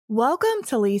Welcome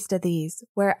to Least of These,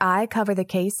 where I cover the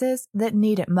cases that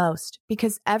need it most,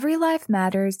 because every life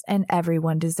matters and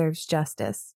everyone deserves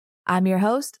justice. I'm your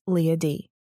host, Leah D.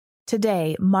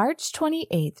 Today, March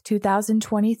 28th,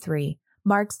 2023,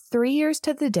 marks 3 years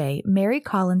to the day Mary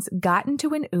Collins got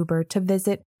into an Uber to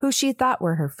visit who she thought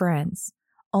were her friends,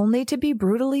 only to be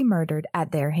brutally murdered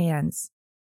at their hands.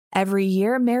 Every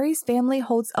year, Mary's family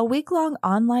holds a week-long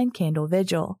online candle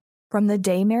vigil from the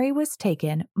day Mary was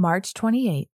taken, March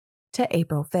 28th, to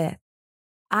April 5th.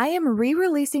 I am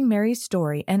re-releasing Mary's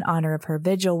story in honor of her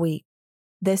vigil week.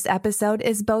 This episode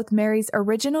is both Mary's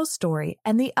original story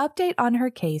and the update on her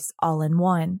case all in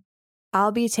one.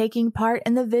 I'll be taking part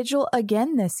in the vigil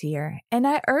again this year, and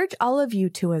I urge all of you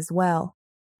to as well.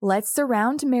 Let's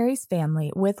surround Mary's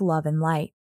family with love and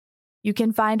light. You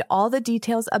can find all the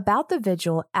details about the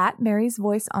vigil at Mary's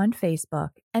Voice on Facebook,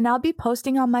 and I'll be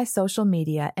posting on my social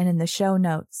media and in the show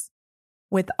notes.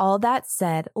 With all that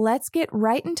said, let's get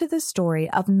right into the story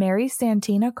of Mary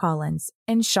Santina Collins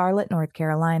in Charlotte, North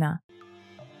Carolina.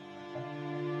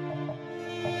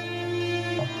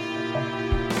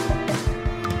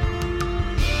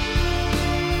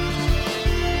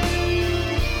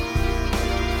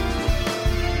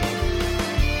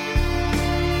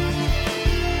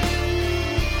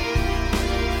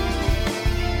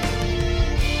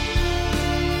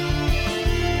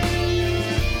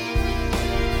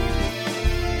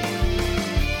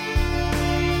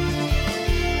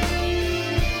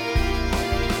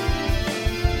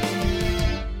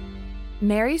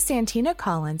 Mary Santina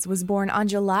Collins was born on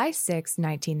July 6,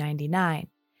 1999.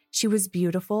 She was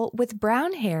beautiful with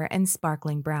brown hair and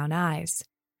sparkling brown eyes.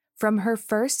 From her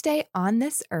first day on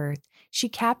this earth, she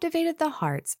captivated the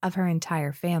hearts of her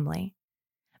entire family.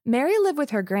 Mary lived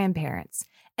with her grandparents,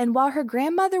 and while her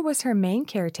grandmother was her main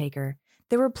caretaker,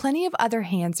 there were plenty of other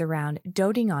hands around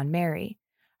doting on Mary.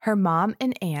 Her mom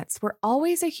and aunts were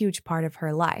always a huge part of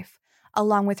her life,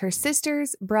 along with her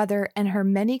sisters, brother, and her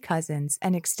many cousins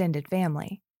and extended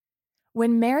family.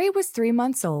 When Mary was 3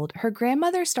 months old, her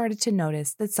grandmother started to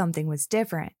notice that something was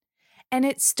different, and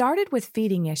it started with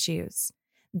feeding issues.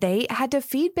 They had to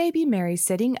feed baby Mary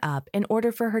sitting up in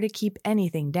order for her to keep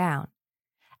anything down.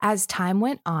 As time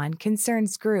went on,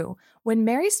 concerns grew when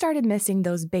Mary started missing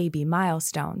those baby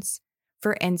milestones.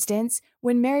 For instance,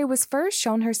 when Mary was first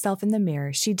shown herself in the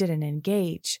mirror, she didn't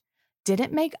engage,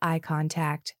 didn't make eye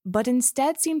contact, but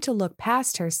instead seemed to look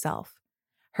past herself.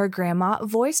 Her grandma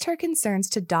voiced her concerns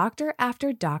to doctor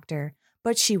after doctor,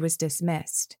 but she was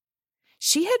dismissed.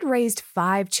 She had raised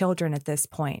 5 children at this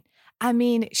point. I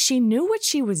mean, she knew what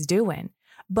she was doing,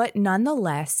 but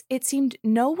nonetheless, it seemed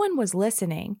no one was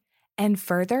listening. And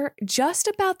further, just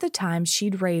about the time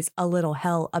she'd raise a little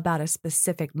hell about a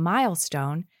specific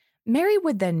milestone, Mary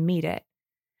would then meet it.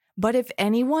 But if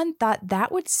anyone thought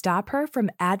that would stop her from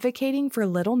advocating for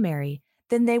little Mary,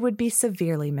 then they would be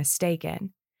severely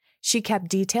mistaken. She kept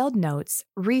detailed notes,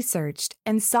 researched,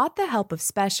 and sought the help of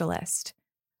specialists.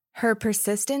 Her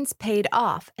persistence paid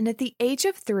off, and at the age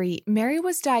of 3, Mary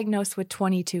was diagnosed with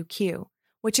 22q,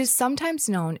 which is sometimes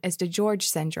known as DeGeorge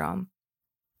syndrome.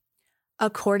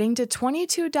 According to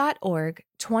 22.org,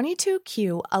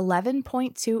 22q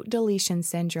 11.2 deletion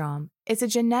syndrome is a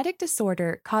genetic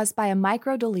disorder caused by a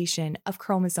microdeletion of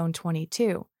chromosome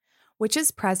 22, which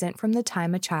is present from the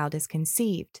time a child is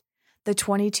conceived. The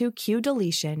 22q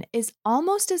deletion is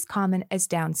almost as common as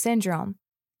Down syndrome.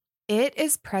 It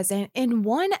is present in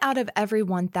 1 out of every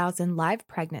 1,000 live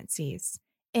pregnancies,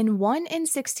 in 1 in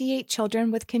 68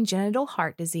 children with congenital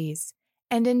heart disease,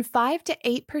 and in 5 to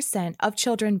 8% of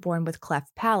children born with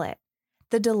cleft palate.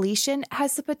 The deletion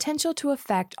has the potential to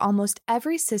affect almost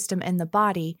every system in the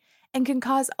body and can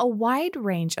cause a wide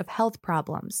range of health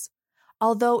problems.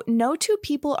 Although no two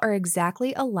people are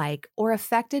exactly alike or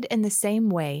affected in the same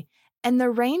way, and the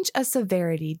range of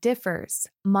severity differs,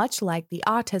 much like the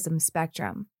autism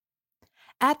spectrum.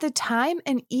 At the time,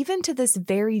 and even to this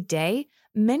very day,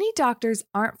 many doctors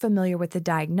aren't familiar with the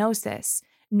diagnosis,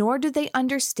 nor do they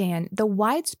understand the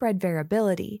widespread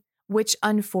variability, which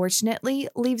unfortunately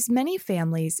leaves many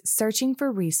families searching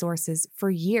for resources for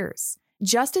years,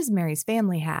 just as Mary's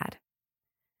family had.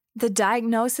 The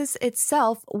diagnosis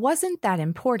itself wasn't that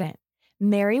important.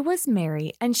 Mary was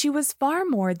Mary, and she was far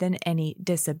more than any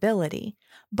disability,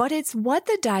 but it's what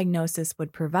the diagnosis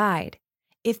would provide.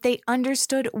 If they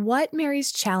understood what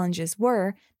Mary's challenges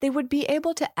were, they would be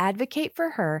able to advocate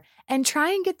for her and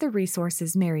try and get the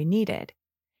resources Mary needed.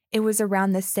 It was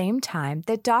around the same time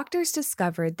that doctors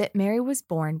discovered that Mary was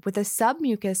born with a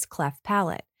submucous cleft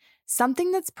palate,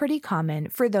 something that's pretty common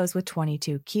for those with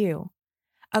 22q.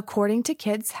 According to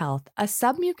Kids Health, a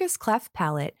submucous cleft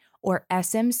palate, or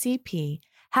SMCP,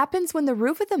 happens when the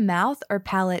roof of the mouth or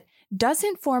palate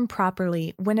doesn't form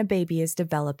properly when a baby is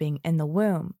developing in the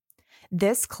womb.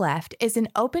 This cleft is an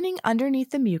opening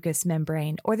underneath the mucous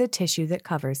membrane or the tissue that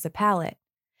covers the palate.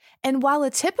 And while a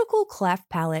typical cleft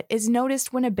palate is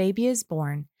noticed when a baby is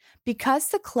born, because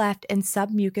the cleft and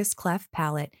submucous cleft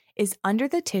palate is under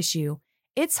the tissue,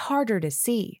 it's harder to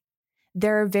see.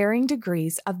 There are varying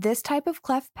degrees of this type of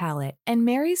cleft palate, and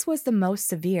Mary's was the most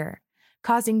severe,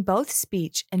 causing both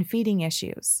speech and feeding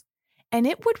issues. And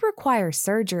it would require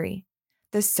surgery.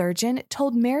 The surgeon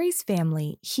told Mary's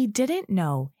family he didn't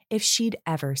know if she'd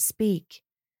ever speak.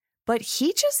 But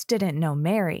he just didn't know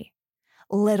Mary.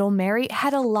 Little Mary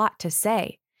had a lot to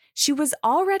say. She was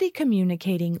already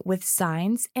communicating with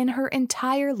signs in her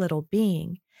entire little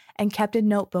being and kept a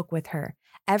notebook with her,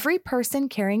 every person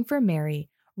caring for Mary,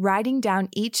 writing down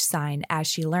each sign as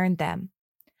she learned them.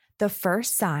 The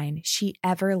first sign she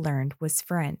ever learned was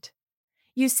friend.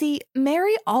 You see,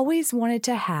 Mary always wanted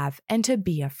to have and to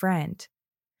be a friend.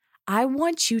 I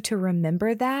want you to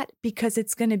remember that because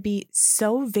it's going to be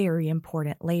so very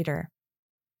important later.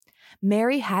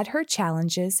 Mary had her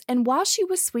challenges, and while she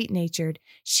was sweet-natured,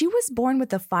 she was born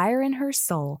with a fire in her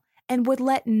soul and would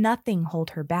let nothing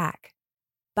hold her back.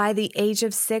 By the age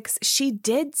of 6, she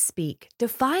did speak,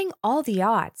 defying all the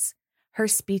odds. Her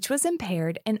speech was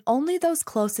impaired, and only those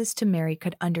closest to Mary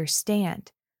could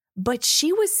understand. But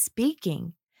she was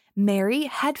speaking. Mary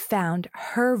had found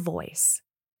her voice.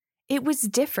 It was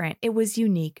different, it was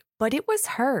unique, but it was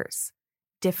hers.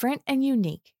 Different and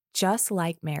unique, just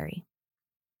like Mary.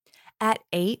 At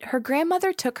 8, her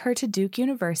grandmother took her to Duke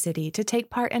University to take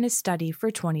part in a study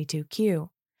for 22q.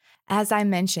 As I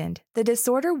mentioned, the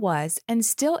disorder was and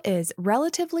still is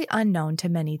relatively unknown to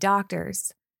many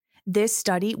doctors. This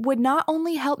study would not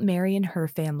only help Mary and her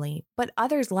family, but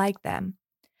others like them.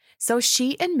 So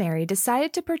she and Mary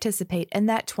decided to participate in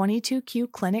that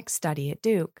 22q clinic study at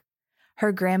Duke.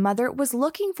 Her grandmother was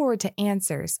looking forward to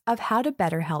answers of how to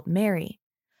better help Mary.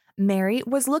 Mary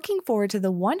was looking forward to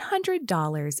the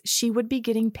 $100 she would be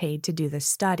getting paid to do the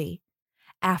study.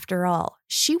 After all,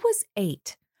 she was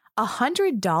 8.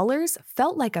 $100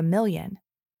 felt like $1 million.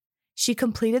 She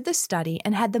completed the study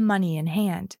and had the money in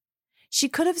hand. She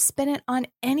could have spent it on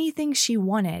anything she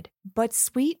wanted, but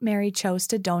sweet Mary chose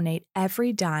to donate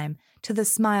every dime to the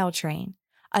Smile Train,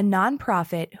 a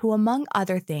nonprofit who, among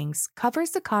other things,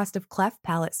 covers the cost of cleft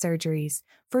palate surgeries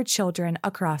for children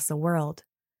across the world.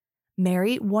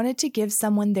 Mary wanted to give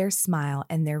someone their smile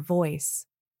and their voice.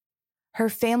 Her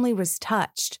family was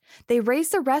touched. They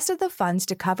raised the rest of the funds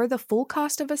to cover the full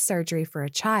cost of a surgery for a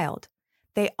child.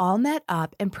 They all met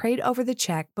up and prayed over the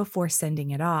check before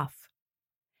sending it off.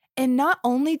 And not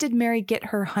only did Mary get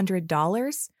her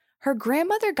 $100, her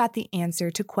grandmother got the answer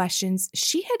to questions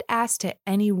she had asked to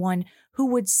anyone who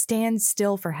would stand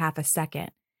still for half a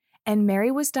second. And Mary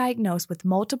was diagnosed with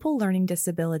multiple learning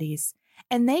disabilities,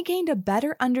 and they gained a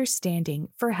better understanding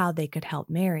for how they could help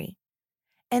Mary.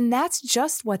 And that's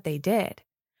just what they did.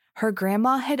 Her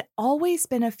grandma had always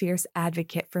been a fierce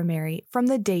advocate for Mary from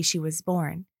the day she was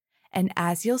born. And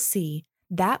as you'll see,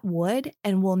 that would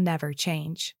and will never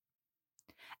change.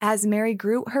 As Mary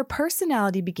grew, her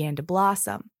personality began to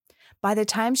blossom. By the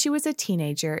time she was a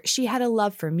teenager, she had a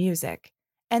love for music.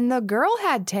 And the girl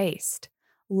had taste,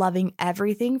 loving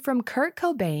everything from Kurt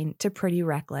Cobain to Pretty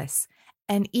Reckless,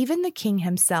 and even the king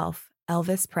himself,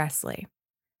 Elvis Presley.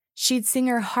 She'd sing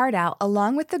her heart out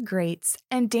along with the greats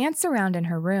and dance around in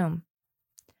her room.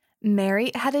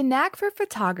 Mary had a knack for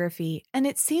photography, and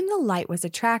it seemed the light was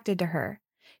attracted to her.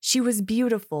 She was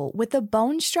beautiful with a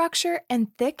bone structure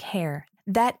and thick hair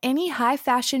that any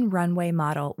high-fashion runway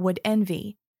model would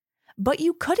envy. But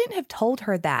you couldn't have told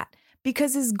her that,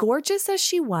 because as gorgeous as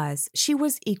she was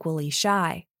equally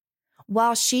shy.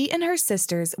 While she and her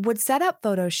sisters would set up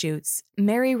photo shoots,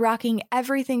 Mary rocking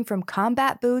everything from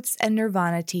combat boots and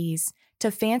Nirvana tees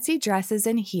to fancy dresses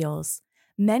and heels,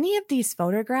 many of these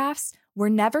photographs were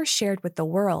never shared with the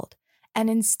world and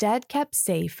instead kept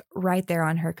safe right there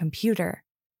on her computer.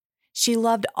 She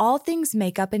loved all things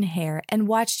makeup and hair and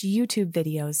watched YouTube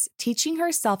videos teaching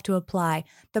herself to apply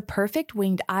the perfect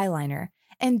winged eyeliner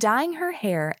and dyeing her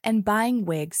hair and buying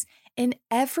wigs in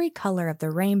every color of the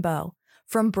rainbow,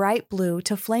 from bright blue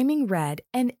to flaming red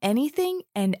and anything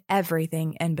and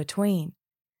everything in between.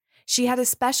 She had a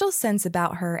special sense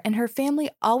about her, and her family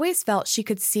always felt she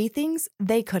could see things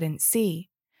they couldn't see.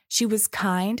 She was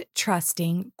kind,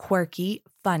 trusting, quirky,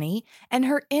 funny, and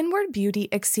her inward beauty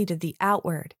exceeded the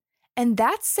outward. And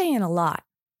that's saying a lot.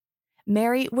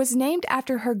 Mary was named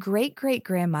after her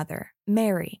great-great-grandmother,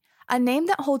 Mary, a name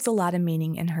that holds a lot of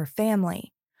meaning in her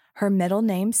family. Her middle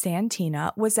name,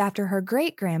 Santina, was after her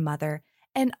great-grandmother,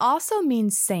 and also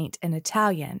means saint in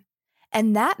Italian,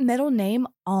 and that middle name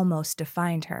almost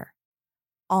defined her.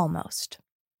 Almost.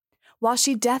 While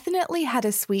she definitely had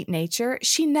a sweet nature,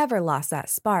 she never lost that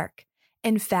spark.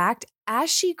 In fact, as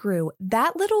she grew,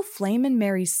 that little flame in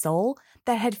Mary's soul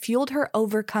that had fueled her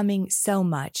overcoming so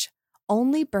much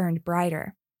only burned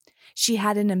brighter. She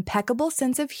had an impeccable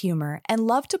sense of humor and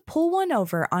loved to pull one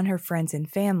over on her friends and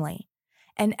family,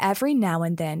 and every now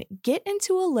and then get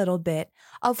into a little bit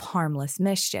of harmless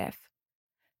mischief.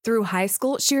 Through high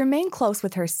school, she remained close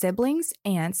with her siblings,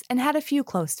 aunts, and had a few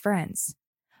close friends.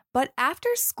 But after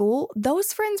school,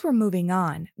 those friends were moving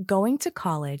on, going to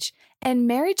college, and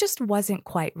Mary just wasn't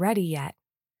quite ready yet.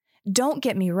 Don't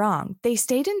get me wrong, they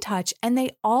stayed in touch and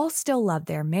they all still love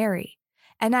their Mary.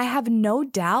 And I have no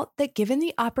doubt that given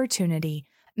the opportunity,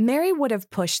 Mary would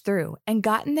have pushed through and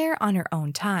gotten there on her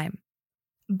own time.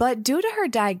 But due to her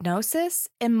diagnosis,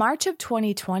 in March of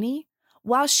 2020,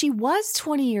 while she was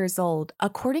 20 years old,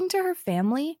 according to her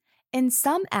family, in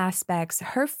some aspects,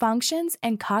 her functions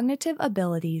and cognitive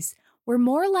abilities were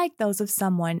more like those of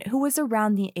someone who was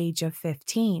around the age of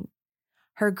 15.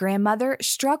 Her grandmother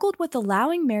struggled with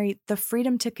allowing Mary the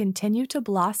freedom to continue to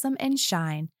blossom and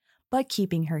shine, but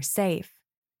keeping her safe.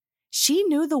 She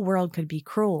knew the world could be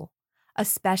cruel,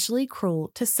 especially cruel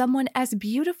to someone as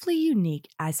beautifully unique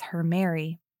as her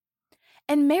Mary.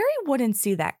 And Mary wouldn't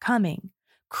see that coming.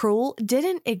 Cruel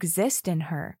didn't exist in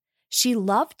her. She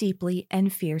loved deeply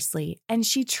and fiercely, and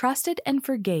she trusted and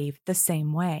forgave the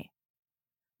same way.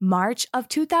 March of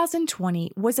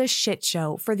 2020 was a shit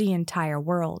show for the entire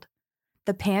world.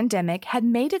 The pandemic had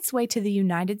made its way to the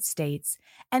United States,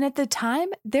 and at the time,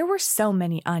 there were so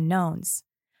many unknowns.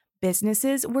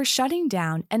 Businesses were shutting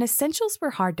down and essentials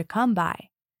were hard to come by.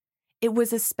 It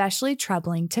was especially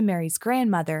troubling to Mary's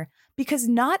grandmother because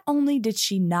not only did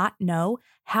she not know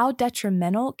how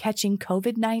detrimental catching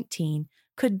COVID-19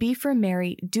 could be for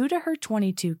Mary due to her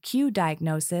 22q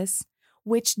diagnosis,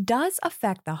 which does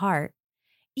affect the heart,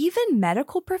 even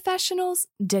medical professionals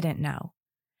didn't know.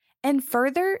 And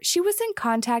further, she was in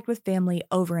contact with family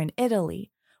over in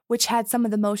Italy, which had some of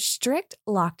the most strict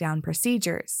lockdown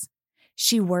procedures.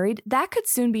 She worried that could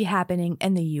soon be happening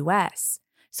in the US,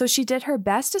 so she did her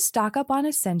best to stock up on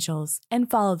essentials and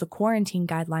follow the quarantine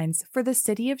guidelines for the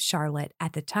city of Charlotte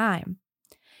at the time.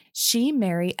 She,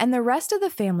 Mary, and the rest of the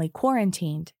family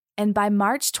quarantined, and by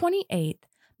March 28th,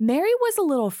 Mary was a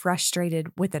little frustrated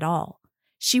with it all.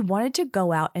 She wanted to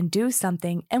go out and do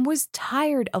something and was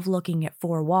tired of looking at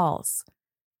four walls.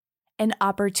 An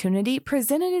opportunity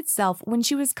presented itself when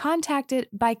she was contacted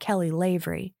by Kelly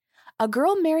Lavery, a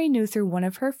girl Mary knew through one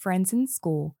of her friends in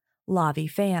school,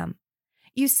 Lavi Pham.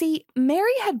 You see,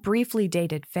 Mary had briefly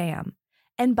dated Pham,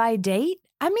 and by date,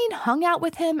 I mean hung out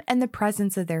with him in the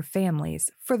presence of their families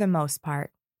for the most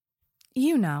part.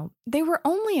 You know, they were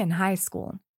only in high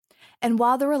school. And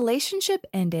while the relationship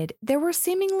ended, there were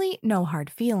seemingly no hard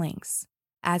feelings.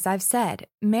 As I've said,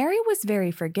 Mary was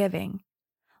very forgiving.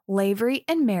 Lavery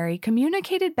and Mary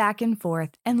communicated back and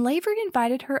forth, and Lavery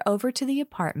invited her over to the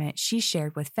apartment she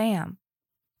shared with Pham.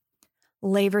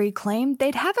 Lavery claimed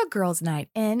they'd have a girls' night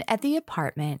in at the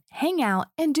apartment, hang out,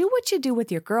 and do what you do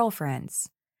with your girlfriends.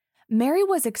 Mary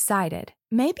was excited,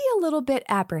 maybe a little bit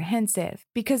apprehensive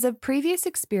because of previous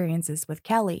experiences with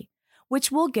Kelly,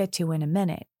 which we'll get to in a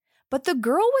minute. But the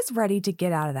girl was ready to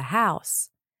get out of the house.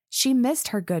 She missed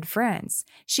her good friends.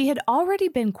 She had already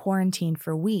been quarantined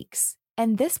for weeks,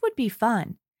 and this would be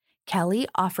fun. Kelly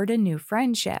offered a new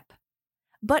friendship.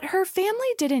 But her family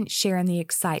didn't share in the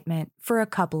excitement for a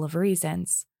couple of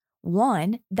reasons.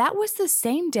 One, that was the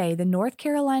same day the North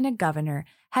Carolina governor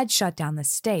had shut down the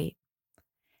state.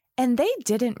 And they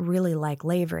didn't really like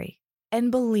Lavery.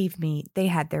 And believe me, they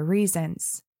had their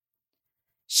reasons.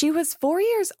 She was 4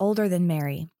 years older than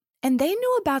Mary, and they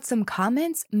knew about some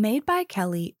comments made by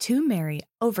Kelly to Mary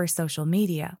over social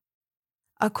media.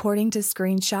 According to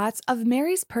screenshots of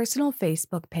Mary's personal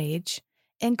Facebook page,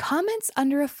 in comments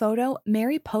under a photo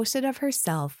Mary posted of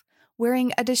herself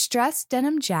wearing a distressed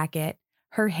denim jacket,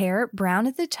 her hair brown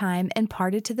at the time and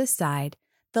parted to the side,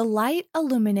 the light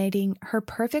illuminating her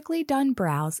perfectly done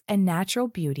brows and natural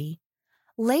beauty,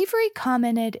 Lavery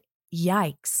commented,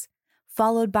 "Yikes,"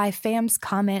 followed by Pham's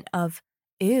comment of,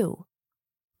 "Ew."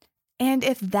 And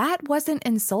if that wasn't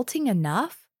insulting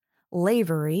enough,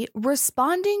 Lavery,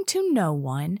 responding to no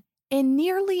one, in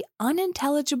nearly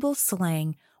unintelligible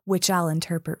slang, which I'll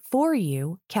interpret for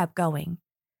you, kept going.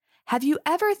 Have you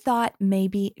ever thought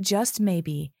maybe, just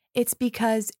maybe, it's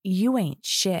because you ain't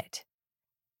shit?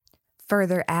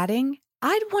 Further adding,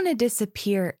 I'd want to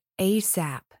disappear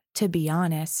ASAP, to be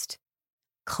honest.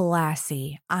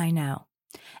 Classy, I know.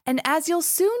 And as you'll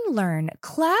soon learn,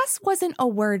 class wasn't a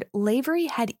word Lavery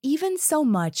had even so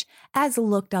much as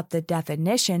looked up the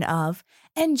definition of,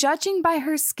 and judging by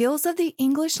her skills of the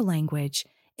English language,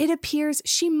 it appears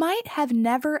she might have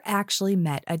never actually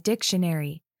met a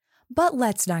dictionary. But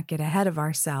let's not get ahead of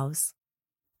ourselves.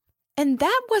 And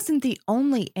that wasn't the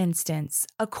only instance,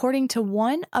 according to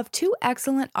one of two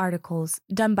excellent articles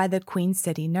done by the Queen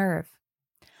City Nerve.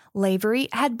 Lavery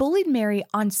had bullied Mary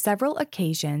on several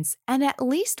occasions and at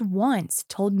least once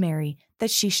told Mary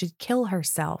that she should kill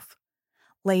herself.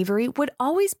 Lavery would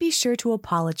always be sure to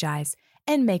apologize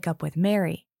and make up with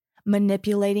Mary,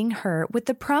 manipulating her with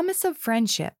the promise of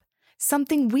friendship,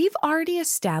 something we've already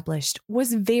established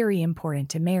was very important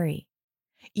to Mary.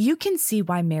 You can see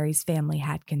why Mary's family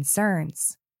had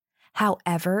concerns.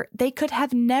 However, they could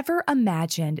have never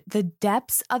imagined the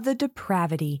depths of the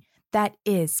depravity that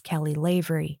is Kelly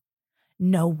Lavery.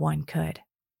 No one could.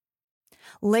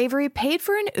 Lavery paid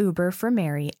for an Uber for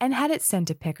Mary and had it sent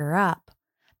to pick her up.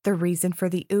 The reason for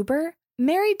the Uber?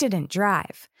 Mary didn't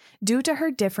drive. Due to her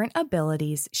different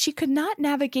abilities, she could not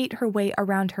navigate her way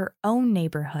around her own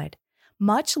neighborhood,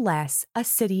 much less a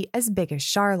city as big as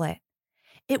Charlotte.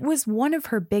 It was one of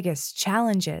her biggest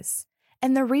challenges,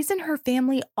 and the reason her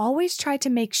family always tried to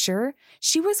make sure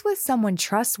she was with someone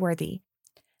trustworthy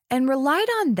and relied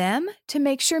on them to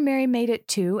make sure Mary made it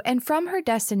to and from her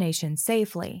destination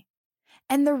safely.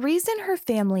 And the reason her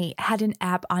family had an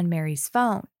app on Mary's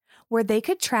phone where they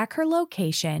could track her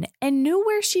location and knew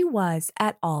where she was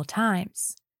at all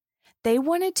times. They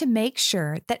wanted to make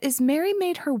sure that as Mary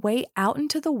made her way out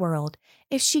into the world,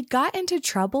 if she got into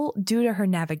trouble due to her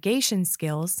navigation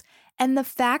skills and the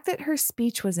fact that her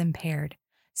speech was impaired,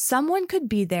 someone could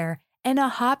be there in a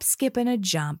hop, skip, and a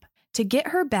jump to get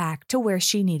her back to where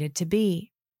she needed to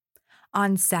be.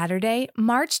 On Saturday,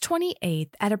 March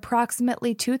 28th at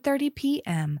approximately 2:30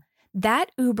 p.m.,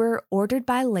 that Uber ordered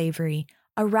by Lavery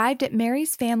arrived at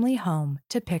Mary's family home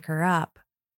to pick her up.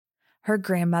 Her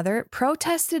grandmother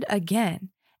protested again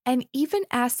and even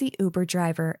asked the Uber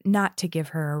driver not to give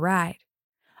her a ride.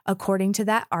 According to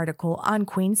that article on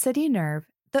Queen City Nerve,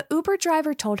 the Uber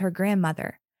driver told her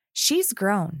grandmother, "She's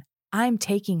grown. I'm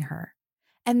taking her."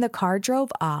 And the car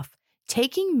drove off,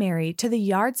 taking Mary to the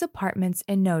Yards Apartments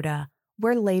in Noda,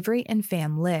 where Lavery and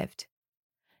fam lived.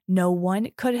 No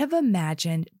one could have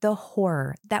imagined the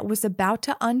horror that was about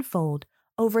to unfold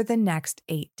over the next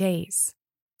 8 days.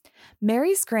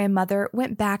 Mary's grandmother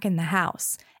went back in the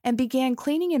house and began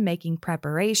cleaning and making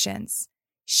preparations.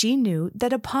 She knew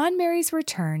that upon Mary's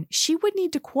return, she would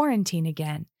need to quarantine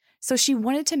again, so she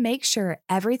wanted to make sure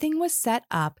everything was set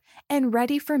up and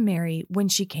ready for Mary when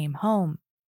she came home.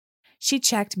 She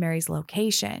checked Mary's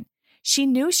location. She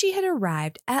knew she had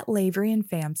arrived at Lavery and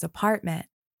fam's apartment.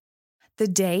 The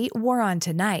day wore on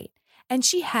to night, and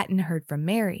she hadn't heard from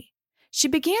Mary. She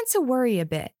began to worry a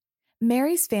bit.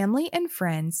 Mary's family and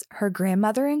friends, her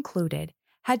grandmother included,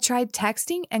 had tried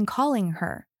texting and calling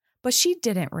her, but she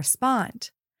didn't respond.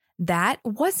 That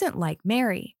wasn't like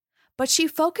Mary, but she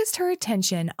focused her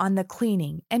attention on the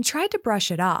cleaning and tried to brush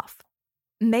it off.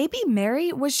 Maybe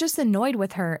Mary was just annoyed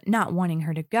with her not wanting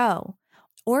her to go,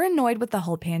 or annoyed with the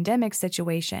whole pandemic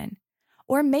situation.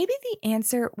 Or maybe the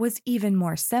answer was even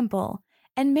more simple,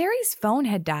 and Mary's phone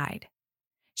had died.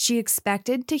 She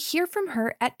expected to hear from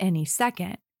her at any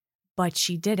second, but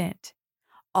she didn't.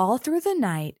 All through the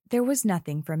night, there was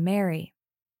nothing from Mary.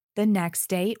 The next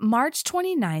day, March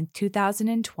 29,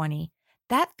 2020,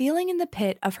 that feeling in the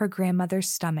pit of her grandmother's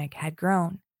stomach had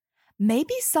grown.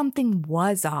 Maybe something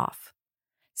was off.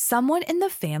 Someone in the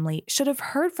family should have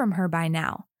heard from her by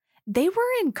now. They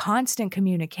were in constant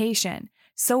communication,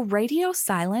 so radio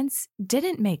silence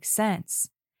didn't make sense.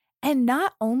 And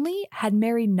not only had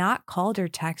Mary not called or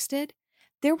texted,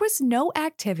 there was no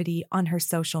activity on her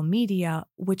social media,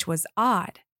 which was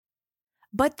odd.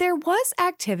 But there was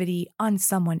activity on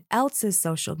someone else's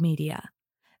social media.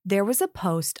 There was a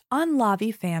post on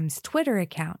Lavi Fam's Twitter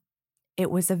account. It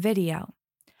was a video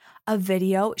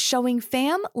showing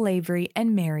Fam, Lavery,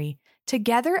 and Mary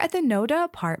together at the Noda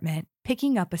apartment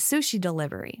picking up a sushi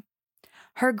delivery.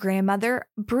 Her grandmother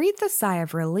breathed a sigh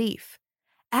of relief.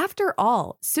 After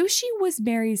all, sushi was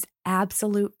Mary's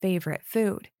absolute favorite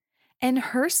food, and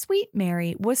her sweet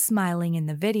Mary was smiling in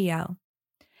the video.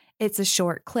 It's a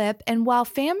short clip, and while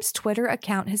Fam's Twitter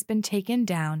account has been taken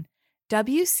down,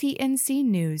 WCNC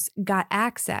News got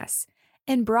access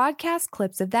and broadcast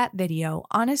clips of that video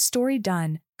on a story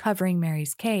done covering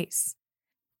Mary's case.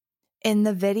 In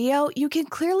the video, you can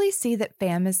clearly see that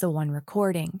Fam is the one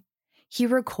recording. He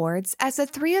records as the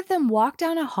three of them walk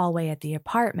down a hallway at the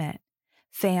apartment,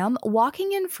 Fam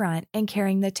walking in front and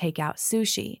carrying the takeout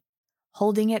sushi.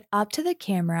 holding it up to the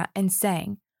camera and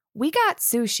saying, "We got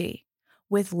sushi,"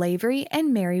 with Lavery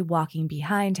and Mary walking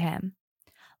behind him.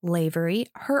 Lavery,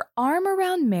 her arm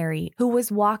around Mary, who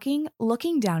was walking,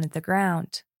 looking down at the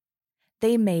ground.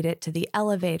 They made it to the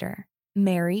elevator.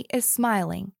 Mary is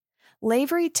smiling.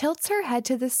 Lavery tilts her head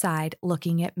to the side,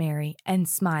 looking at Mary and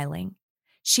smiling.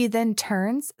 She then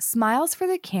turns, smiles for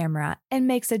the camera, and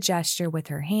makes a gesture with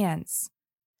her hands.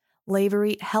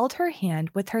 Lavery held her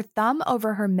hand with her thumb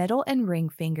over her middle and ring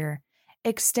finger,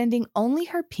 extending only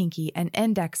her pinky and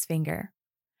index finger.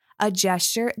 A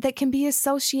gesture that can be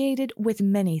associated with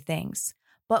many things,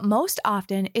 but most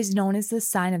often is known as the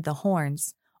sign of the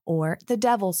horns, or the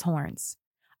devil's horns,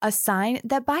 a sign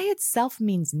that by itself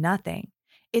means nothing.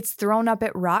 It's thrown up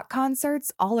at rock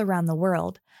concerts all around the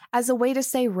world as a way to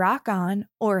say rock on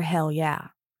or hell yeah.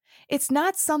 It's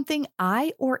not something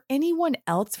I or anyone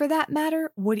else for that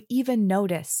matter would even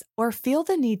notice or feel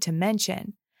the need to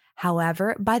mention.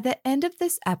 However, by the end of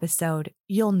this episode,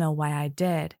 you'll know why I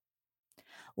did.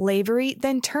 Lavery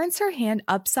then turns her hand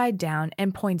upside down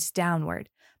and points downward,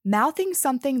 mouthing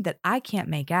something that I can't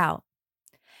make out.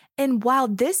 And while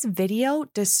this video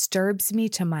disturbs me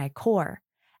to my core,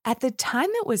 at the time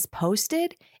it was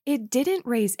posted, it didn't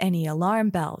raise any alarm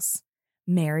bells.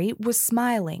 Mary was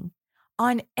smiling.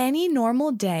 On any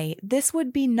normal day, this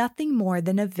would be nothing more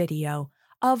than a video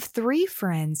of 3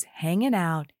 friends hanging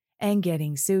out and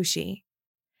getting sushi.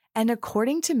 And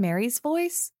according to Mary's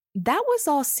voice, that was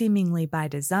all seemingly by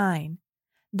design.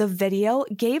 The video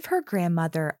gave her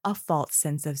grandmother a false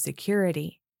sense of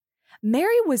security.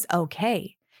 Mary was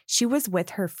okay. She was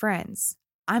with her friends.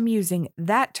 I'm using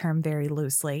that term very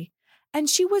loosely. And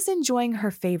she was enjoying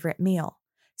her favorite meal,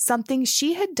 something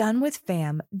she had done with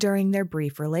fam during their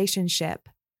brief relationship.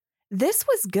 This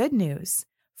was good news.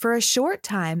 For a short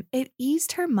time, it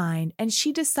eased her mind and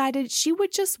she decided she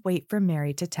would just wait for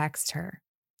Mary to text her.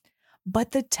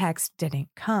 But the text didn't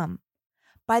come.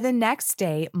 By the next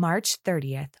day, March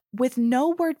 30th, with no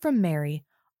word from Mary,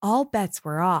 all bets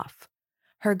were off.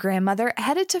 Her grandmother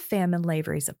headed to Fam and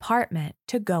Lavery's apartment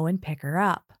to go and pick her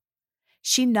up.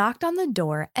 She knocked on the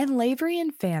door and Lavery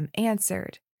and Fam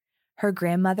answered. Her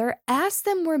grandmother asked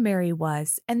them where Mary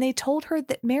was, and they told her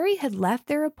that Mary had left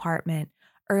their apartment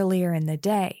earlier in the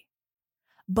day.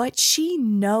 But she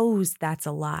knows that's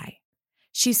a lie.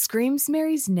 She screams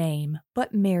Mary's name,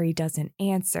 but Mary doesn't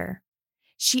answer.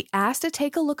 She asks to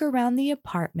take a look around the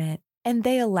apartment, and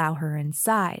they allow her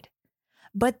inside.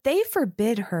 But they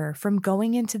forbid her from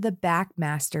going into the back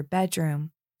master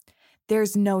bedroom.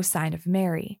 There's no sign of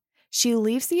Mary. She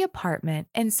leaves the apartment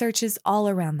and searches all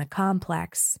around the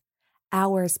complex.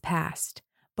 Hours passed,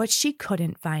 but she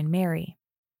couldn't find Mary.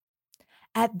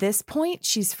 At this point,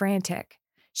 she's frantic.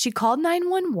 She called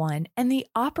 911 and the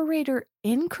operator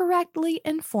incorrectly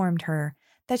informed her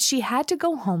that she had to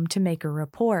go home to make a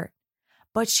report,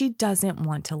 but she doesn't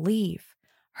want to leave.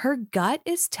 Her gut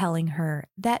is telling her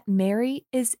that Mary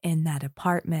is in that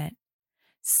apartment.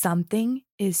 Something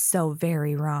is so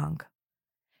very wrong.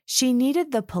 She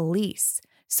needed the police,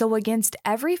 so against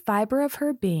every fiber of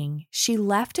her being, she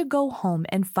left to go home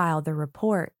and file the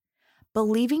report,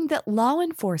 believing that law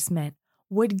enforcement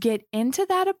would get into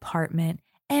that apartment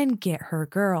and get her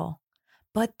girl.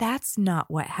 But that's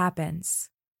not what happens.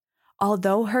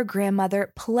 Although her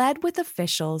grandmother pled with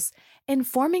officials,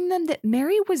 informing them that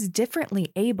Mary was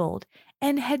differently abled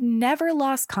and had never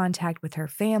lost contact with her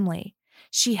family,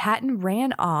 she hadn't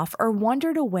ran off or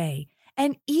wandered away,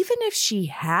 and even if she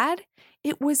had,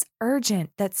 it was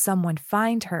urgent that someone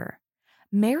find her.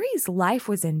 Mary's life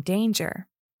was in danger.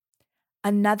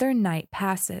 Another night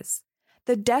passes.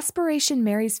 The desperation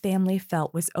Mary's family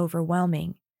felt was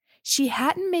overwhelming. She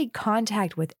hadn't made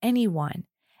contact with anyone,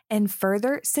 and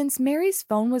further, since Mary's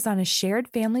phone was on a shared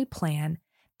family plan,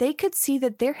 they could see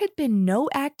that there had been no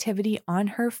activity on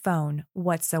her phone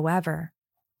whatsoever.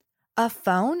 A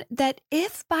phone that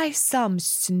if by some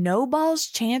snowball's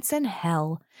chance in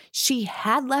hell she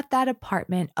had left that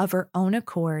apartment of her own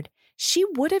accord, she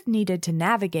would have needed to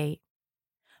navigate.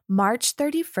 March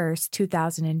 31st,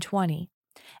 2020.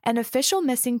 An official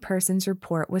missing persons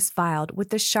report was filed with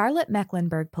the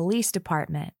Charlotte-Mecklenburg Police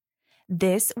Department.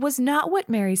 This was not what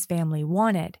Mary's family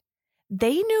wanted.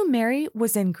 They knew Mary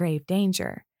was in grave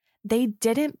danger. They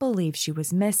didn't believe she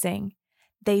was missing.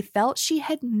 They felt she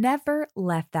had never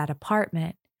left that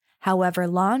apartment. However,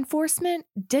 law enforcement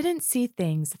didn't see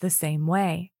things the same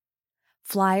way.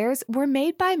 Flyers were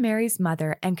made by Mary's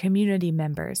mother and community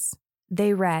members.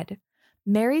 They read,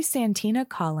 Mary Santina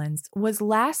Collins was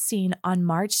last seen on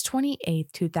March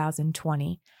 28,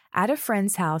 2020, at a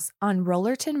friend's house on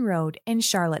Rollerton Road in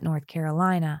Charlotte, North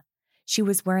Carolina. She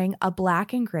was wearing a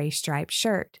black and gray striped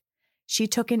shirt. She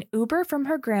took an Uber from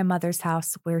her grandmother's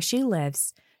house where she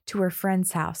lives to her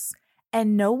friend's house,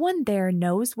 and no one there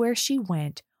knows where she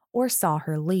went or saw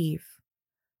her leave.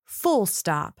 Full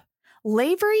stop.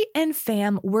 Lavery and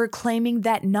Fam were claiming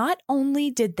that not only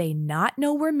did they not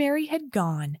know where Mary had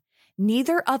gone,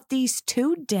 neither of these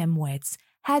two dimwits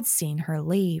had seen her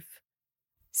leave.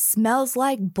 Smells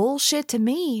like bullshit to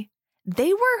me.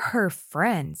 They were her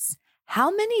friends. How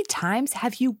many times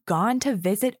have you gone to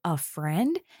visit a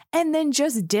friend and then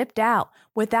just dipped out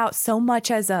without so much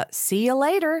as a see you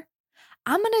later?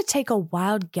 I'm going to take a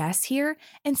wild guess here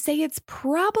and say it's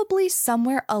probably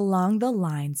somewhere along the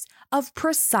lines of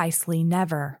precisely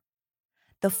never.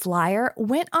 The flyer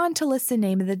went on to list the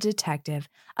name of the detective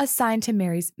assigned to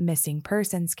Mary's missing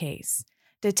persons case,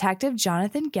 Detective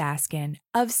Jonathan Gaskin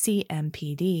of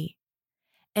CMPD.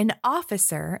 An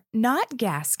officer, not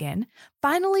Gaskin,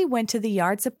 finally went to the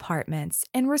Yard's apartments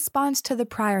in response to the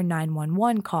prior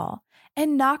 911 call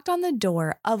and knocked on the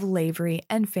door of Lavery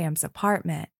and Fam's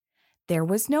apartment. There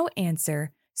was no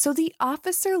answer, so the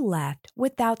officer left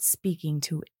without speaking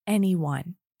to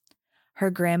anyone. Her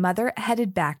grandmother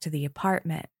headed back to the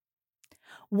apartment.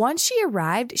 Once she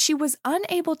arrived, she was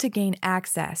unable to gain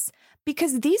access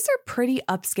because these are pretty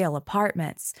upscale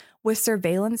apartments with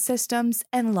surveillance systems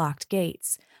and locked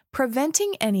gates,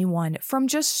 preventing anyone from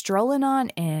just strolling on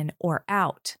in or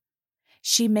out.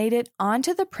 She made it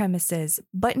onto the premises,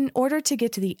 but in order to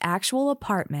get to the actual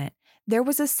apartment, there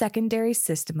was a secondary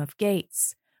system of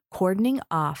gates, cordoning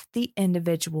off the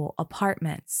individual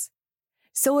apartments.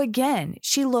 So again,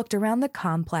 she looked around the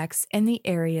complex in the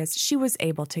areas she was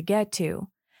able to get to,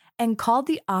 and called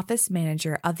the office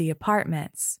manager of the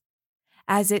apartments.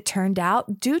 As it turned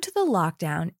out, due to the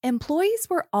lockdown, employees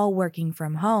were all working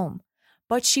from home,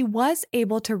 but she was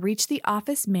able to reach the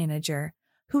office manager,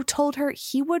 who told her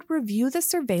he would review the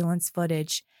surveillance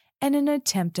footage in an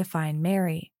attempt to find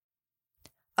Mary.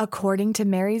 According to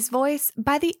Mary's voice,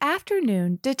 by the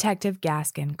afternoon, Detective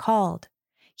Gaskin called.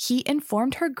 He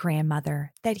informed her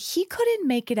grandmother that he couldn't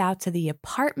make it out to the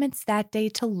apartments that day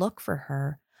to look for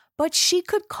her, but she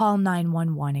could call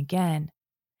 911 again.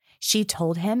 She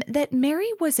told him that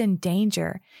Mary was in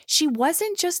danger. She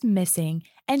wasn't just missing,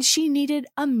 and she needed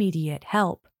immediate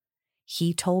help.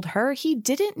 He told her he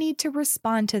didn't need to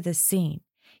respond to the scene.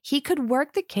 He could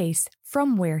work the case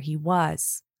from where he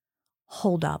was.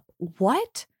 Hold up,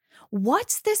 what?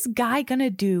 What's this guy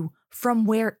gonna do from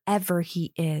wherever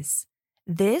he is?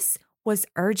 This was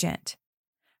urgent.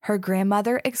 Her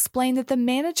grandmother explained that the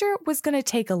manager was going to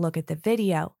take a look at the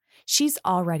video. She's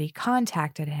already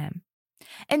contacted him.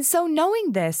 And so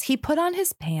knowing this, he put on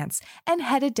his pants and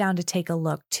headed down to take a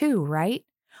look too, right?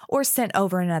 Or sent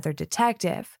over another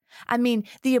detective. I mean,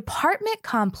 the apartment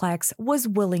complex was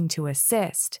willing to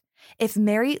assist. If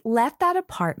Mary left that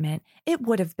apartment, it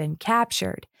would have been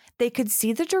captured. They could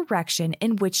see the direction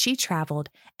in which she traveled,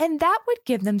 and that would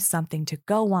give them something to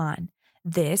go on.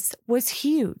 This was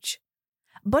huge.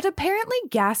 But apparently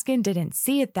Gaskin didn't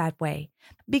see it that way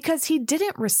because he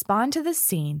didn't respond to the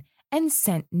scene and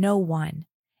sent no one.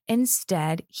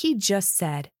 Instead, he just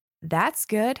said, "That's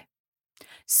good."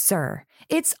 Sir,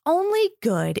 it's only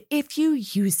good if you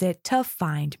use it to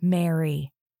find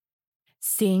Mary.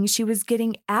 Seeing she was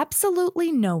getting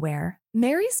absolutely nowhere,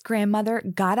 Mary's grandmother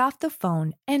got off the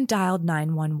phone and dialed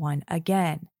 911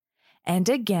 again. And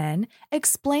again,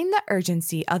 explained the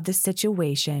urgency of the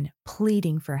situation,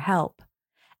 pleading for help.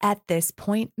 At this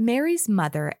point, Mary's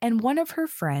mother and one of her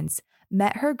friends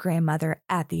met her grandmother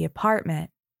at the apartment.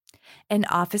 An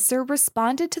officer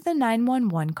responded to the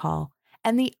 911 call,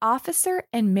 and the officer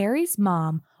and Mary's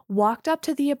mom walked up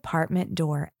to the apartment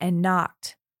door and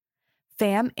knocked.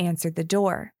 Fam answered the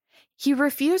door. He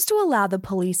refused to allow the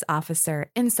police officer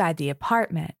inside the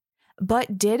apartment,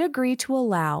 but did agree to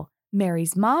allow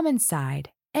Mary's mom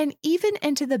inside and even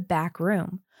into the back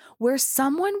room where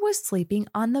someone was sleeping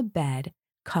on the bed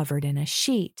covered in a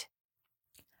sheet.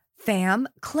 Fam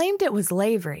claimed it was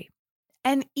Lavery,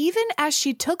 and even as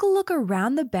she took a look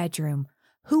around the bedroom,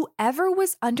 whoever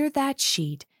was under that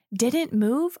sheet didn't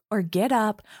move or get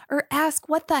up or ask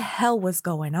what the hell was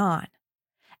going on.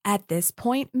 At this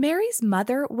point, Mary's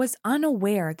mother was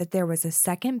unaware that there was a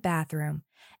second bathroom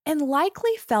and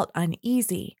likely felt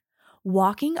uneasy,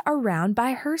 walking around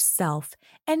by herself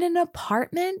in an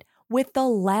apartment with the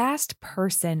last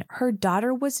person her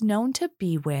daughter was known to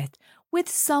be with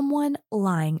someone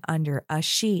lying under a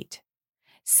sheet.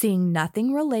 Seeing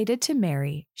nothing related to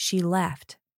Mary, she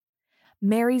left.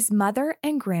 Mary's mother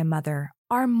and grandmother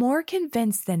are more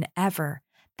convinced than ever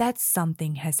that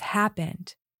something has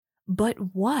happened.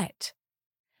 But what?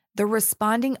 The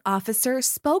responding officer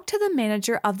spoke to the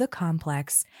manager of the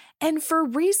complex, and for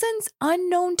reasons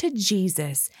unknown to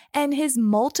Jesus and his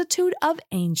multitude of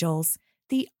angels,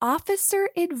 the officer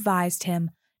advised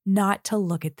him not to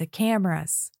look at the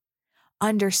cameras.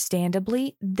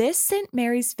 Understandably, this sent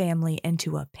Mary's family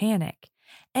into a panic,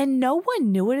 and no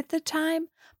one knew it at the time,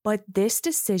 but this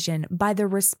decision by the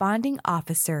responding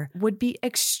officer would be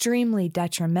extremely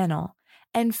detrimental,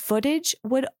 and footage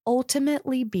would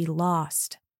ultimately be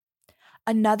lost.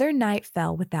 Another night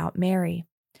fell without Mary.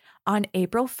 On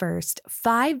April 1st,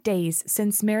 5 days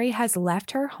since Mary has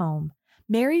left her home,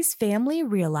 Mary's family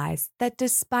realized that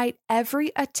despite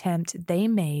every attempt they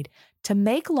made to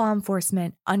make law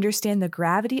enforcement understand the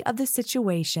gravity of the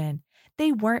situation,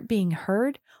 they weren't being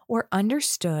heard or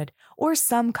understood, or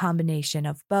some combination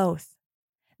of both.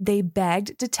 They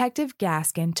begged Detective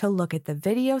Gaskin to look at the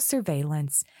video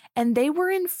surveillance, and they were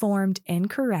informed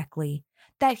incorrectly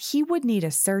that he would need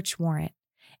a search warrant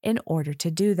in order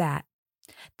to do that.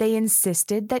 They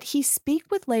insisted that he speak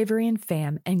with Lavery and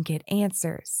Pham and get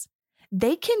answers.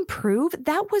 They can prove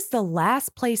that was the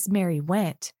last place Mary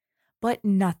went, but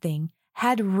nothing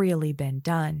had really been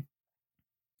done.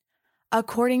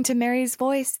 According to Mary's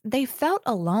voice, they felt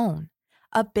alone,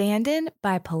 abandoned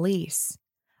by police.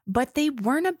 But they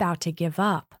weren't about to give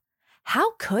up.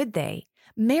 How could they?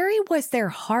 Mary was their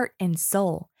heart and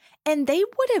soul, and they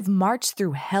would have marched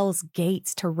through hell's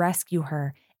gates to rescue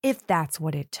her if that's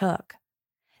what it took.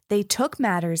 They took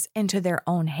matters into their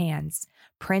own hands,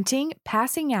 printing,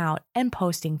 passing out, and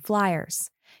posting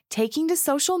flyers, taking to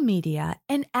social media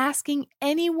and asking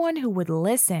anyone who would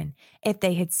listen if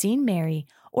they had seen Mary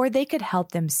or they could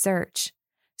help them search.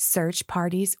 Search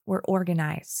parties were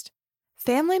organized.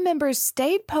 Family members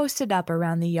stayed posted up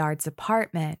around the yard's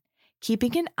apartment,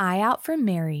 keeping an eye out for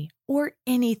Mary or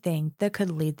anything that could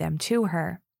lead them to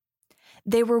her.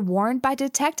 They were warned by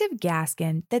Detective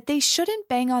Gaskin that they shouldn't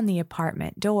bang on the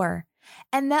apartment door,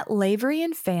 and that Lavery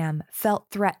and Pham felt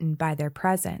threatened by their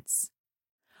presence.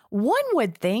 One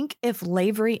would think if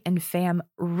Lavery and Pham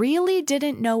really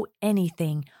didn't know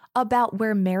anything about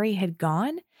where Mary had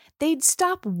gone, they'd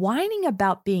stop whining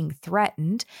about being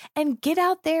threatened and get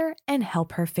out there and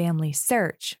help her family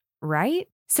search, right?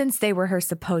 Since they were her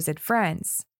supposed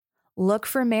friends. Look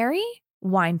for Mary?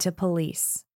 Whine to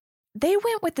police. They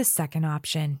went with the second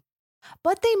option.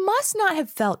 But they must not have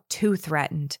felt too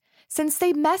threatened, since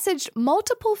they messaged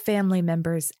multiple family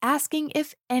members asking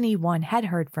if anyone had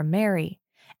heard from Mary,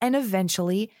 and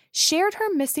eventually shared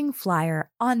her missing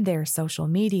flyer on their social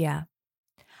media.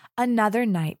 Another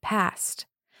night passed.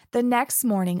 The next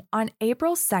morning, on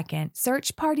April 2nd,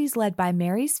 search parties led by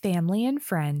Mary's family and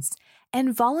friends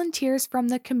and volunteers from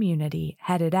the community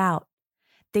headed out.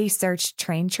 They searched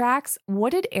train tracks,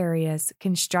 wooded areas,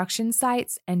 construction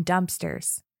sites, and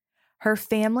dumpsters. Her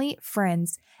family,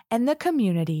 friends, and the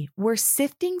community were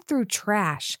sifting through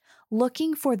trash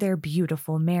looking for their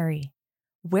beautiful Mary.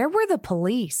 Where were the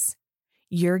police?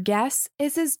 Your guess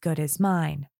is as good as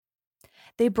mine.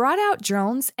 They brought out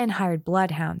drones and hired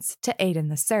bloodhounds to aid in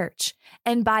the search,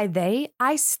 and by they,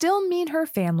 I still mean her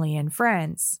family and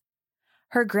friends.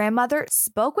 Her grandmother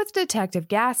spoke with Detective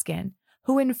Gaskin,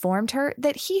 who informed her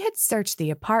that he had searched the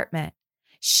apartment.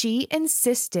 She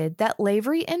insisted that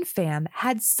Lavery and Pham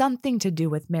had something to do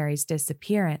with Mary's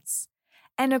disappearance.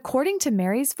 And according to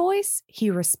Mary's voice,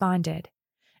 he responded,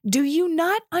 "Do you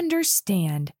not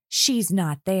understand? She's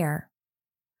not there."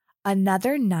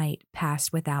 Another night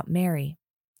passed without Mary.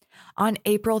 On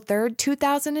April 3rd,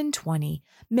 2020,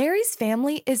 Mary's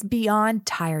family is beyond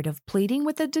tired of pleading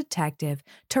with a detective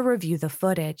to review the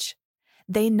footage.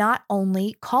 They not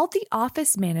only called the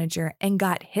office manager and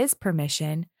got his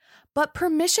permission, but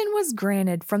permission was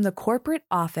granted from the corporate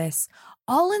office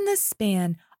all in the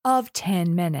span of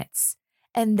 10 minutes,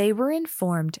 and they were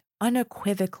informed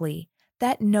unequivocally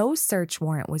that no search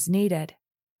warrant was needed.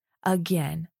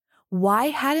 Again, why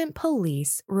hadn't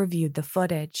police reviewed the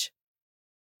footage?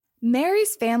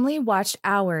 Mary's family watched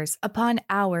hours upon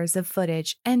hours of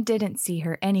footage and didn't see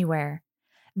her anywhere.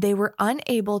 They were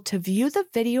unable to view the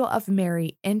video of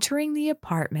Mary entering the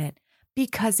apartment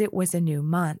because it was a new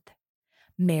month.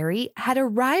 Mary had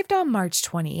arrived on March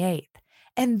 28th,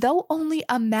 and though only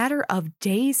a matter of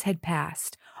days had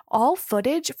passed, all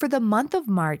footage for the month of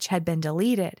March had been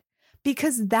deleted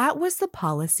because that was the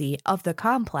policy of the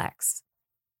complex.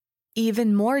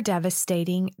 Even more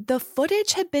devastating, the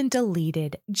footage had been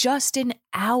deleted just an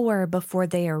hour before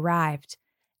they arrived,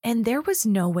 and there was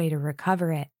no way to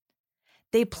recover it.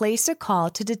 They placed a call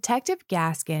to Detective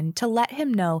Gaskin to let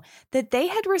him know that they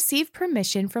had received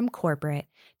permission from corporate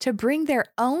to bring their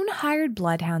own hired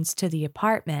bloodhounds to the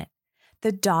apartment.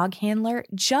 The dog handler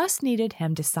just needed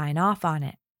him to sign off on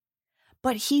it.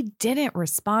 But he didn't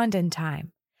respond in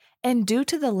time, and due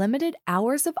to the limited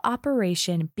hours of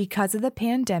operation because of the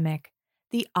pandemic,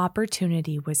 the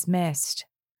opportunity was missed.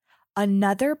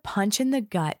 Another punch in the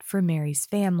gut for Mary's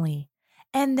family,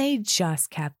 and they just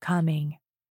kept coming.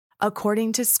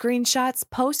 According to screenshots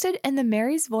posted in the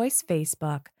Mary's Voice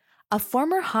Facebook, a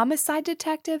former homicide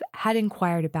detective had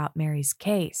inquired about Mary's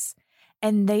case,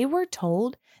 and they were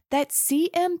told that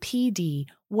CMPD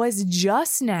was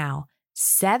just now,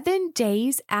 7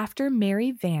 days after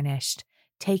Mary vanished,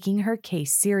 taking her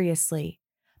case seriously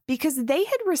because they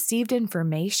had received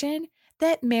information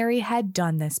that Mary had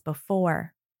done this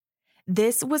before.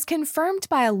 This was confirmed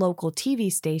by a local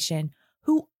TV station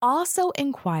who also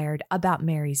inquired about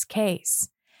Mary's case,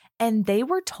 and they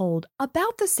were told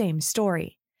about the same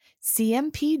story.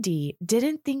 CMPD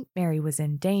didn't think Mary was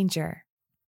in danger.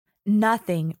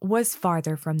 Nothing was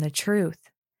farther from the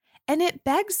truth. And it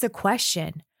begs the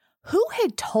question, who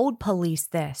had told police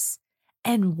this?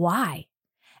 And why?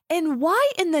 And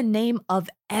why in the name of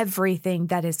everything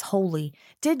that is holy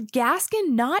did Gaskin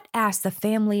not ask the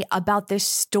family about this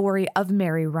story of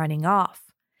Mary running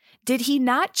off? Did he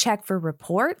not check for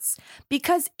reports?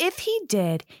 Because if he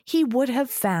did, he would have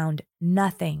found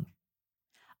nothing.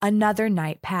 Another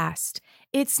night passed.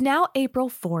 It's now April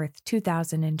 4th,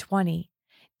 2020.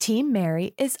 Team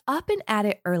Mary is up and at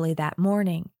it early that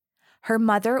morning. Her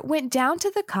mother went down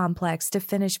to the complex to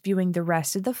finish viewing the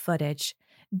rest of the footage,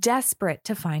 desperate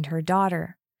to find her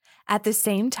daughter. At the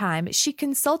same time, she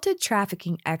consulted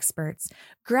trafficking experts,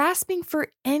 grasping for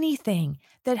anything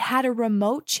that had a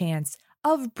remote chance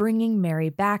of bringing Mary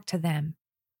back to them.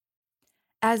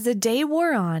 As the day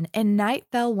wore on and night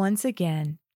fell once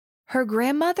again, her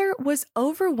grandmother was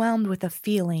overwhelmed with a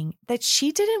feeling that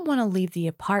she didn't want to leave the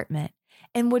apartment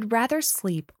and would rather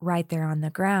sleep right there on the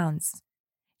grounds.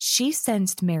 She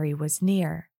sensed Mary was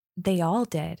near. They all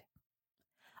did.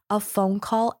 A phone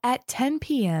call at 10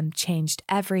 p.m. changed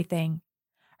everything.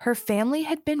 Her family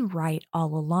had been right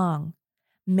all along.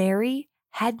 Mary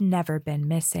had never been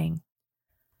missing.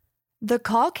 The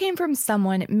call came from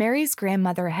someone Mary's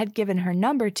grandmother had given her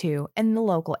number to in the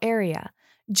local area,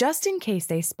 just in case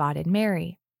they spotted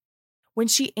Mary. When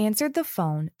she answered the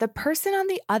phone, the person on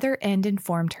the other end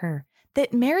informed her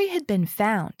that Mary had been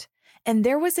found, and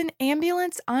there was an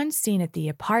ambulance on scene at the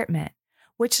apartment,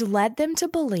 which led them to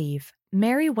believe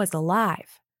Mary was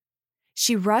alive.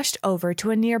 She rushed over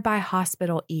to a nearby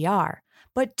hospital ER,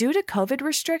 but due to COVID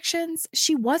restrictions,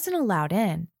 she wasn't allowed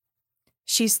in.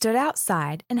 She stood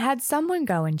outside and had someone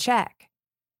go and check.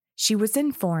 She was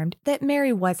informed that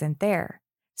Mary wasn't there,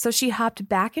 so she hopped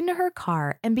back into her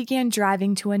car and began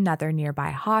driving to another nearby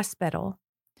hospital.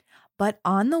 But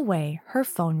on the way, her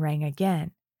phone rang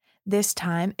again. This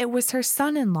time, it was her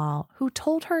son-in-law who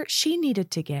told her she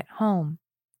needed to get home.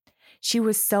 She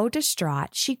was so distraught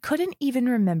she couldn't even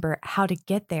remember how to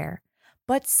get there,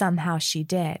 but somehow she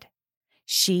did.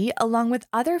 She, along with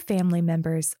other family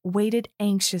members, waited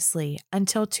anxiously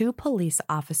until 2 police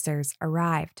officers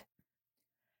arrived.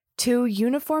 2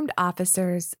 uniformed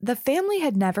officers the family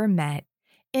had never met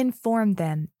informed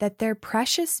them that their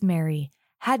precious Mary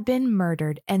had been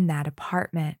murdered in that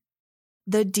apartment.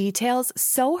 The details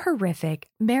so horrific,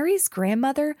 Mary's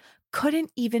grandmother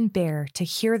couldn't even bear to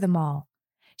hear them all.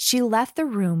 She left the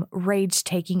room, rage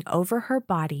taking over her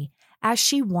body as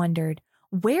she wondered,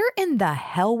 where in the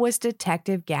hell was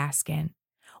Detective Gaskin?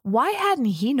 Why hadn't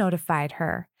he notified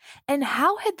her? And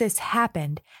how had this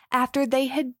happened after they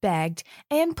had begged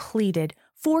and pleaded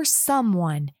for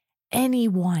someone,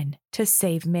 anyone, to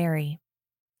save Mary?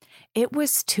 It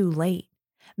was too late.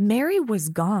 Mary was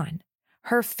gone.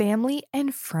 Her family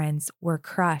and friends were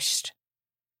crushed.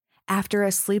 After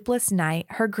a sleepless night,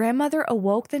 her grandmother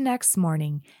awoke the next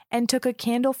morning and took a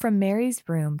candle from Mary's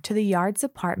room to the Yard's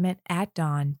apartment at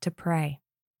dawn to pray.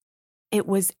 It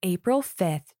was April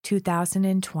 5th,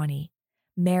 2020,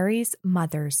 Mary's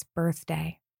mother's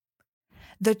birthday.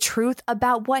 The truth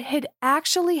about what had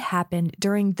actually happened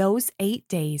during those 8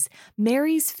 days,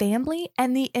 Mary's family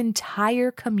and the entire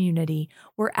community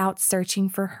were out searching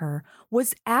for her,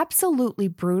 was absolutely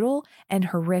brutal and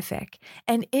horrific,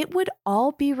 and it would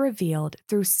all be revealed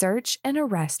through search and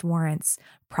arrest warrants,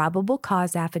 probable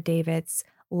cause affidavits,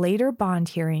 later bond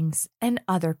hearings, and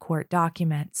other court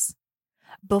documents.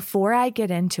 Before I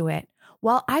get into it,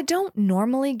 while I don't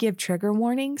normally give trigger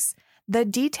warnings, the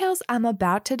details I'm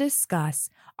about to discuss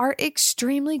are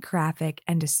extremely graphic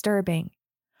and disturbing.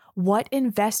 What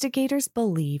investigators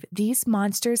believe these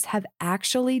monsters have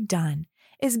actually done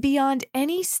is beyond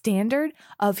any standard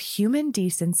of human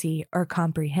decency or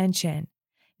comprehension.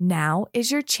 Now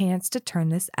is your chance to turn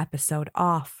this episode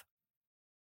off.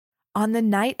 On the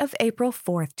night of April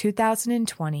 4th,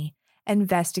 2020,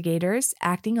 investigators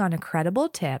acting on a credible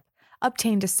tip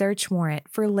obtained a search warrant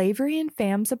for Lavery and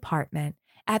Pham's apartment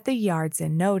at the Yards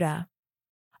in Noda.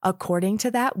 According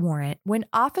to that warrant, when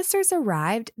officers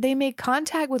arrived, they made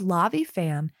contact with Lavi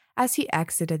Pham as he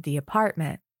exited the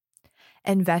apartment.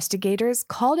 Investigators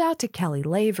called out to Kelly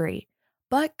Lavery,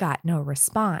 but got no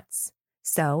response,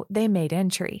 so they made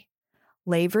entry.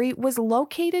 Lavery was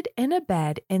located in a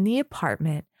bed in the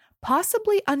apartment,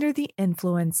 possibly under the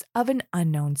influence of an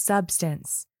unknown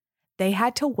substance. They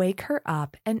had to wake her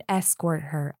up and escort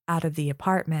her out of the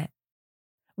apartment.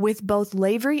 With both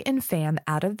Lavery and Pham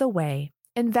out of the way,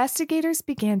 investigators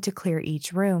began to clear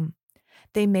each room.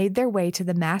 They made their way to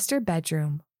the master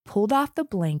bedroom, pulled off the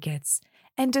blankets,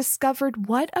 and discovered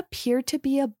what appeared to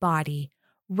be a body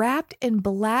wrapped in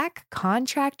black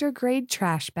contractor-grade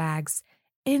trash bags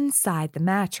inside the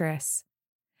mattress.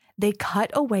 They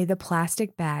cut away the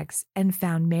plastic bags and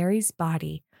found Mary's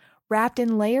body wrapped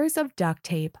in layers of duct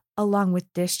tape along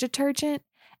with dish detergent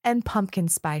and pumpkin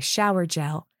spice shower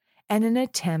gel in an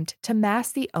attempt to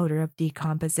mask the odor of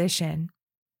decomposition.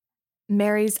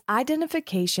 Mary's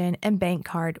identification and bank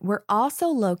card were also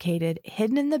located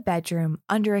hidden in the bedroom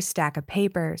under a stack of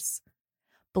papers.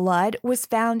 Blood was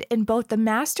found in both the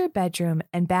master bedroom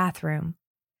and bathroom.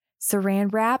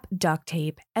 Saran wrap, duct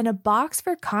tape, and a box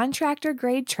for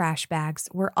contractor-grade trash bags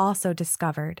were also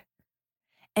discovered.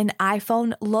 An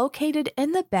iPhone located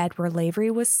in the bed where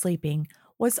Lavery was sleeping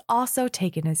was also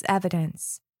taken as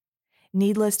evidence.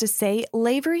 Needless to say,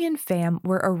 Lavery and Pham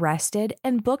were arrested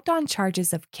and booked on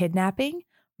charges of kidnapping,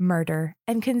 murder,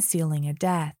 and concealing a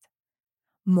death.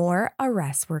 More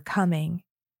arrests were coming.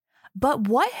 But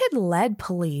what had led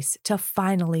police to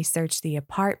finally search the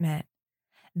apartment?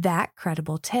 That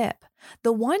credible tip,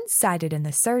 the one cited in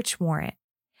the search warrant.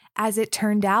 As it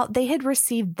turned out, they had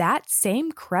received that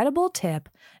same credible tip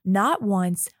not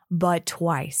once, but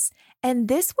twice. And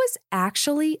this was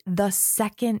actually the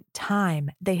second time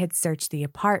they had searched the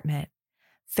apartment,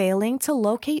 failing to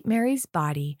locate Mary's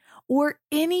body or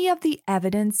any of the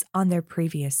evidence on their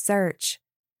previous search.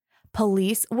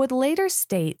 Police would later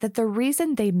state that the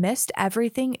reason they missed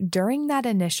everything during that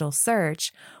initial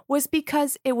search was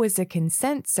because it was a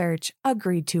consent search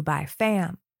agreed to by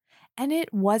Pham, and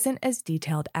it wasn't as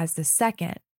detailed as the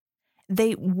second.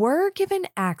 They were given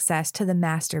access to the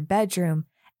master bedroom,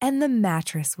 and the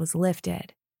mattress was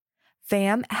lifted.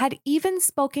 Pham had even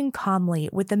spoken calmly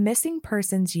with the missing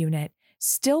persons unit,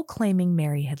 still claiming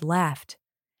Mary had left.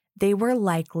 They were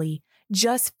likely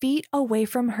just feet away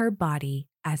from her body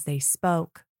as they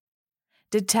spoke.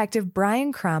 Detective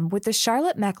Brian Crum with the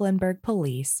Charlotte-Mecklenburg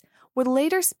Police would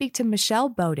later speak to Michelle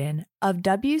Bowden of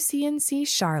WCNC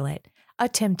Charlotte,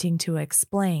 attempting to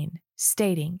explain,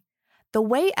 stating, "The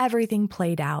way everything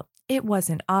played out, it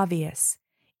wasn't obvious.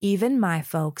 Even my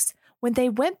folks, when they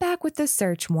went back with the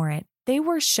search warrant, they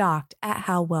were shocked at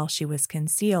how well she was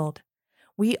concealed.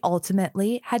 We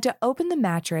ultimately had to open the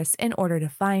mattress in order to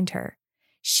find her.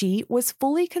 She was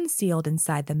fully concealed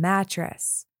inside the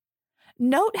mattress."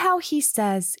 Note how he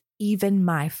says, even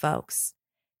my folks.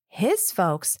 His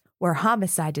folks were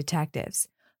homicide detectives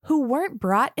who weren't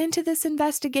brought into this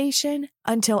investigation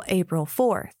until April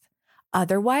 4th,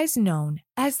 otherwise known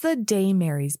as the day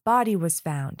Mary's body was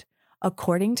found,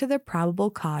 according to the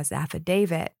probable cause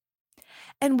affidavit.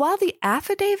 And while the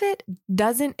affidavit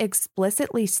doesn't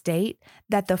explicitly state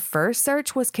that the first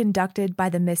search was conducted by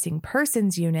the Missing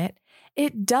Persons Unit,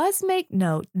 it does make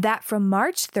note that from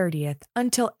March 30th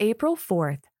until April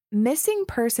 4th, missing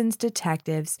persons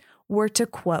detectives were to,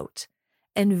 quote,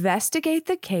 investigate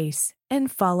the case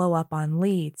and follow up on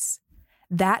leads.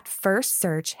 That first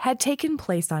search had taken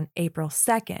place on April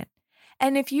 2nd.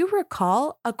 And if you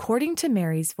recall, according to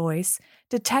Mary's voice,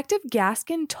 Detective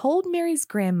Gaskin told Mary's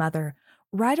grandmother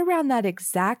right around that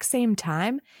exact same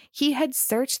time he had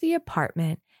searched the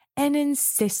apartment and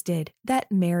insisted that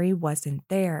Mary wasn't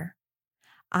there.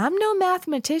 I'm no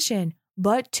mathematician,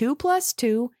 but 2 +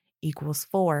 2 =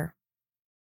 4.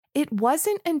 It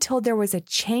wasn't until there was a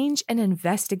change in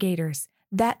investigators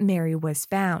that Mary was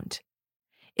found.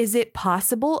 Is it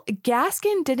possible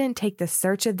Gaskin didn't take the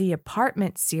search of the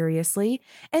apartment seriously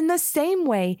in the same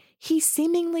way he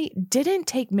seemingly didn't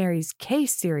take Mary's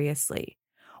case seriously?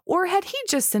 Or had he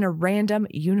just sent a random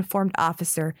uniformed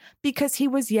officer because he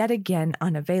was yet again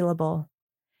unavailable?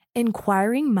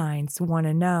 Inquiring minds want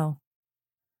to know.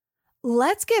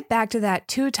 Let's get back to that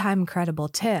two-time credible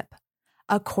tip.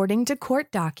 According to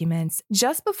court documents,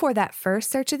 just before that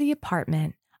first search of the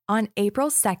apartment, On April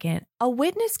 2nd, a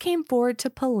witness came forward to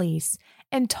police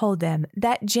and told them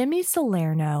that Jimmy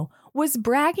Salerno was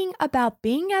bragging about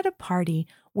being at a party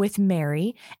with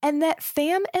Mary and that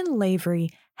Pham and Lavery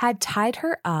had tied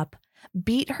her up,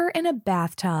 beat her in a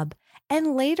bathtub,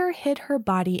 and later hid her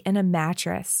body in a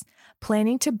mattress,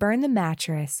 planning to burn the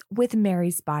mattress with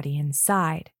Mary's body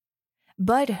inside.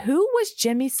 But who was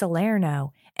Jimmy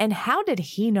Salerno, and how did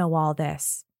he know all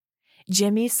this?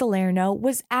 Jimmy Salerno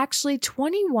was actually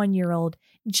 21-year-old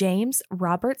James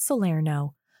Robert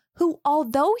Salerno, who,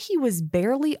 although he was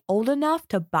barely old enough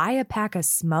to buy a pack of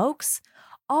smokes,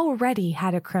 already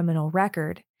had a criminal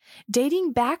record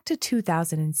dating back to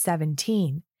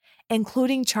 2017,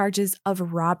 including charges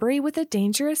of robbery with a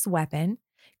dangerous weapon,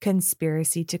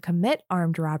 conspiracy to commit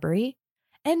armed robbery,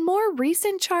 and more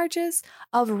recent charges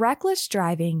of reckless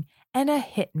driving and a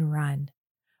hit and run.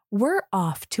 We're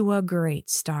off to a great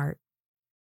start.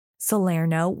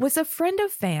 Salerno was a friend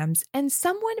of Pham's and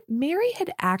someone Mary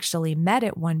had actually met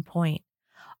at one point,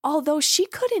 although she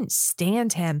couldn't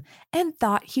stand him and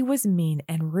thought he was mean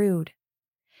and rude.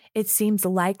 It seems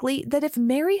likely that if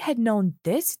Mary had known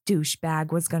this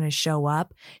douchebag was going to show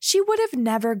up, she would have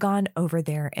never gone over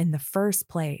there in the first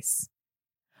place.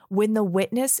 When the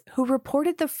witness who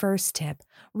reported the first tip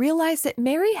realized that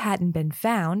Mary hadn't been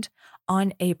found,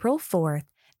 on April 4th,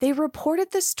 they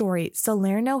reported the story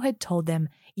Salerno had told them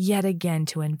yet again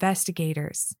to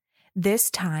investigators, this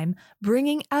time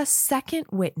bringing a second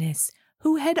witness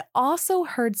who had also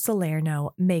heard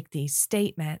Salerno make these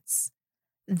statements.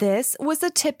 This was a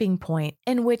tipping point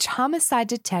in which homicide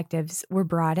detectives were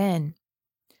brought in.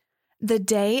 The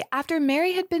day after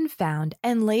Mary had been found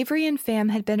and Lavery and Pham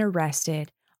had been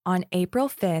arrested, on April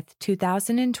 5th,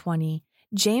 2020,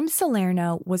 James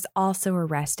Salerno was also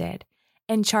arrested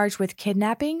and charged with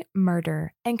kidnapping,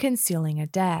 murder, and concealing a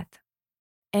death.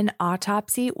 An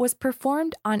autopsy was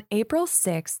performed on April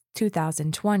 6,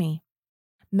 2020.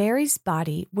 Mary's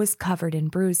body was covered in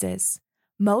bruises,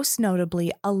 most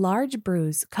notably a large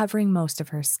bruise covering most of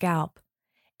her scalp.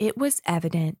 It was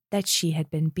evident that she had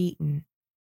been beaten.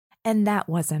 And that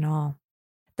wasn't all.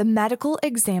 The medical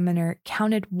examiner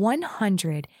counted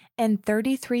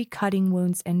 133 cutting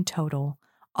wounds in total,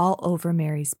 all over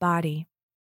Mary's body.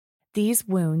 These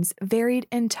wounds varied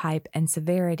in type and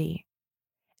severity.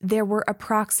 There were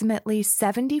approximately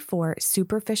 74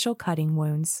 superficial cutting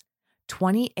wounds,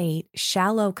 28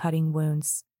 shallow cutting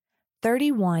wounds,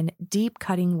 31 deep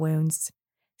cutting wounds,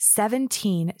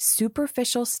 17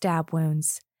 superficial stab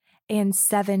wounds, and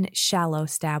 7 shallow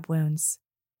stab wounds.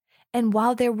 And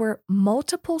while there were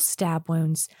multiple stab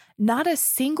wounds, not a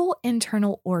single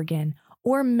internal organ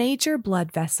or major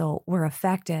blood vessel were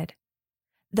affected.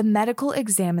 The medical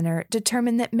examiner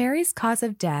determined that Mary's cause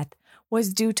of death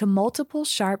was due to multiple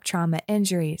sharp trauma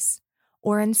injuries,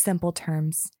 or in simple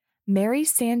terms, Mary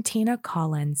Santina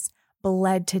Collins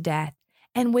bled to death,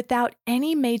 and without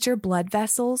any major blood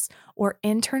vessels or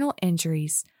internal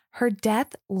injuries, her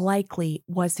death likely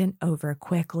wasn't over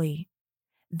quickly.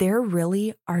 There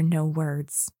really are no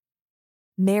words.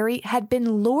 Mary had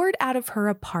been lured out of her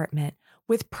apartment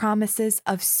with promises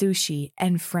of sushi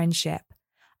and friendship,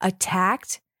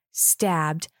 attacked,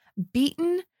 stabbed,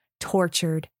 beaten,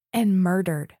 tortured, and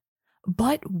murdered.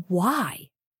 But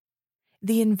why?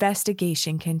 The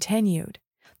investigation continued.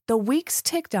 The weeks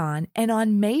ticked on, and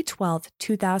on May 12,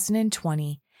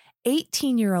 2020,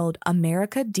 18-year-old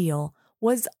America Deal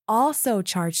was also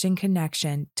charged in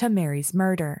connection to Mary's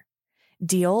murder.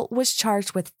 Deal was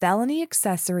charged with felony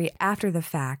accessory after the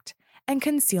fact and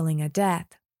concealing a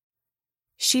death.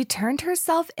 She turned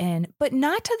herself in, but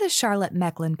not to the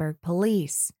Charlotte-Mecklenburg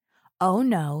police. Oh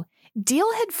no,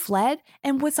 Deal had fled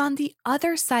and was on the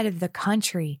other side of the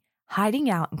country,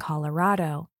 hiding out in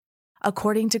Colorado.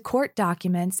 According to court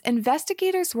documents,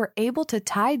 investigators were able to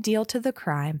tie Deal to the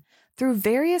crime through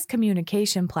various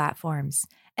communication platforms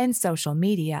and social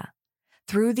media.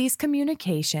 Through these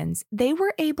communications, they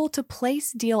were able to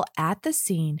place Deal at the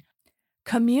scene,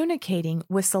 communicating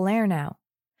with Salerno,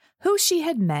 who she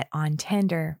had met on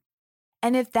Tinder.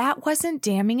 And if that wasn't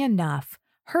damning enough,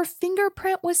 her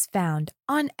fingerprint was found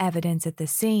on evidence at the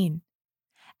scene.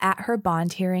 At her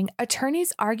bond hearing,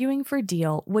 attorneys arguing for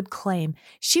Deal would claim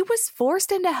she was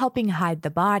forced into helping hide the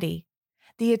body.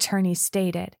 The attorney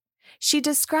stated, she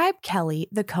described Kelly,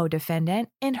 the co-defendant,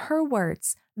 in her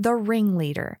words, the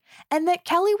ringleader, and that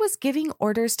Kelly was giving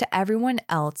orders to everyone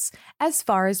else as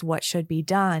far as what should be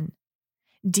done.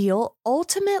 Deal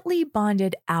ultimately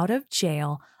bonded out of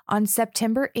jail on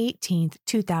September 18,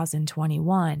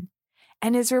 2021,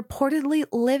 and is reportedly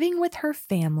living with her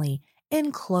family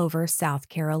in Clover, South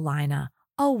Carolina,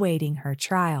 awaiting her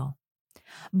trial.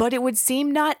 But it would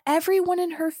seem not everyone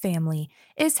in her family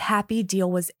is happy Deal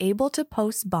was able to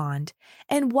post bond,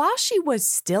 and while she was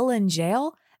still in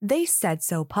jail, they said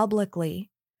so publicly.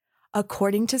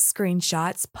 According to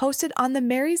screenshots posted on the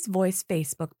Mary's Voice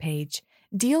Facebook page,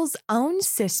 Deal's own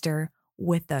sister,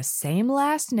 with the same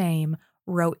last name,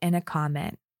 wrote in a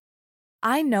comment,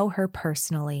 "I know her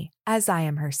personally, as I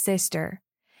am her sister,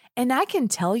 and I can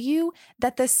tell you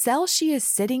that the cell she is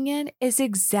sitting in is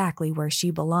exactly where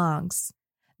she belongs."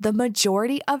 The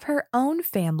majority of her own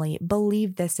family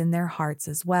believed this in their hearts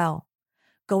as well.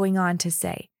 Going on to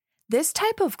say, this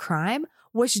type of crime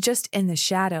was just in the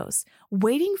shadows,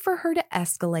 waiting for her to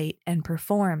escalate and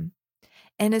perform.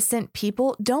 Innocent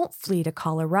people don't flee to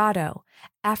Colorado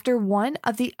after one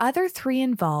of the other three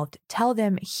involved tell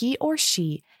them he or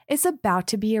she is about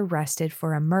to be arrested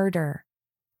for a murder.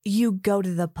 You go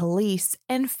to the police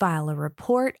and file a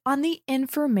report on the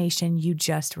information you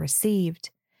just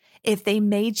received. If they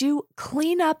made you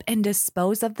clean up and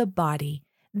dispose of the body,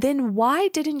 then why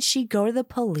didn't she go to the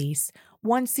police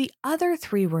once the other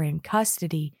three were in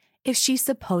custody if she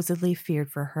supposedly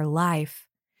feared for her life?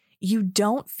 You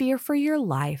don't fear for your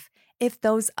life if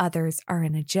those others are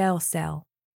in a jail cell.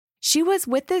 She was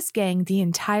with this gang the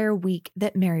entire week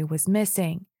that Mary was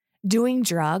missing, doing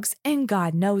drugs and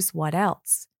God knows what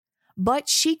else. But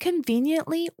she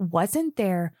conveniently wasn't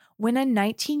there when a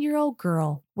 19-year-old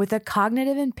girl with a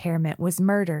cognitive impairment was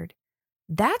murdered.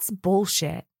 That's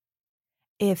bullshit.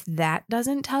 If that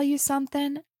doesn't tell you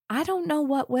something, I don't know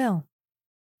what will.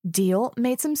 Deal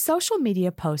made some social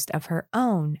media posts of her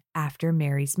own after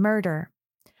Mary's murder.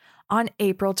 On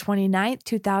April 29,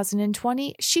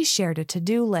 2020, she shared a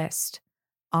to-do list.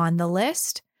 On the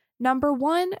list, number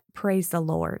 1, praise the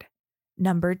Lord.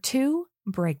 Number 2,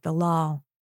 break the law.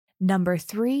 Number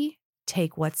 3,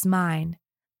 take what's mine.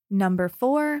 Number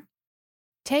 4,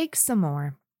 take some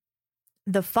more.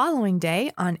 The following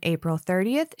day, on April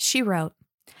 30th, she wrote,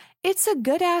 "It's a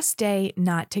good-ass day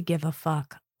not to give a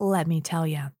fuck, let me tell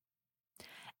ya."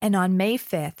 And on May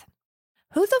 5th,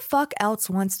 "Who the fuck else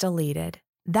wants deleted?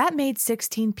 That made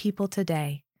 16 people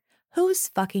today. Who's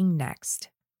fucking next?"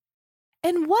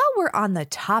 And while we're on the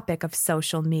topic of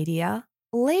social media,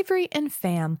 Lavery and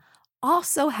Fam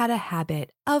also had a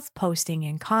habit of posting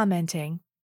and commenting.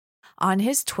 On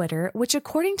his Twitter, which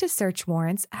according to search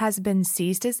warrants has been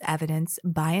seized as evidence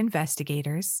by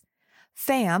investigators,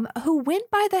 Fam, who went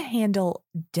by the handle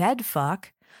deadfuck,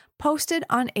 posted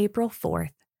on April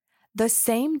 4th, the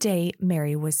same day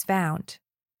Mary was found.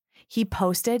 He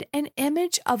posted an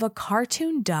image of a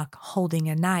cartoon duck holding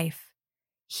a knife.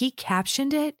 He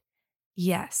captioned it,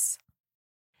 "Yes,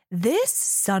 this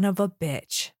son of a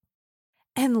bitch."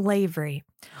 And Lavery,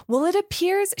 well, it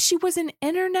appears she was an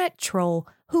internet troll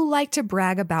who liked to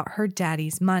brag about her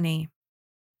daddy's money.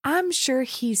 I'm sure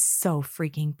he's so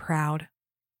freaking proud.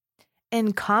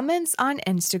 In comments on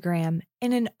Instagram,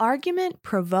 in an argument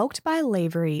provoked by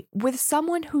Lavery with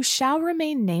someone who shall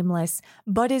remain nameless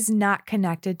but is not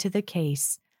connected to the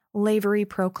case, Lavery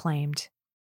proclaimed,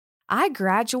 "I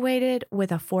graduated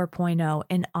with a 4.0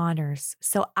 in honors,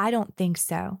 so I don't think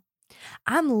so.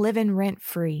 I'm living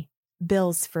rent-free,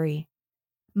 bills-free.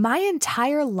 My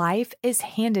entire life is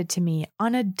handed to me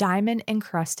on a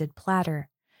diamond-encrusted platter,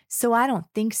 so I don't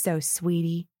think so,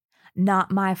 sweetie.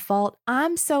 Not my fault.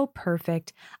 I'm so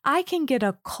perfect, I can get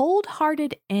a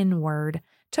cold-hearted N-word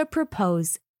to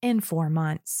propose in 4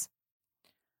 months."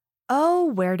 Oh,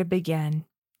 where to begin?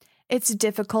 It's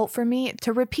difficult for me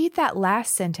to repeat that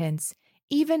last sentence,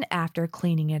 even after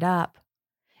cleaning it up.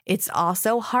 It's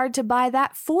also hard to buy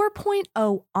that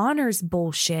 4.0 honors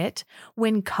bullshit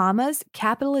when commas,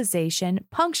 capitalization,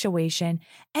 punctuation,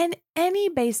 and any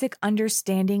basic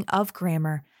understanding of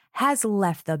grammar has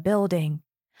left the building.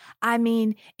 I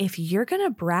mean, if you're going to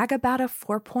brag about a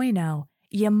 4.0,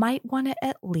 you might want to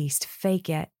at least fake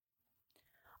it.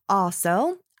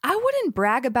 Also, I wouldn't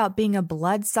brag about being a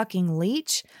blood-sucking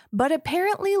leech, but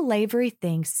apparently Lavery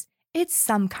thinks it's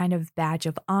some kind of badge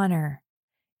of honor.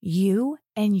 You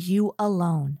and you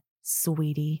alone,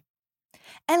 sweetie.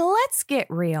 And let's get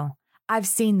real. I've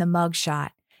seen the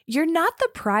mugshot. You're not the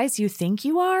prize you think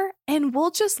you are, and we'll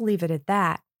just leave it at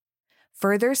that.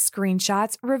 Further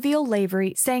screenshots reveal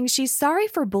Lavery saying she's sorry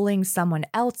for bullying someone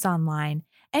else online,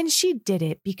 and she did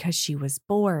it because she was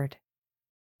bored.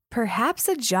 Perhaps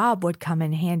a job would come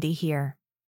in handy here.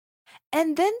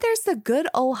 And then there's the good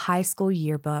old high school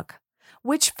yearbook,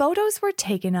 which photos were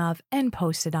taken of and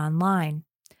posted online.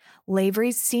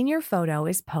 Lavery's senior photo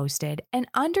is posted, and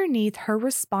underneath her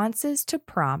responses to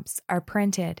prompts are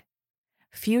printed.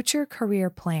 Future career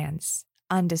plans,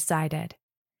 undecided.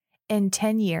 In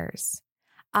 10 years,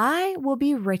 I will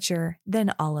be richer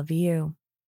than all of you.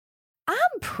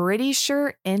 pretty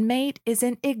sure inmate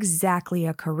isn't exactly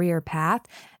a career path.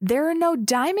 There are no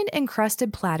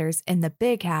diamond-encrusted platters in the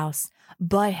big house,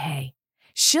 but hey,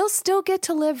 she'll still get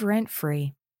to live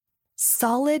rent-free.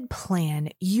 Solid plan,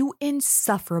 you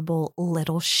insufferable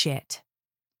little shit.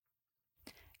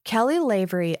 Kelly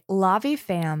Lavery, Lavi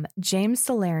Pham, James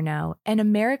Salerno, and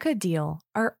America Deal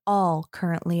are all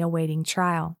currently awaiting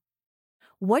trial.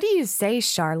 What do you say,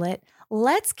 Charlotte?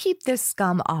 Let's keep this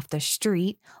scum off the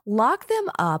street, lock them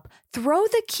up, throw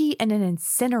the key in an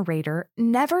incinerator,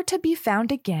 never to be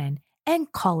found again, and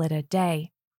call it a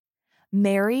day.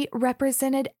 Mary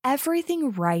represented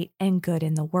everything right and good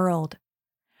in the world.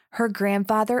 Her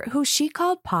grandfather, who she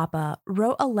called Papa,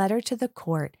 wrote a letter to the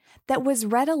court that was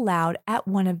read aloud at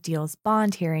one of Deal's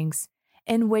bond hearings,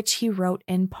 in which he wrote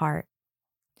in part,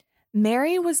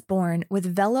 Mary was born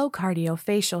with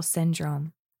velocardiofacial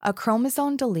syndrome, a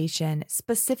chromosome deletion,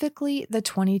 specifically the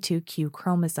 22q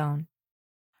chromosome.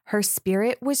 Her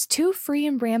spirit was too free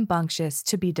and rambunctious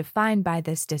to be defined by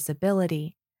this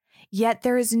disability, yet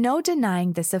there is no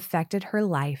denying this affected her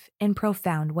life in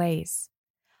profound ways.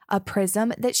 A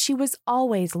prism that she was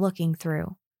always looking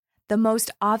through. The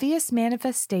most obvious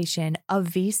manifestation of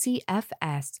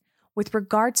VCFS with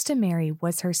regards to Mary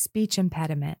was her speech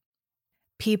impediment.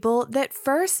 People that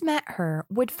first met her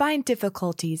would find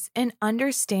difficulties in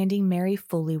understanding Mary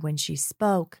fully when she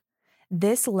spoke.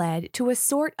 This led to a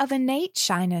sort of innate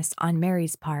shyness on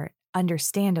Mary's part,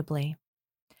 understandably.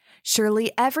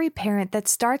 Surely every parent that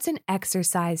starts an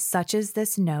exercise such as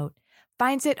this note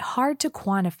finds it hard to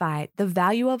quantify the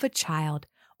value of a child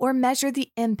or measure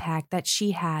the impact that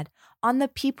she had on the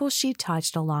people she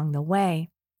touched along the way.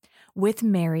 With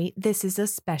Mary, this is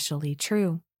especially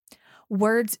true.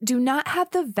 Words do not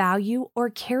have the value or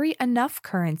carry enough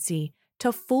currency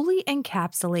to fully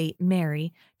encapsulate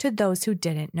Mary to those who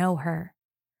didn't know her.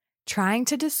 Trying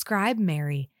to describe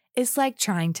Mary is like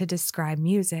trying to describe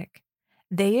music.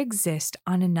 They exist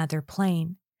on another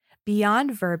plane,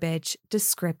 beyond verbiage,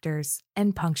 descriptors,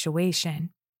 and punctuation.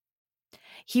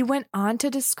 He went on to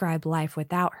describe life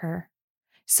without her.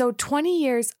 So 20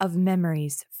 years of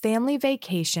memories, family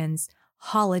vacations,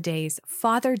 holidays,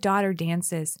 father-daughter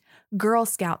dances, Girl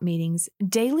Scout meetings,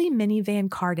 daily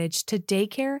minivan cartage to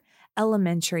daycare,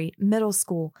 elementary, middle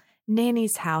school,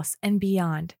 nanny's house, and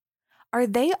beyond. Are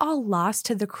they all lost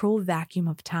to the cruel vacuum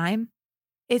of time?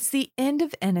 It's the end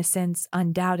of innocence,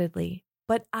 undoubtedly,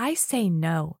 but I say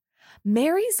no.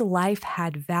 Mary's life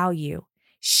had value.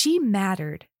 She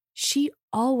mattered. She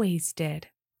always did.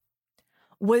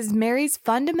 Was Mary's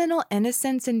fundamental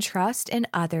innocence and trust in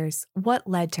others what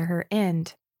led to her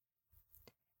end?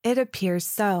 It appears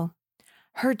so.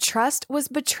 Her trust was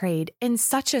betrayed in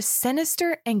such a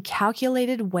sinister and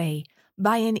calculated way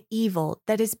by an evil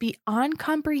that is beyond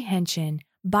comprehension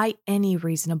by any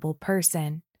reasonable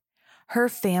person. Her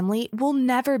family will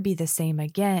never be the same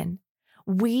again.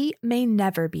 We may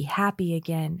never be happy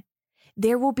again.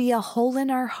 There will be a hole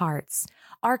in our hearts,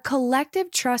 our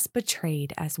collective trust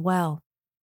betrayed as well.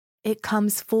 It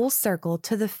comes full circle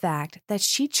to the fact that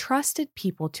she trusted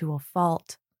people to a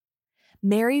fault.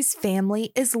 Mary's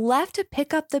family is left to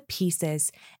pick up the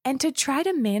pieces and to try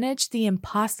to manage the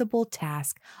impossible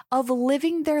task of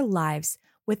living their lives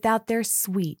without their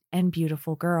sweet and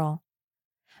beautiful girl.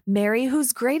 Mary,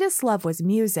 whose greatest love was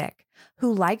music,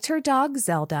 who liked her dog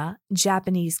Zelda,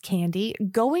 Japanese candy,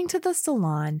 going to the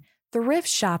salon, thrift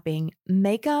shopping,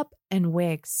 makeup, and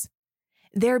wigs.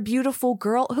 Their beautiful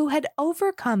girl who had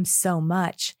overcome so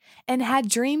much and had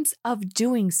dreams of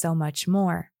doing so much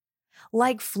more,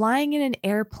 like flying in an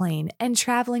airplane and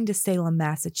traveling to Salem,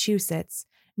 Massachusetts,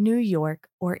 New York,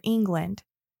 or England.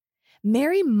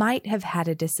 Mary might have had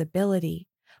a disability,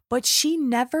 but she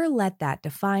never let that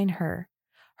define her.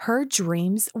 Her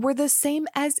dreams were the same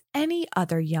as any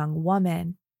other young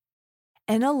woman.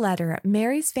 In a letter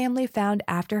Mary's family found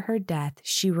after her death,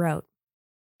 she wrote,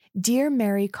 Dear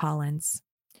Mary Collins,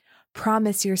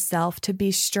 promise yourself to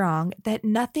be strong that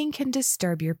nothing can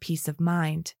disturb your peace of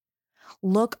mind.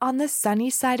 Look on the sunny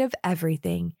side of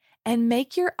everything and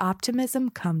make your optimism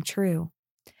come true.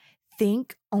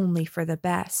 Think only for the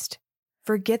best.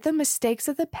 Forget the mistakes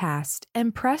of the past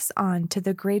and press on to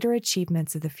the greater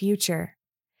achievements of the future.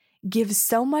 Give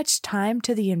so much time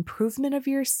to the improvement of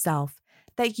yourself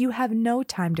that you have no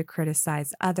time to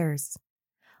criticize others.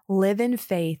 Live in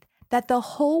faith that the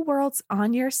whole world's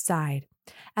on your side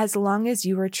as long as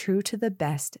you are true to the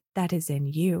best that is in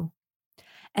you.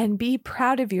 And be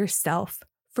proud of yourself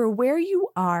for where you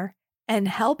are and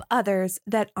help others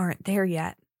that aren't there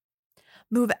yet.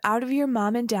 Move out of your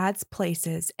mom and dad's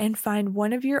places and find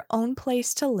one of your own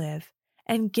place to live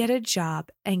and get a job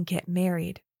and get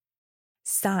married.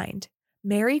 Signed,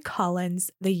 Mary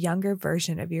Collins, the younger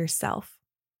version of yourself.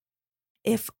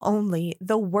 If only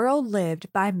the world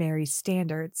lived by Mary's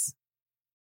standards.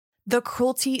 The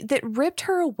cruelty that ripped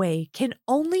her away can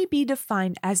only be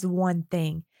defined as one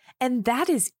thing, and that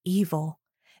is evil.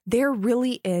 There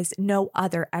really is no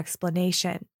other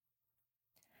explanation.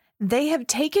 They have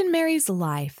taken Mary's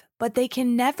life, but they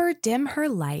can never dim her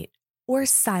light or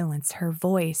silence her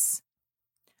voice.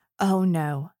 Oh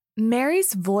no,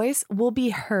 Mary's voice will be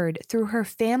heard through her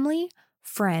family,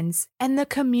 friends, and the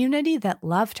community that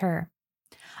loved her.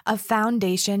 A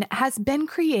foundation has been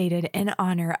created in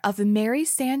honor of Mary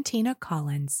Santina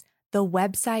Collins, the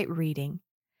website reading.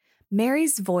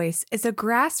 Mary's Voice is a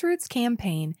grassroots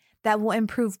campaign that will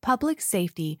improve public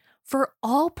safety for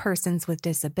all persons with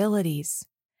disabilities.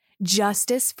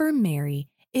 Justice for Mary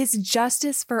is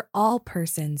justice for all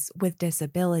persons with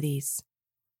disabilities.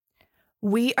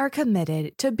 We are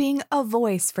committed to being a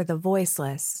voice for the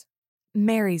voiceless.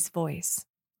 Mary's Voice.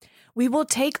 We will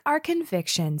take our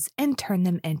convictions and turn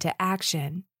them into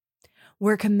action.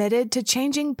 We're committed to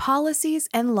changing policies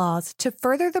and laws to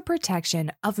further the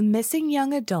protection of missing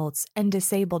young adults and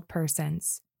disabled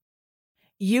persons.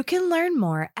 You can learn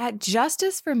more at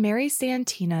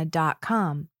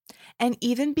justiceformarysantina.com and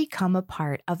even become a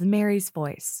part of Mary's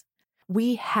Voice.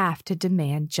 We have to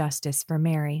demand justice for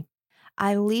Mary.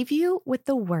 I leave you with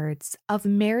the words of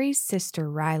Mary's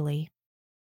sister Riley.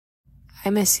 I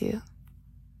miss you.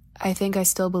 I think I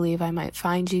still believe I might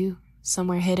find you,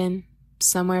 somewhere hidden,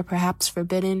 somewhere perhaps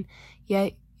forbidden,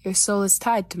 yet your soul is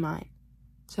tied to mine.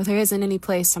 So there isn't any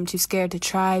place I'm too scared to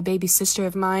try. Baby sister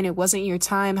of mine, it wasn't your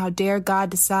time. How dare God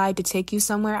decide to take you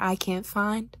somewhere I can't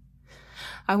find?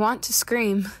 I want to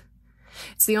scream.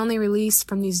 It's the only release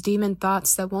from these demon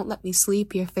thoughts that won't let me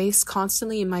sleep. Your face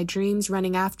constantly in my dreams,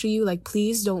 running after you like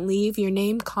please don't leave. Your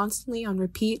name constantly on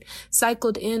repeat.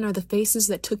 Cycled in are the faces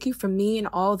that took you from me and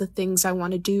all the things I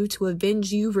want to do to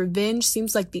avenge you. Revenge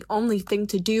seems like the only thing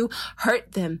to do.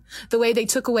 Hurt them. The way they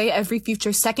took away every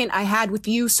future second I had with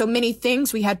you. So many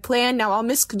things we had planned, now all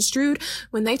misconstrued.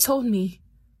 When they told me,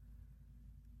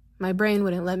 my brain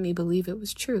wouldn't let me believe it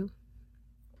was true.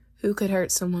 Who could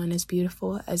hurt someone as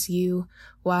beautiful as you?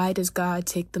 Why does God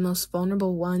take the most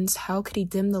vulnerable ones? How could he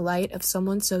dim the light of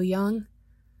someone so young?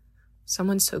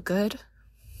 Someone so good?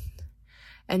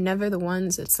 And never the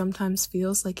ones it sometimes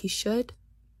feels like he should?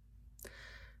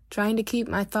 Trying to keep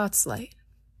my thoughts light,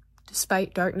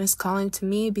 despite darkness calling to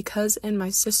me, because in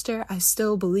my sister I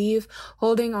still believe,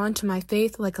 holding on to my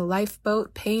faith like a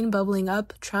lifeboat, pain bubbling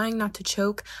up, trying not to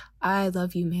choke. I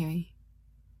love you, Mary.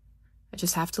 I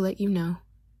just have to let you know.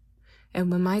 And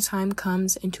when my time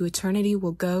comes, into eternity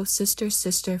will go, sister,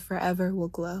 sister, forever will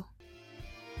glow.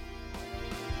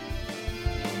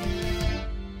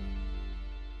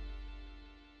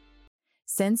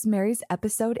 Since Mary's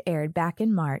episode aired back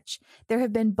in March, there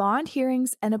have been bond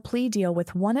hearings and a plea deal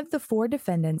with one of the 4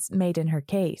 defendants made in her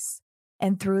case.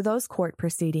 And through those court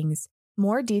proceedings,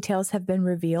 more details have been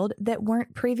revealed that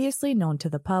weren't previously known to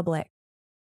the public.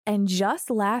 And just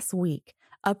last week,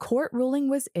 a court ruling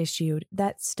was issued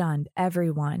that stunned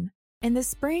everyone. In the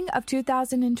spring of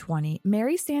 2020,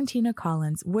 Mary Santina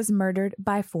Collins was murdered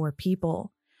by 4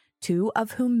 people, 2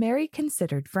 of whom Mary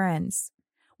considered friends.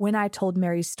 When I told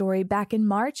Mary's story back in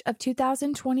March of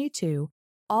 2022,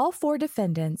 all 4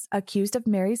 defendants accused of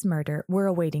Mary's murder were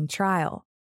awaiting trial.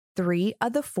 3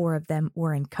 of the 4 of them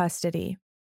were in custody.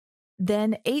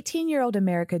 Then 18-year-old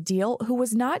America Deal, who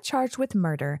was not charged with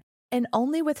murder, and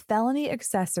only with felony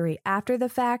accessory after the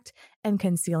fact and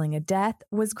concealing a death,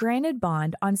 was granted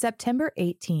bond on September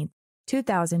 18,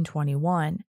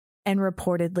 2021, and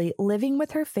reportedly living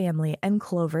with her family in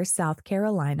Clover, South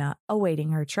Carolina,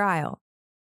 awaiting her trial.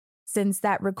 Since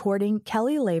that recording,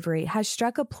 Kelly Lavery has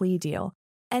struck a plea deal,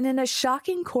 and in a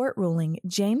shocking court ruling,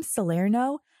 James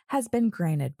Salerno has been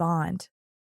granted bond.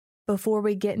 Before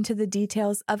we get into the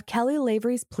details of Kelly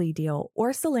Lavery's plea deal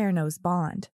or Salerno's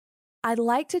bond, I'd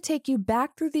like to take you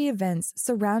back through the events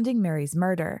surrounding Mary's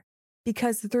murder,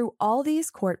 because through all these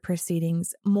court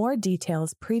proceedings, more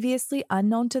details previously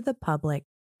unknown to the public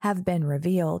have been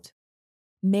revealed.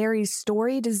 Mary's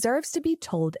story deserves to be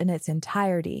told in its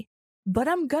entirety, but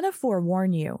I'm gonna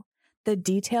forewarn you, the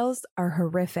details are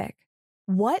horrific.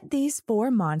 What these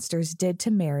 4 monsters did to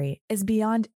Mary is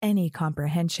beyond any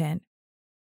comprehension.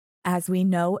 As we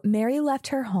know, Mary left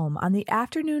her home on the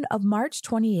afternoon of March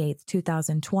 28,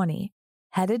 2020,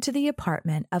 headed to the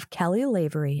apartment of Kelly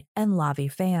Lavery and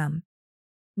Lavi Pham.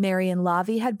 Mary and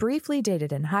Lavi had briefly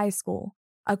dated in high school.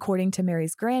 According to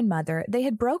Mary's grandmother, they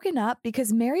had broken up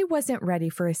because Mary wasn't ready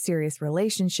for a serious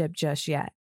relationship just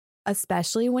yet,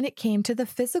 especially when it came to the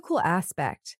physical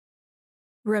aspect.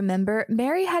 Remember,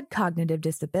 Mary had cognitive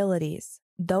disabilities.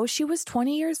 Though she was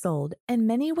 20 years old, in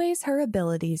many ways her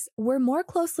abilities were more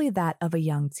closely that of a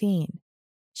young teen.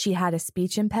 She had a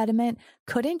speech impediment,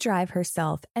 couldn't drive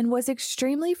herself, and was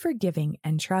extremely forgiving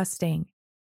and trusting.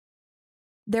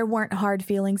 There weren't hard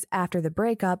feelings after the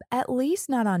breakup, at least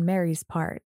not on Mary's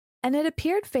part, and it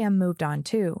appeared Fam moved on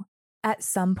too, at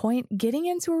some point getting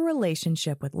into a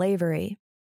relationship with Lavery.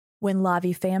 When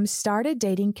Lavi Fam started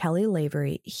dating Kelly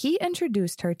Lavery, he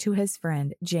introduced her to his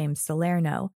friend James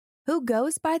Salerno, who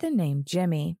goes by the name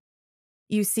Jimmy.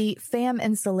 You see, Fam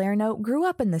and Salerno grew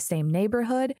up in the same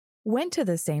neighborhood, went to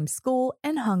the same school,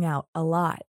 and hung out a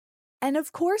lot. And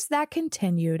of course that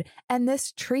continued, and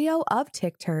this trio of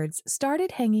tick turds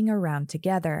started hanging around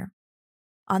together.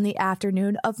 On the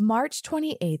afternoon of March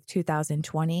 28,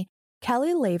 2020,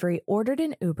 Kelly Lavery ordered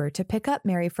an Uber to pick up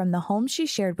Mary from the home she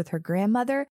shared with her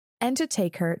grandmother and to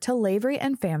take her to Lavery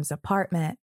and Fam's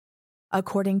apartment.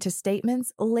 According to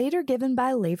statements later given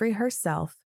by Lavery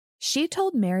herself, she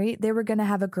told Mary they were going to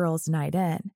have a girls' night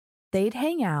in. They'd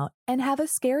hang out and have a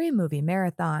scary movie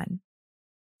marathon.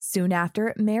 Soon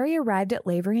after Mary arrived at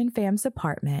Lavery and Fam's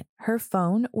apartment, her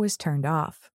phone was turned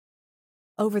off.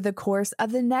 Over the course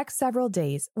of the next several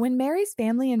days, when Mary's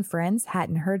family and friends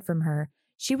hadn't heard from her,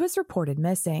 she was reported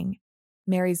missing.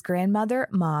 Mary's grandmother,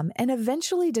 mom, and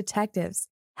eventually detectives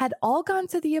had all gone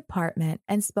to the apartment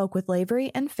and spoke with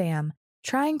Lavery and Fam,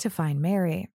 trying to find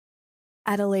Mary.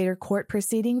 At a later court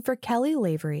proceeding for Kelly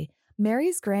Lavery,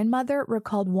 Mary's grandmother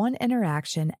recalled one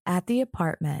interaction at the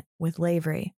apartment with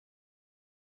Lavery.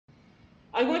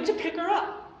 I went to pick her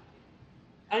up.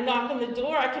 I knocked on the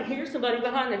door. I could hear somebody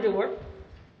behind the door.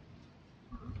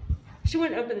 She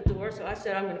wouldn't open the door, so I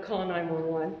said, I'm going to call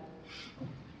 911.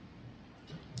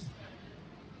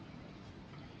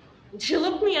 And she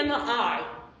looked me in the eye.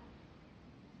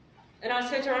 And I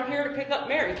said to her, I'm here to pick up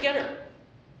Mary. Get her.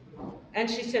 And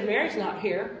she said, Mary's not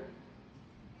here.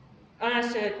 And I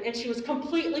said, and she was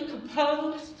completely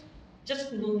composed,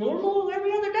 just normal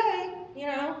every other day,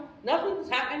 nothing's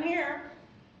happening here.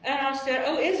 And I said,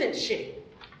 oh, isn't she?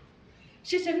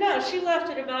 She said, no, she left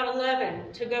at about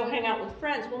 11 to go hang out with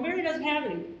friends. Well, Mary doesn't have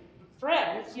any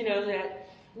friends, that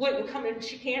wouldn't come in.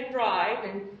 She can't drive,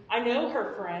 and I know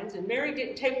her friends. And Mary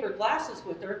didn't take her glasses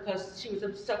with her because she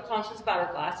was subconscious about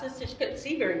her glasses, so she couldn't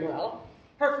see very well.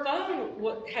 Her phone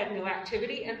had no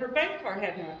activity, and her bank card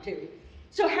had no activity.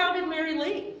 So how did Mary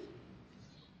leave?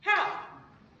 How?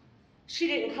 She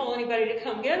didn't call anybody to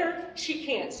come get her. She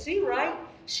can't see right.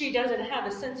 She doesn't have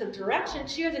a sense of direction.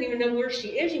 She doesn't even know where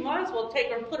she is. You might as well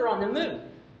take her and put her on the moon.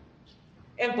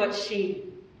 But she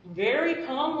very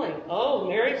calmly, oh,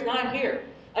 Mary's not here.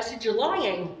 I said, you're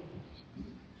lying.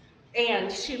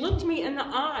 And she looked me in the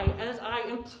eye as I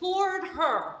implored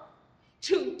her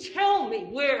to tell me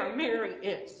where Mary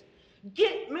is.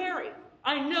 Get Mary.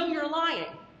 I know you're lying.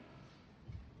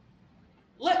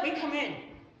 Let me come in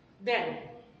then.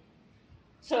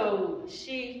 So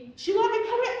she let me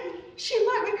come in. She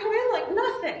let me come in like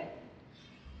nothing.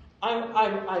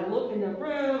 I look in the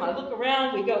room, I look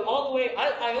around, we go all the way.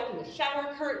 I open the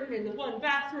shower curtain in the one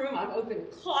bathroom, I'm opening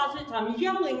closets, I'm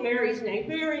yelling Mary's name,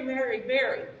 Mary, Mary,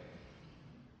 Mary.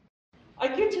 I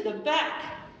get to the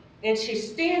back, and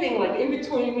she's standing like in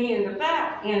between me and the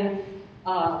back, and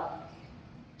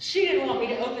she didn't want me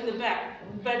to open the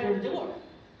back bedroom door.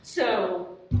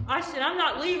 So I said, I'm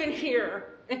not leaving here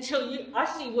until I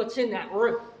see what's in that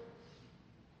room.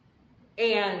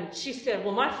 And she said,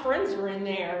 well, my friends are in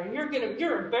there, and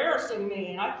you're embarrassing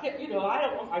me, and I can't, I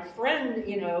don't want my friend,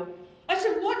 I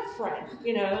said, what friend,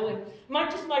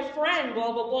 and just my friend,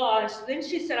 blah, blah, blah. And then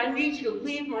she said, I need you to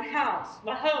leave my house,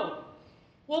 my home.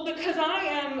 Well, because I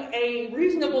am a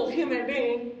reasonable human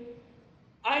being,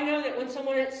 I know that when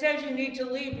someone says you need to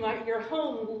leave your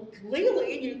home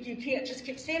legally, you can't just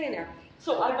keep standing there.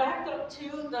 So I backed up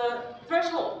to the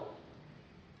threshold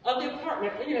of the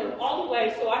apartment, all the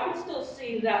way so I could still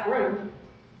see that room.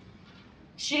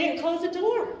 She didn't close the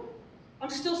door.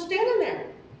 I'm still standing there.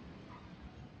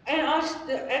 And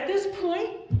at this point,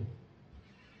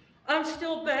 I'm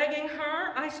still begging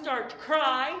her. I start to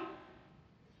cry.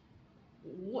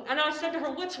 And I said to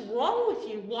her, what's wrong with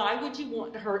you? Why would you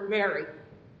want to hurt Mary?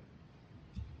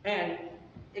 And,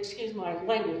 excuse my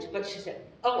language, but she said,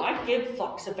 oh, I give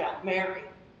fucks about Mary.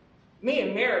 Me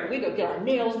and Mary, we go get our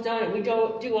nails done, and we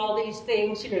go do all these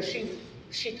things.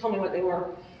 She told me what they were.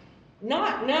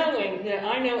 Not knowing that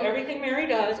I know everything Mary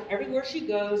does, everywhere she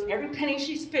goes, every penny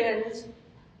she spends.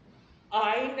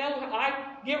 I know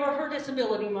I give her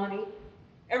disability money.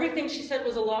 Everything she said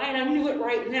was a lie, and I knew it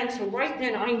right then. So right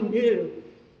then I knew.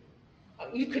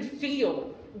 You could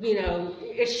feel,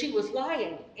 if she was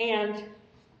lying. And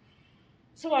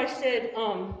So I said,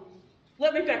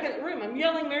 let me back in the room. I'm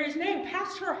yelling Mary's name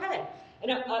past her head.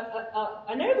 And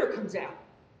a neighbor comes out,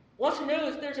 wants to know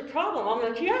if there's a problem. I'm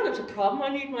like, yeah, there's a problem. I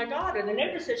need my daughter. The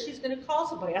neighbor says she's going to call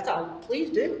somebody. I thought, please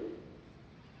do.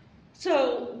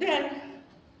 So then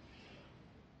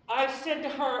I said to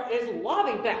her, is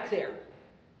Lobby back there?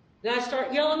 Then I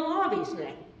start yelling Lobby's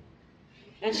name.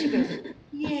 And she goes,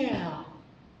 yeah,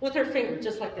 with her finger,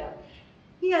 just like that.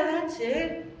 Yeah, that's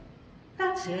it.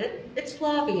 That's it. It's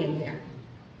Lobby in there.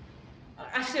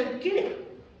 I said, get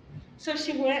it. So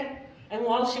she went, and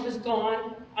while she was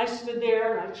gone, I stood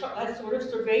there, and I sort of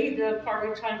surveyed the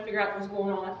apartment, trying to figure out what was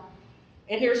going on.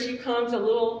 And here she comes a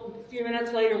few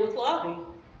minutes later with Lobby.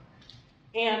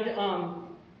 And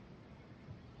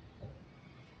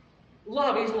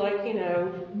Lobby's like,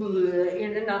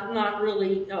 bleh, and not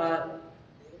really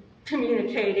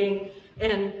communicating.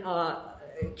 And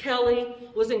Kelly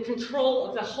was in control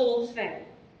of the whole thing.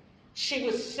 She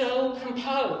was so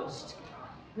composed.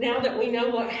 Now that we know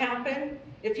what happened,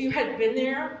 if you had been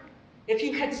there, if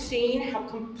you had seen how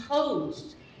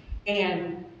composed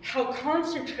and how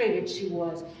concentrated she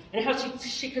was, and how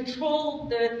she controlled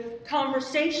the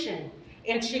conversation,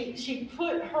 and she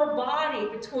put her body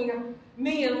between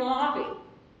me and Lavi,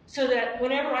 so that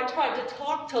whenever I tried to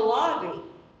talk to Lavi,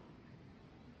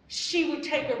 she would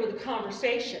take over the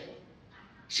conversation.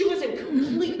 She was in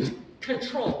complete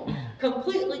control,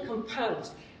 completely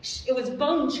composed. It was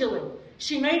bone-chilling.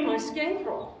 She made my skin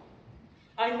crawl.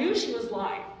 I knew she was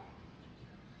lying.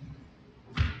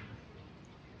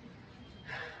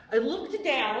 I looked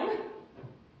down,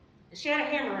 and she had a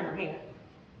hammer in her hand,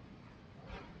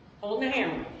 holding a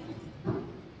hammer.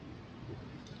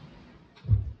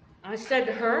 I said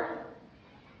to her,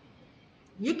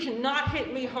 you cannot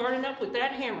hit me hard enough with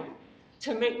that hammer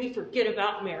to make me forget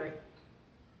about Mary.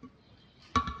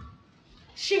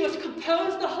 She was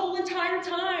composed the whole entire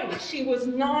time. She was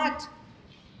not...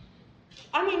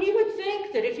 you would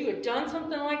think that if you had done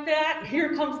something like that,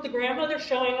 here comes the grandmother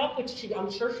showing up, which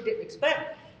I'm sure she didn't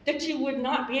expect, that you would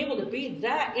not be able to be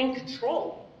that in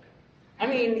control.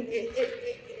 And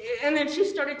then she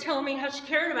started telling me how she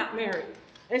cared about Mary,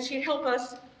 and she'd help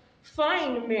us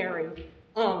find Mary.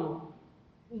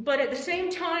 But at the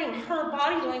same time, her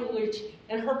body language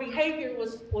and her behavior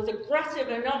was aggressive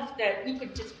enough that you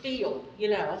could just feel,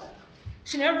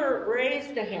 She never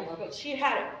raised the hammer, but she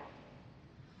had it.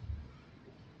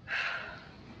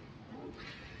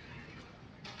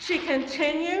 She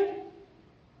continued,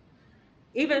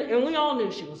 and we all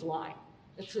knew she was lying.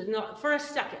 For a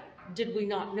second, did we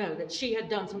not know that she had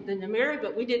done something to Mary,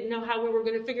 but we didn't know how we were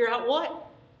going to figure out what.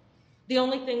 The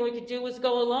only thing we could do was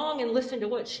go along and listen to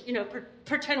what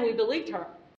pretend we believed her.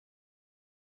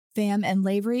 Pham and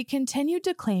Lavery continued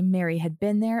to claim Mary had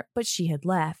been there, but she had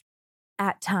left.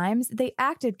 At times, they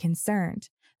acted concerned,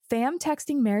 Pham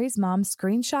texting Mary's mom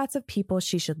screenshots of people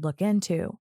she should look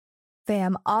into.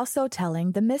 Pham also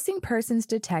telling the missing persons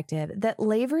detective that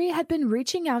Lavery had been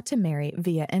reaching out to Mary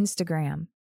via Instagram.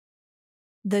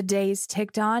 The days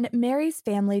ticked on, Mary's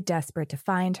family desperate to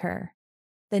find her.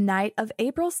 The night of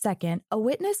April 2nd, a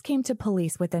witness came to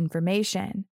police with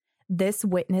information. This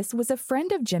witness was a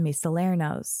friend of Jimmy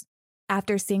Salerno's.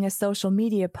 After seeing a social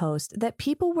media post that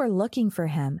people were looking for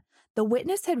him, the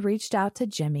witness had reached out to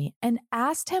Jimmy and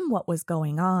asked him what was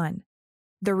going on.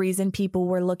 The reason people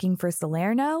were looking for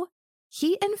Salerno?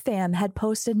 He and Pham had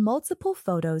posted multiple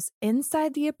photos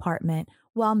inside the apartment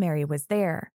while Mary was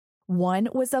there. One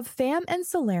was of Pham and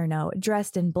Salerno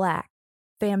dressed in black,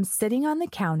 Pham sitting on the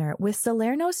counter with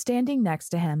Salerno standing next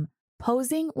to him,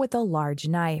 posing with a large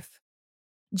knife.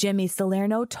 Jimmy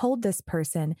Salerno told this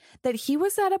person that he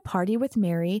was at a party with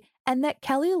Mary and that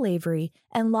Kelly Lavery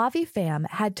and Lavi Pham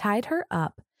had tied her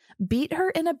up, beat her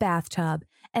in a bathtub,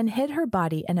 and hid her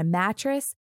body in a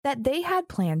mattress that they had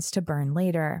plans to burn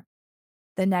later.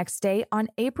 The next day, on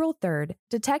April 3rd,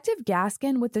 Detective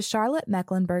Gaskin with the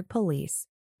Charlotte-Mecklenburg Police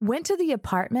went to the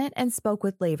apartment and spoke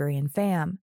with Lavery and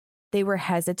Pham. They were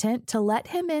hesitant to let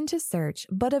him in to search,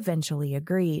 but eventually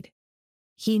agreed.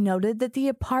 He noted that the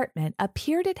apartment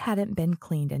appeared it hadn't been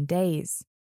cleaned in days.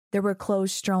 There were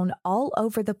clothes strewn all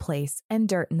over the place and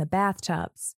dirt in the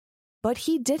bathtubs. But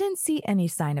he didn't see any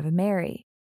sign of Mary,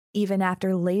 even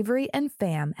after Lavery and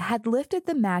Pham had lifted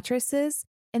the mattresses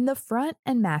in the front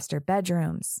and master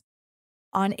bedrooms.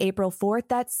 On April 4th,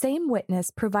 that same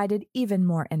witness provided even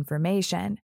more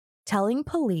information, telling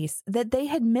police that they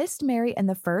had missed Mary in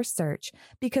the first search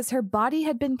because her body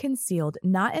had been concealed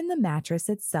not in the mattress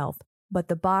itself, but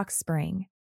the box spring.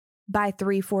 By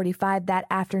 3:45 that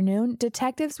afternoon,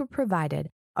 detectives were provided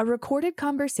a recorded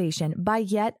conversation by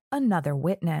yet another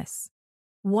witness.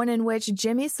 one in which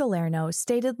Jimmy Salerno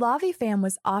stated Lavi Pham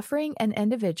was offering an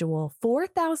individual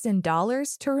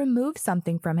 $4,000 to remove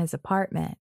something from his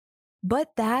apartment.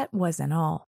 But that wasn't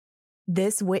all.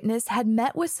 This witness had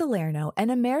met with Salerno and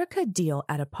America Deal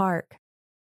at a park.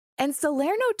 And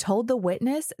Salerno told the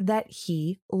witness that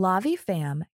he, Lavi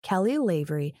Pham, Kelly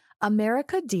Lavery,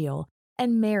 America Deal,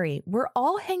 and Mary were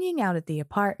all hanging out at the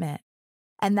apartment,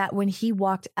 and that when he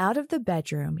walked out of the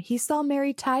bedroom, he saw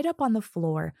Mary tied up on the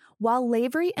floor while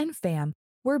Lavery and Pham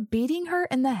were beating her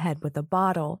in the head with a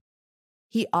bottle.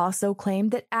 He also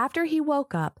claimed that after he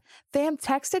woke up, Pham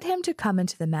texted him to come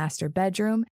into the master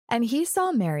bedroom, and he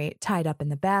saw Mary tied up in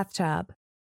the bathtub.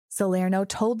 Salerno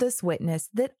told this witness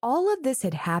that all of this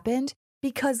had happened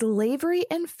because Lavery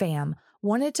and Pham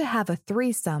wanted to have a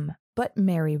threesome, but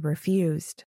Mary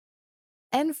refused.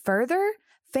 And further,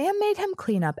 Pham made him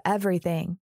clean up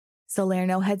everything.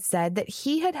 Salerno had said that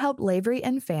he had helped Lavery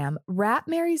and Pham wrap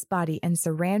Mary's body in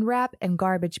saran wrap and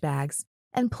garbage bags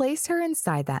and place her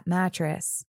inside that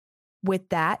mattress. With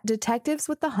that, detectives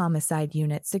with the homicide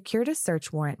unit secured a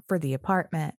search warrant for the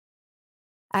apartment.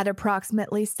 At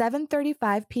approximately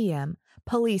 7:35 p.m.,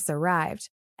 police arrived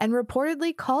and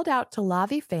reportedly called out to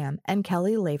Lavi Pham and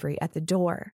Kelly Lavery at the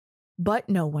door, but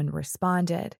no one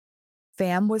responded.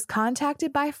 Pham was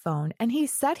contacted by phone and he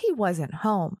said he wasn't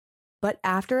home, but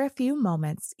after a few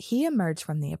moments, he emerged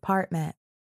from the apartment.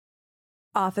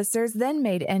 Officers then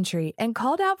made entry and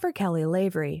called out for Kelly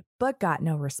Lavery, but got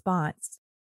no response.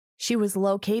 She was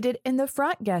located in the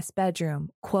front guest bedroom,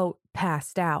 quote,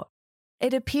 passed out.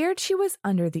 It appeared she was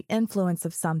under the influence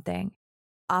of something.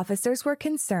 Officers were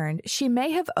concerned she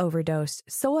may have overdosed,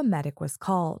 so a medic was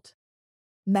called.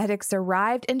 Medics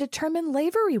arrived and determined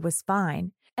Lavery was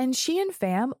fine, and she and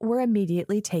Pham were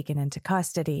immediately taken into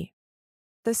custody.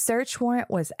 The search warrant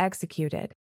was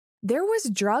executed. There was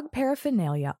drug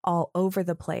paraphernalia all over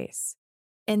the place.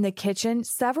 In the kitchen,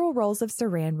 several rolls of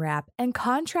saran wrap and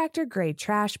contractor-grade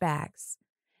trash bags.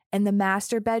 In the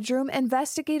master bedroom,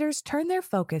 investigators turned their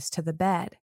focus to the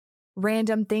bed.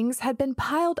 Random things had been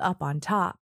piled up on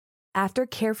top. After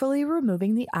carefully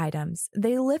removing the items,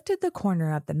 they lifted the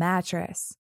corner of the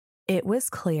mattress. It was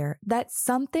clear that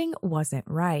something wasn't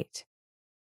right.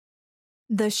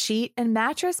 The sheet and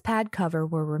mattress pad cover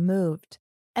were removed,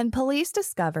 and police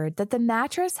discovered that the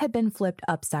mattress had been flipped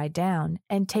upside down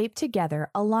and taped together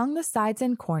along the sides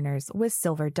and corners with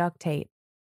silver duct tape.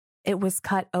 It was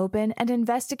cut open and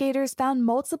investigators found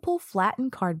multiple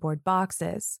flattened cardboard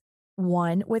boxes,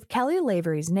 one with Kelly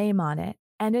Lavery's name on it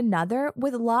and another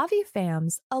with Lavi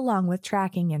Pham's along with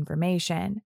tracking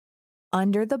information.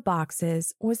 Under the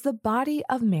boxes was the body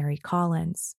of Mary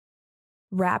Collins,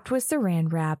 wrapped with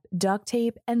saran wrap, duct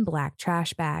tape, and black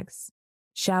trash bags.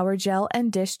 Shower gel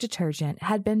and dish detergent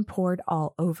had been poured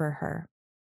all over her.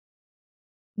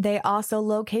 They also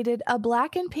located a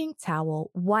black and pink towel,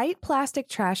 white plastic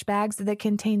trash bags that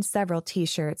contained several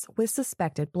t-shirts with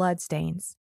suspected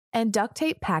bloodstains, and duct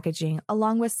tape packaging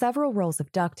along with several rolls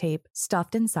of duct tape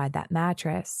stuffed inside that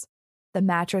mattress. The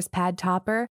mattress pad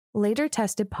topper later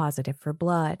tested positive for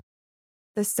blood.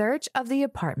 The search of the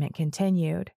apartment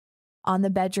continued. On the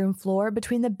bedroom floor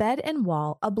between the bed and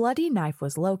wall, a bloody knife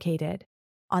was located.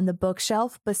 On the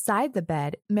bookshelf beside the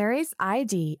bed, Mary's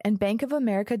ID and Bank of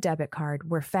America debit card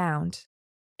were found.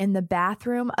 In the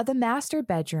bathroom of the master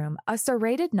bedroom, a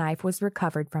serrated knife was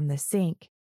recovered from the sink.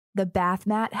 The bath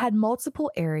mat had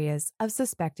multiple areas of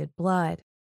suspected blood.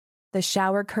 The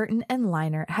shower curtain and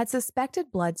liner had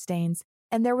suspected bloodstains,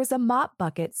 and there was a mop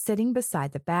bucket sitting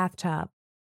beside the bathtub.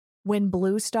 When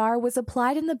Blue Star was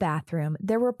applied in the bathroom,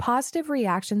 there were positive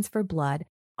reactions for blood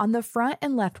on the front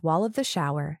and left wall of the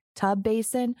shower, tub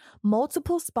basin,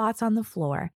 multiple spots on the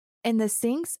floor, in the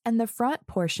sinks and the front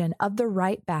portion of the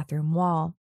right bathroom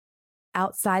wall.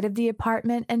 Outside of the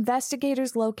apartment,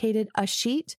 investigators located a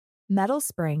sheet, metal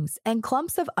springs, and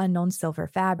clumps of unknown silver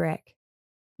fabric.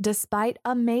 Despite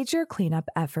a major cleanup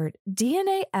effort,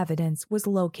 DNA evidence was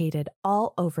located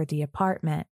all over the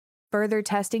apartment. Further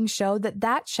testing showed that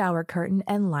that shower curtain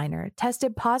and liner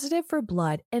tested positive for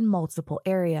blood in multiple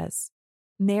areas.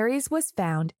 Mary's was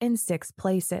found in 6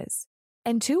 places,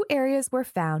 and 2 areas were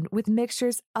found with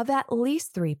mixtures of at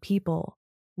least 3 people,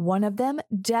 one of them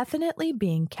definitely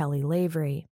being Kelly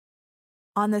Lavery.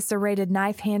 On the serrated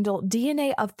knife handle,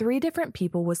 DNA of 3 different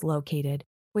people was located,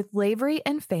 with Lavery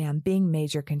and Pham being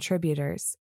major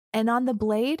contributors, and on the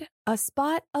blade, a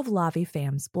spot of Lavi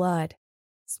Pham's blood.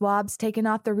 Swabs taken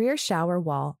off the rear shower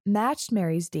wall matched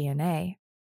Mary's DNA.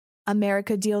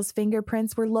 America Deal's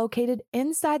fingerprints were located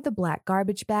inside the black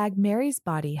garbage bag Mary's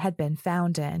body had been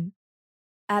found in.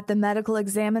 At the medical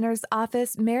examiner's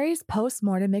office, Mary's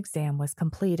post-mortem exam was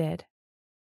completed.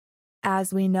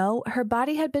 As we know, her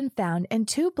body had been found in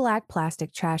 2 black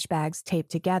plastic trash bags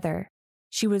taped together.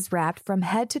 She was wrapped from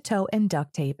head to toe in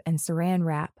duct tape and saran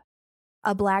wrap.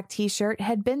 A black t-shirt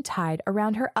had been tied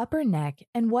around her upper neck,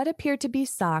 and what appeared to be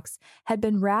socks had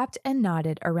been wrapped and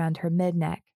knotted around her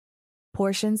mid-neck.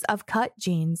 Portions of cut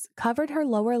jeans covered her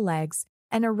lower legs,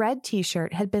 and a red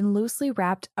t-shirt had been loosely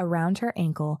wrapped around her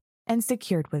ankle and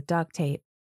secured with duct tape.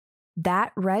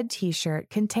 That red t-shirt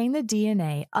contained the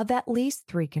DNA of at least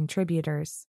 3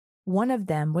 contributors. One of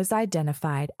them was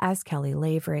identified as Kelly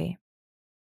Lavery.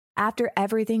 After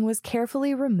everything was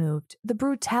carefully removed, the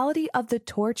brutality of the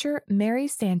torture Mary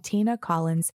Santina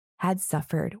Collins had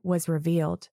suffered was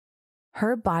revealed.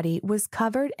 Her body was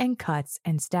covered in cuts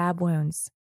and stab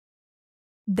wounds.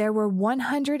 There were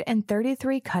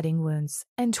 133 cutting wounds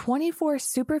and 24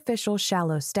 superficial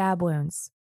shallow stab wounds.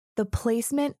 The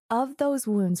placement of those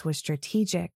wounds was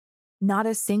strategic. Not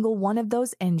a single one of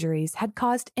those injuries had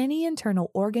caused any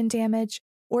internal organ damage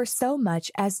or so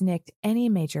much as nicked any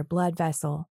major blood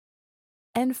vessel.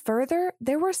 And further,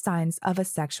 there were signs of a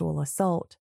sexual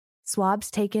assault.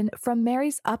 Swabs taken from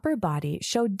Mary's upper body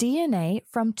showed DNA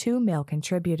from 2 male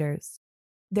contributors.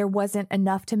 There wasn't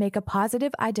enough to make a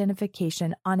positive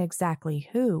identification on exactly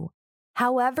who.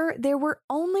 However, there were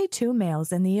only 2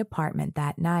 males in the apartment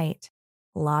that night,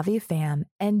 Lavi Pham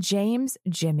and James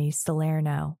Jimmy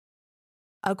Salerno.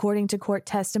 According to court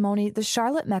testimony, the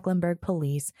Charlotte-Mecklenburg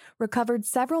police recovered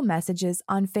several messages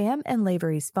on Pham and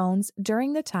Lavery's phones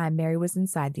during the time Mary was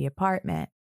inside the apartment.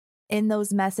 In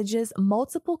those messages,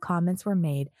 multiple comments were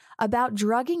made about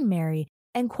drugging Mary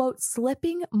and, quote,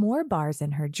 slipping more bars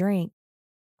in her drink.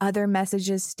 Other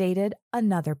messages stated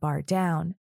another bar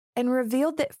down and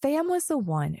revealed that Pham was the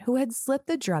one who had slipped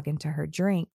the drug into her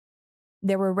drink.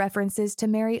 There were references to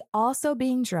Mary also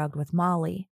being drugged with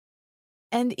Molly.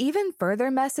 And even further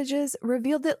messages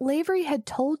revealed that Lavery had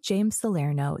told James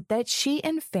Salerno that she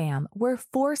and Pham were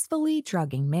forcefully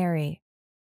drugging Mary.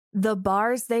 The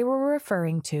bars they were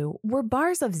referring to were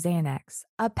bars of Xanax,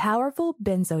 a powerful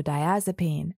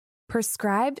benzodiazepine,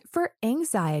 prescribed for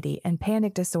anxiety and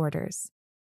panic disorders.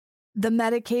 The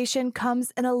medication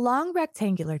comes in a long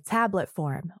rectangular tablet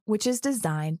form, which is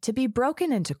designed to be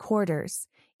broken into quarters,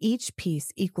 each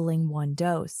piece equaling 1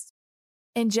 dose.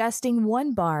 Ingesting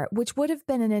 1 bar, which would have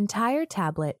been an entire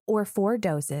tablet or 4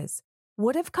 doses,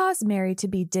 would have caused Mary to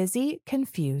be dizzy,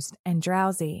 confused, and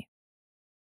drowsy.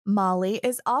 Molly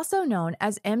is also known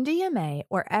as MDMA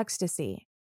or ecstasy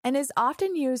and is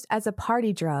often used as a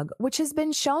party drug, which has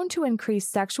been shown to increase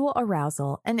sexual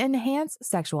arousal and enhance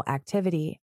sexual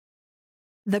activity.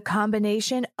 The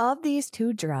combination of these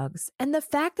 2 drugs and the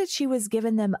fact that she was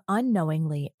given them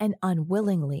unknowingly and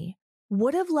unwillingly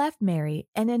would have left Mary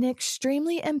in an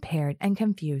extremely impaired and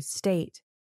confused state.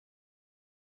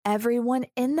 Everyone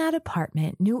in that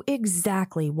apartment knew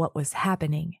exactly what was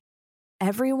happening.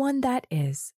 Everyone, that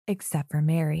is, except for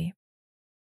Mary.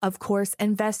 Of course,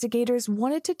 investigators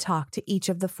wanted to talk to each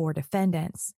of the 4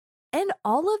 defendants, and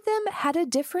all of them had a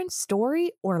different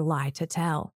story or lie to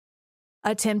tell,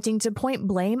 attempting to point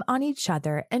blame on each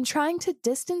other and trying to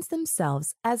distance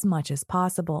themselves as much as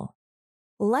possible.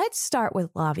 Let's start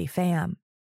with Lavi Pham.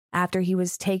 After he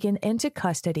was taken into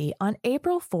custody on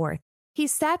April 4th, he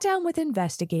sat down with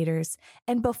investigators,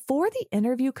 and before the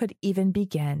interview could even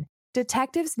begin,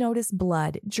 detectives noticed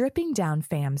blood dripping down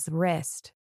Pham's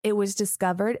wrist. It was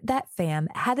discovered that Pham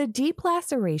had a deep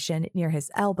laceration near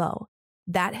his elbow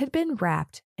that had been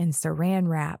wrapped in saran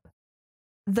wrap.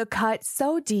 The cut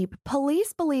so deep,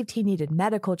 police believed he needed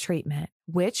medical treatment,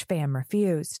 which Pham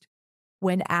refused.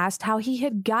 When asked how he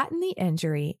had gotten the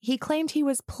injury, he claimed he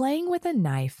was playing with a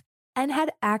knife and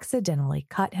had accidentally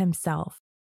cut himself.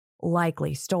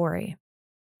 Likely story.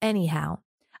 Anyhow,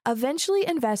 eventually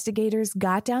investigators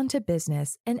got down to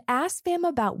business and asked Pham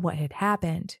about what had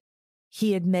happened.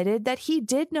 He admitted that he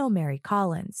did know Mary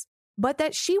Collins, but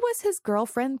that she was his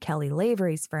girlfriend Kelly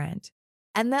Lavery's friend,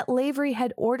 and that Lavery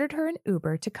had ordered her an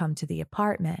Uber to come to the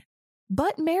apartment.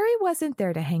 But Mary wasn't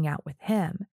there to hang out with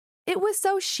him. It was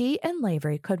so she and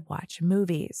Lavery could watch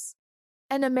movies.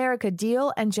 And America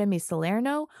Deal and Jimmy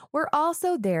Salerno were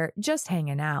also there just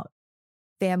hanging out.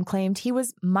 Pham claimed he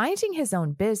was minding his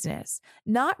own business,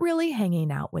 not really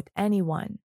hanging out with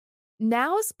anyone.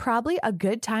 Now's probably a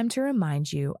good time to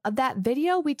remind you of that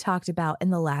video we talked about in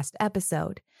the last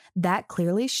episode that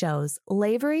clearly shows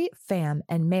Lavery, Pham,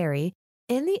 and Mary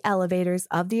in the elevators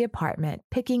of the apartment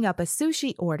picking up a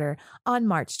sushi order on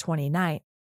March 29th.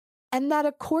 And that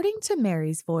according to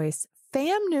Mary's voice,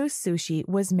 Pham knew sushi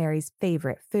was Mary's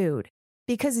favorite food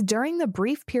because during the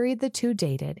brief period the two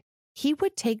dated, he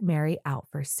would take Mary out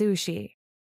for sushi.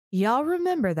 Y'all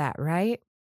remember that, right?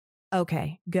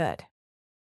 Okay, good.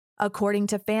 According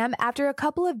to Pham, after a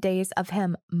couple of days of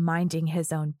him minding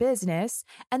his own business,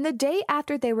 and the day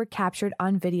after they were captured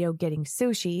on video getting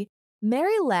sushi,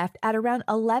 Mary left at around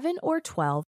 11 or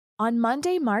 12 on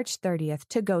Monday, March 30th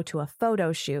to go to a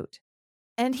photo shoot.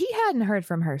 And he hadn't heard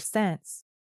from her since,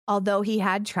 although he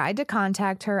had tried to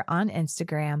contact her on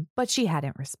Instagram, but she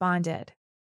hadn't responded.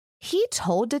 He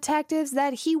told detectives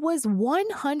that he was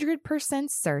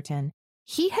 100% certain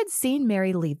he had seen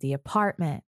Mary leave the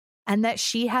apartment and that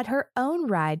she had her own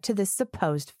ride to this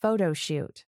supposed photo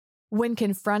shoot. When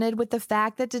confronted with the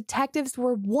fact that detectives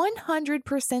were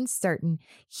 100% certain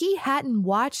he hadn't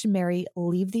watched Mary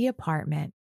leave the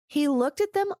apartment, he looked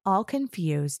at them all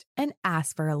confused and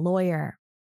asked for a lawyer.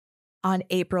 On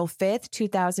April 5th,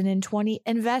 2020,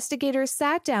 investigators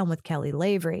sat down with Kelly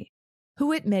Lavery,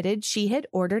 who admitted she had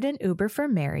ordered an Uber for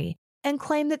Mary and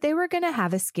claimed that they were going to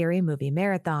have a scary movie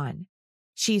marathon.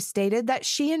 She stated that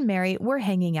she and Mary were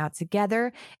hanging out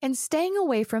together and staying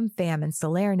away from Pham and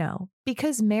Salerno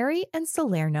because Mary and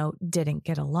Salerno didn't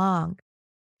get along.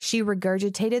 She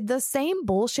regurgitated the same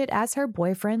bullshit as her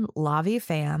boyfriend, Lavi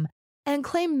Pham, and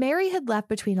claimed Mary had left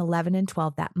between 11 and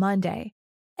 12 that Monday,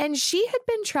 and she had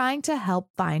been trying to help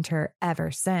find her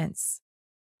ever since.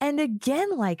 And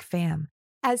again, like Pham,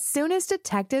 as soon as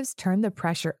detectives turned the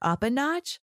pressure up a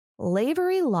notch,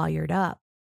 Lavery lawyered up.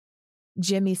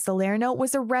 Jimmy Salerno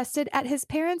was arrested at his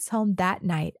parents' home that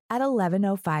night at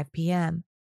 11:05 p.m.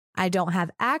 I don't have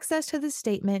access to the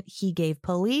statement he gave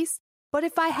police, but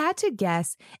if I had to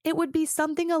guess, it would be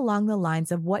something along the lines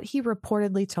of what he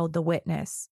reportedly told the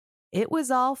witness. It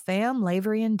was all Pham,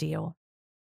 Lavery, and Deal.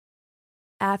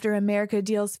 After America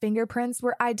Deal's fingerprints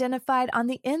were identified on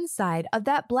the inside of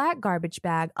that black garbage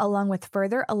bag along with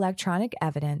further electronic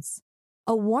evidence,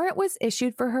 a warrant was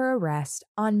issued for her arrest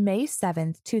on May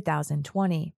 7,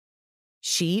 2020.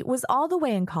 She was all the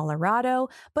way in Colorado,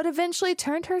 but eventually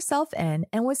turned herself in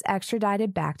and was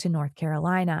extradited back to North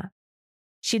Carolina.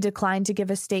 She declined to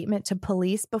give a statement to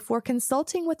police before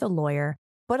consulting with a lawyer,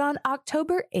 but on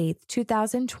October 8,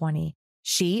 2020,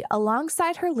 she,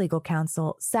 alongside her legal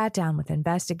counsel, sat down with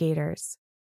investigators.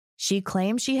 She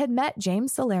claimed she had met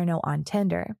James Salerno on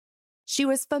Tinder. She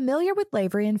was familiar with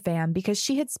Lavery and Pham because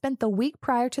she had spent the week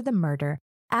prior to the murder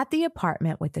at the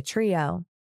apartment with the trio.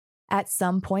 At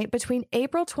some point between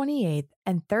April 28th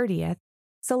and 30th,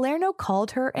 Salerno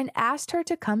called her and asked her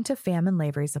to come to Pham and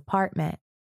Lavery's apartment.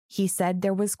 He said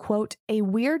there was, quote, a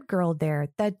weird girl there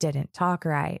that didn't talk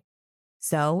right.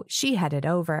 So she headed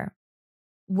over.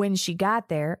 When she got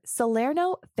there,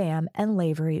 Salerno, Pham, and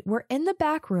Lavery were in the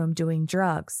back room doing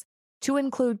drugs, to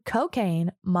include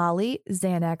cocaine, Molly,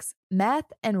 Xanax,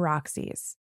 meth, and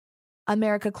Roxy's.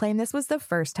 America claimed this was the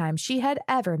first time she had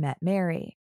ever met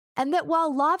Mary, and that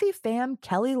while Lavi Pham,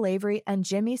 Kelly Lavery, and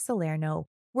Jimmy Salerno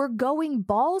were going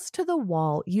balls to the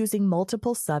wall using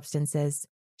multiple substances,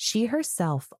 she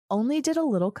herself only did a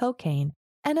little cocaine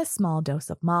and a small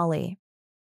dose of Molly.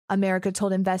 America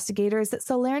told investigators that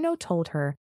Salerno told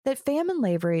her that Pham and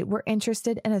Lavery were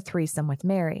interested in a threesome with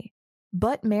Mary,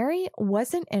 but Mary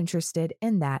wasn't interested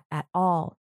in that at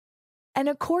all. And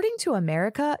according to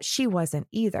America, she wasn't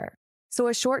either. So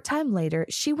a short time later,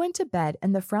 she went to bed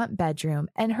in the front bedroom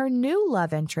and her new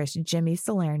love interest, Jimmy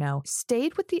Salerno,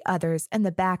 stayed with the others in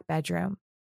the back bedroom.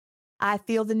 I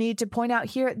feel the need to point out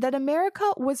here that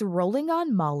America was rolling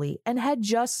on Molly and had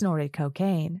just snorted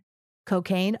cocaine.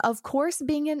 Cocaine, of course,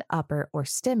 being an upper or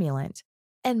stimulant,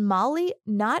 and Molly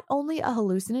not only a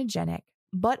hallucinogenic,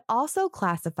 but also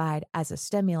classified as a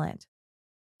stimulant.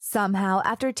 Somehow,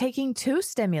 after taking 2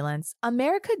 stimulants,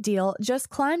 America Deal just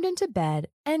climbed into bed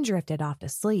and drifted off to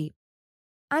sleep.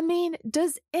 I mean,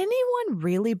 does anyone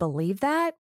really believe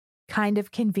that? Kind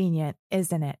of convenient,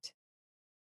 isn't it?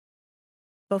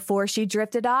 Before she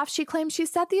drifted off, she claimed she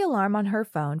set the alarm on her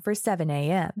phone for 7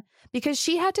 a.m. because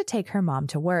she had to take her mom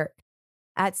to work.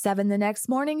 At 7 the next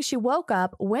morning, she woke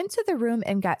up, went to the room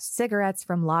and got cigarettes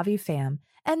from Lavi Pham,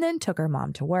 and then took her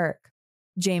mom to work.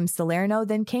 James Salerno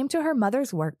then came to her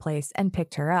mother's workplace and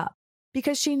picked her up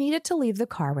because she needed to leave the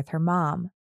car with her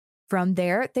mom. From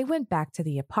there, they went back to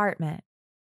the apartment.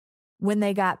 When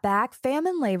they got back, Pham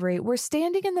and Lavery were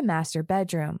standing in the master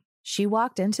bedroom. She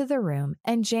walked into the room,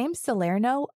 and James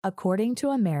Salerno, according to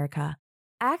America,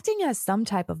 acting as some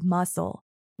type of muscle,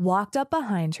 walked up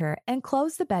behind her and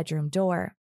closed the bedroom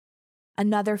door.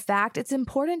 Another fact it's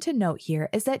important to note here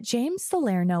is that James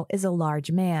Salerno is a large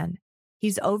man.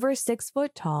 He's over 6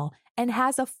 foot tall and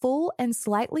has a full and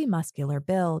slightly muscular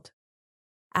build.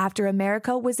 After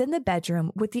America was in the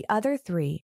bedroom with the other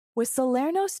 3, with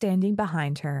Salerno standing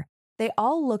behind her, they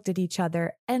all looked at each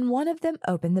other and one of them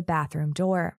opened the bathroom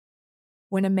door.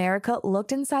 When America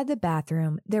looked inside the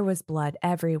bathroom, there was blood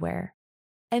everywhere.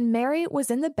 And Mary was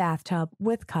in the bathtub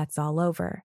with cuts all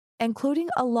over, including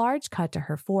a large cut to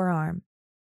her forearm.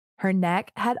 Her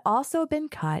neck had also been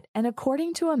cut, and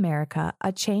according to America,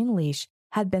 a chain leash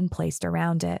had been placed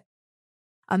around it.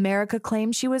 America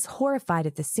claimed she was horrified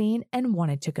at the scene and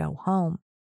wanted to go home.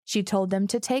 She told them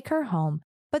to take her home,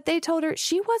 but they told her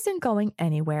she wasn't going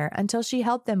anywhere until she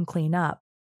helped them clean up,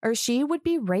 or she would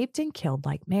be raped and killed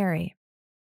like Mary.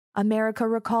 America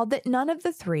recalled that none of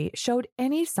the three showed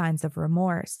any signs of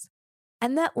remorse,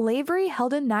 and that Lavery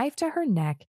held a knife to her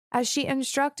neck as she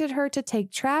instructed her to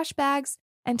take trash bags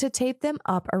and to tape them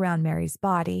up around Mary's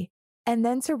body, and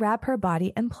then to wrap her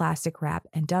body in plastic wrap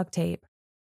and duct tape.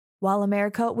 While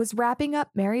America was wrapping up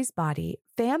Mary's body,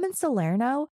 Pham and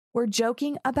Salerno were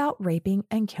joking about raping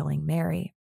and killing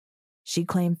Mary. She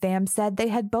claimed Pham said they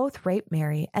had both raped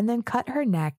Mary and then cut her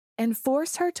neck and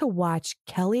forced her to watch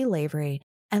Kelly Lavery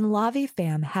and Lavi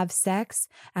Pham have sex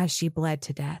as she bled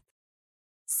to death.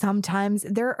 Sometimes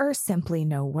there are simply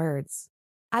no words.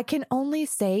 I can only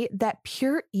say that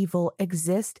pure evil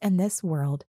exists in this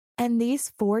world, and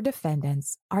these four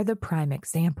defendants are the prime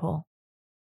example.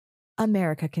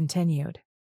 America continued.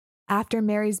 After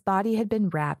Mary's body had been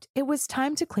wrapped, it was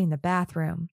time to clean the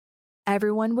bathroom.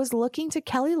 Everyone was looking to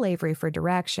Kelly Lavery for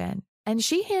direction, and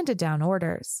she handed down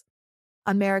orders.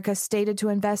 America stated to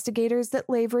investigators that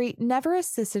Lavery never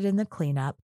assisted in the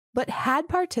cleanup, but had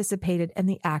participated in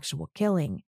the actual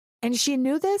killing. And she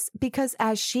knew this because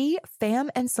as she, Pham,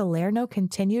 and Salerno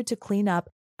continued to clean up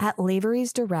at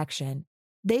Lavery's direction,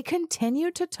 they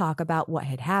continued to talk about what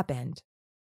had happened.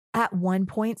 At one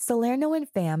point, Salerno and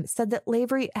Pham said that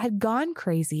Lavery had gone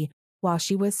crazy while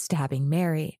she was stabbing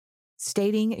Mary,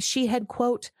 stating she had,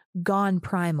 quote, gone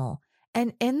primal,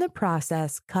 and in the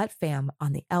process cut Pham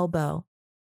on the elbow.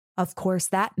 Of course,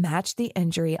 that matched the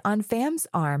injury on Pham's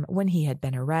arm when he had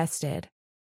been arrested.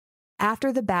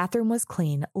 After the bathroom was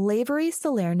clean, Lavery,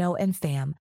 Salerno, and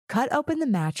Pham cut open the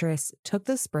mattress, took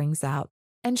the springs out,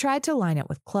 and tried to line it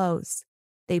with clothes.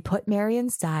 They put Mary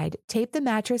inside, taped the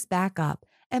mattress back up,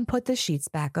 and put the sheets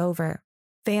back over.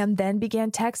 Pham then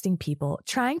began texting people,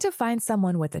 trying to find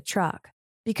someone with a truck,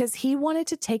 because he wanted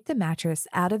to take the mattress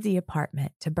out of the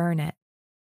apartment to burn it.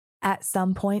 At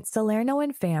some point, Salerno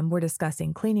and Pham were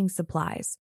discussing cleaning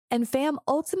supplies, and Pham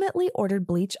ultimately ordered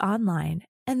bleach online,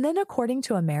 and then according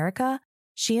to America,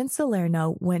 she and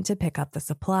Salerno went to pick up the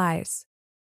supplies.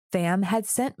 Pham had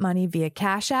sent money via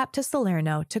Cash App to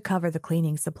Salerno to cover the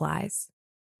cleaning supplies.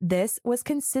 This was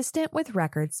consistent with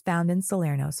records found in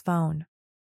Salerno's phone.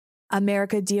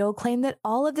 America Deal claimed that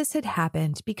all of this had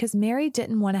happened because Mary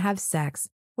didn't want to have sex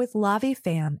with Lavi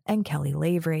Pham and Kelly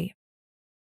Lavery.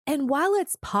 And while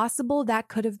it's possible that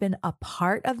could have been a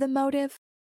part of the motive,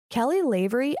 Kelly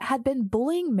Lavery had been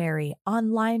bullying Mary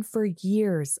online for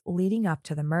years leading up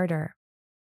to the murder.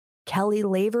 Kelly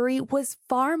Lavery was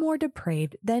far more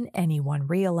depraved than anyone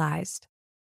realized.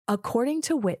 According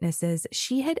to witnesses,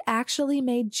 she had actually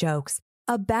made jokes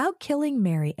about killing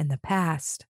Mary in the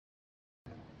past.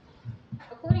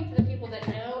 According to the people that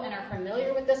know and are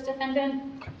familiar with this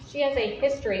defendant, she has a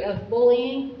history of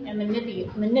bullying and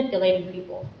manipulating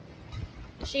people.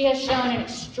 She has shown an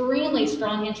extremely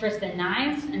strong interest in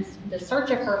knives, and the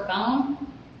search of her phone,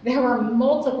 there were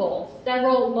several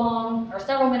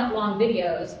minute long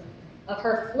videos of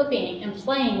her flipping and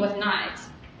playing with knives,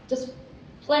 just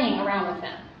playing around with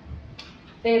them.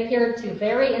 They appear to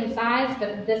vary in size,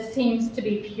 but this seems to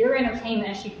be pure entertainment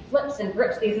as she flips and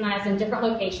grips these knives in different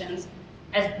locations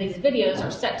as these videos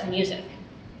are set to music.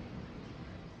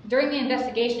 During the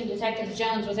investigation, Detective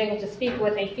Jones was able to speak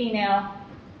with a female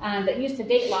that used to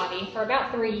date Lavi for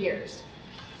about 3 years.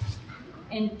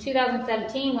 In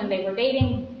 2017, when they were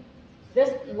dating,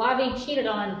 Lavi cheated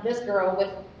on this girl with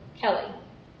Kelly.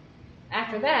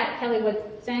 After that, Kelly would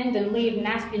send and leave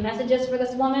nasty messages for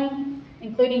this woman,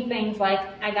 including things like,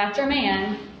 "I got your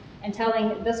man," and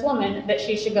telling this woman that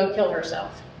she should go kill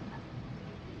herself.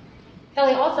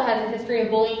 Kelly also has a history of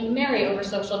bullying Mary over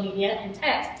social media and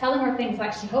text, telling her things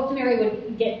like she hoped Mary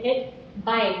would get hit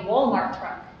by a Walmart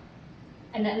truck,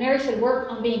 and that Mary should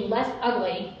work on being less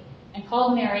ugly, and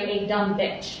called Mary a dumb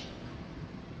bitch.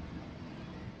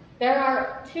 There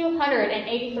are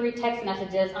 283 text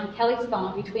messages on Kelly's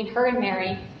phone between her and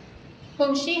Mary,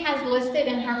 whom she has listed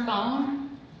in her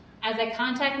phone as a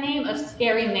contact name of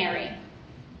Scary Mary.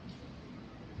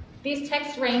 These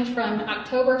texts range from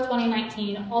October of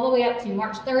 2019 all the way up to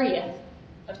March 30th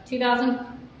of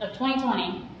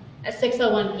 2020 at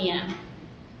 6:01 p.m.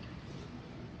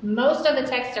 Most of the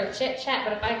texts are chit-chat,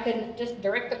 but if I could just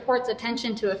direct the court's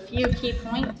attention to a few key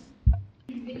points.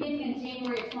 Beginning in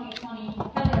January of 2020,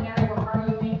 Kelly and Mary were arguing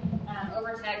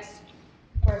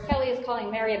where Kelly is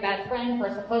calling Mary a bad friend for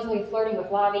supposedly flirting with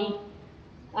Lavi.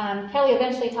 Kelly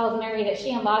eventually tells Mary that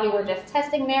she and Lavi were just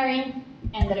testing Mary,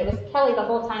 and that it was Kelly the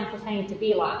whole time pretending to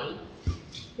be Lavi.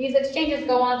 These exchanges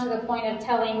go on to the point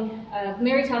of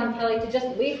Mary telling Kelly to just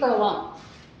leave her alone.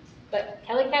 But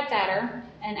Kelly kept at her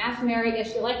and asked Mary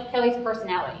if she liked Kelly's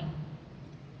personality.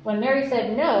 When Mary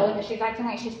said no, and that she's acting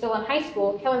like she's still in high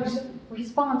school, Kelly's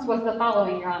response was the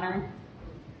following, Your Honor.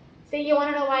 See, you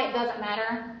want to know why it doesn't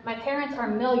matter? My parents are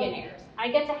millionaires. I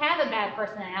get to have a bad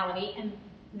personality. And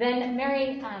then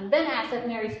Mary then asked if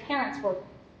Mary's parents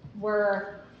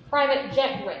were private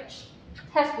jet rich,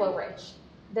 Tesla rich,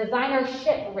 designer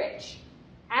ship rich.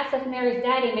 Asked if Mary's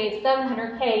daddy made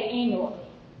 $700K annually.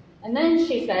 And then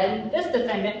she said, this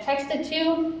defendant texted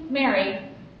to Mary,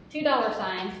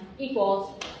 $2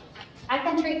 equals, I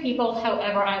can treat people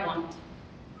however I want.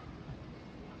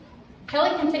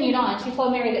 Kelly continued on. She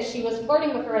told Mary that she was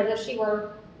flirting with her as if she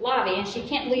were Lavi, and she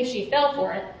can't believe she fell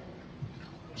for it.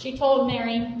 She told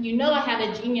Mary, you know I have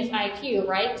a genius IQ,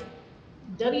 right?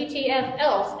 WTF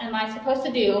else am I supposed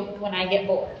to do when I get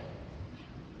bored?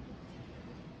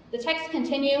 The texts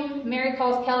continue. Mary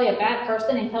calls Kelly a bad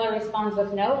person, and Kelly responds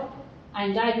with no. I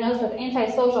am diagnosed with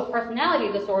antisocial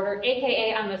personality disorder,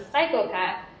 aka I'm a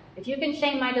psychopath. If you can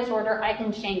shame my disorder, I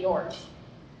can shame yours.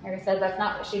 Mary says that's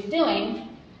not what she's doing,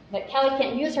 but Kelly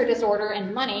can't use her disorder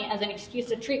and money as an excuse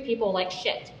to treat people like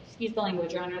shit. Excuse the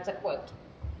language, Your Honor, it's a quote.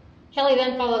 Kelly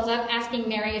then follows up asking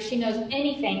Mary if she knows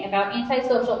anything about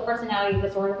antisocial personality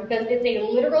disorder because it's a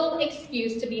literal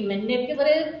excuse to be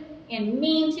manipulative and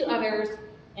mean to others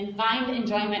and find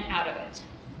enjoyment out of it.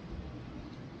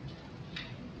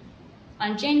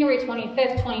 On January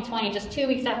 25th, 2020, just 2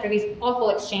 weeks after these awful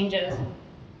exchanges,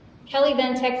 Kelly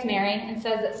then texts Mary and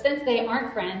says that since they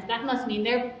aren't friends, that must mean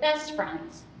they're best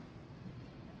friends.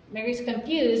 Mary's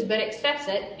confused, but accepts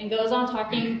it and goes on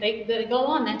talking. They go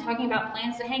on then talking about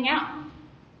plans to hang out.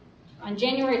 On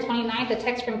January 29th, a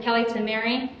text from Kelly to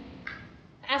Mary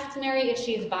asks Mary if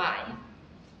she's bi.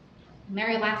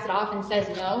 Mary laughs it off and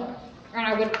says no. And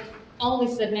I would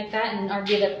only submit that and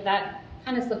argue that that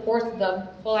kind of supports the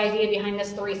whole idea behind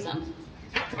this threesome.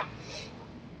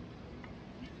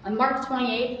 On March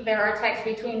 28th, there are texts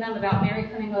between them about Mary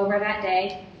coming over that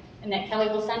day and that Kelly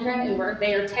will send her an Uber.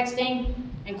 They are texting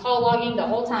and call logging the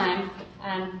whole time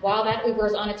while that Uber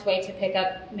is on its way to pick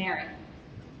up Mary.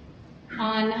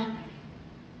 On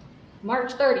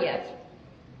March 30th,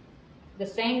 the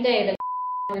same day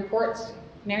that reports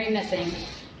Mary missing,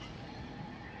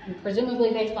 and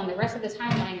presumably based on the rest of the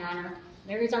timeline, Your Honor,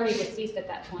 Mary's already deceased at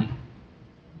that point.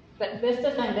 But this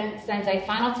defendant sends a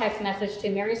final text message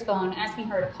to Mary's phone asking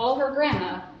her to call her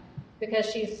grandma because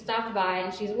she's stopped by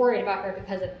and she's worried about her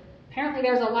because apparently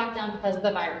there's a lockdown because of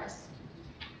the virus.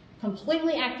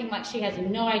 Completely acting like she has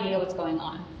no idea what's going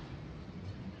on.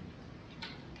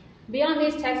 Beyond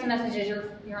these text messages,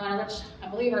 Your Honor, which I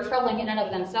believe are troubling in and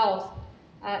of themselves,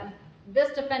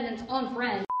 this defendant's own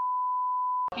friend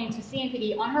came to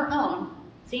CNPD on her own.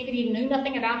 CNPD knew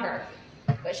nothing about her,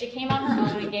 but she came on her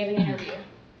own and gave an interview.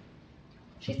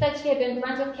 She said she had been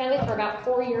friends with Kelly for about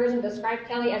 4 years and described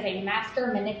Kelly as a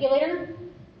master manipulator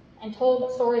and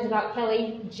told stories about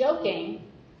Kelly joking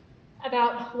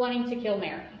about wanting to kill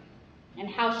Mary and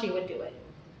how she would do it.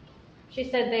 She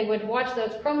said they would watch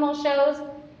those criminal shows,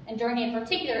 and during a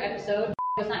particular episode,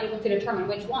 I was not able to determine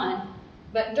which one,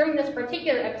 but during this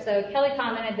particular episode, Kelly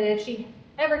commented that if she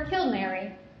ever killed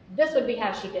Mary, this would be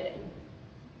how she did it.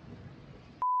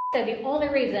 Said the only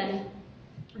reason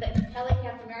that Kelly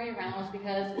kept Mary around was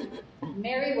because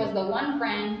Mary was the one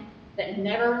friend that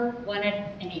never wanted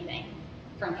anything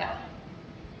from Kelly.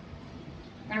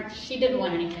 She didn't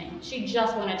want anything. She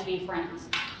just wanted to be friends.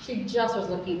 She just was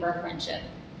looking for a friendship.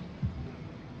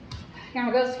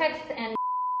 Those texts and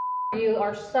you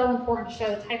are so important to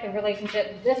show the type of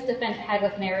relationship this defendant had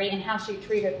with Mary and how she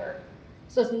treated her.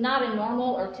 So it's not a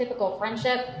normal or typical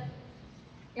friendship.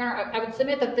 I would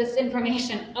submit that this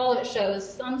information, all of it shows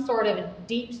some sort of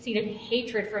deep-seated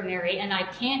hatred for Mary, and I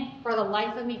can't for the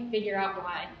life of me figure out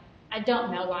why. I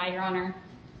don't know why, Your Honor.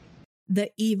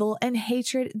 The evil and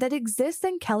hatred that exists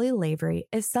in Kelly Lavery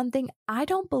is something I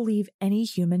don't believe any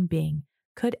human being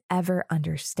could ever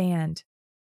understand.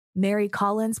 Mary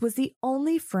Collins was the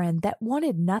only friend that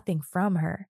wanted nothing from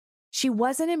her. She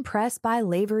wasn't impressed by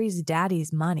Lavery's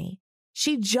daddy's money.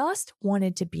 She just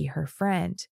wanted to be her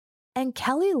friend. And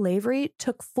Kelly Lavery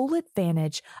took full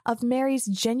advantage of Mary's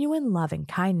genuine love and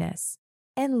kindness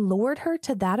and lured her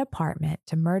to that apartment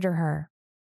to murder her.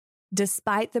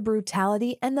 Despite the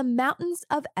brutality and the mountains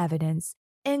of evidence,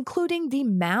 including the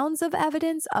mounds of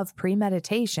evidence of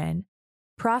premeditation,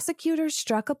 prosecutors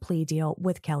struck a plea deal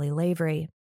with Kelly Lavery.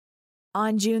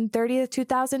 On June 30th,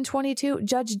 2022,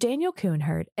 Judge Daniel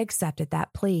Coonherd accepted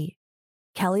that plea.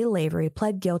 Kelly Lavery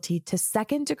pled guilty to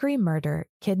second-degree murder,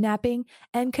 kidnapping,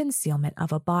 and concealment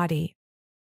of a body.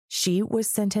 She was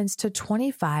sentenced to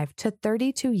 25 to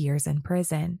 32 years in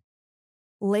prison.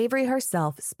 Lavery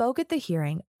herself spoke at the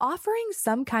hearing, offering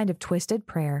some kind of twisted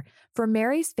prayer for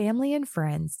Mary's family and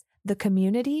friends, the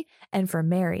community, and for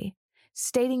Mary,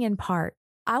 stating in part,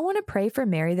 "I want to pray for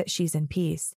Mary that she's in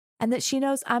peace and that she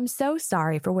knows I'm so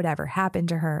sorry for whatever happened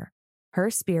to her.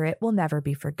 Her spirit will never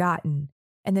be forgotten.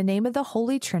 In the name of the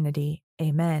Holy Trinity,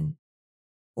 amen."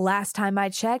 Last time I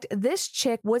checked, this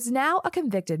chick was now a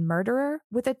convicted murderer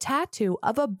with a tattoo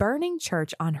of a burning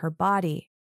church on her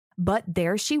body. But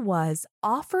there she was,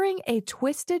 offering a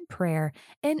twisted prayer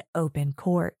in open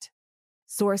court.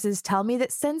 Sources tell me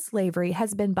that since Lavery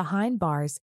has been behind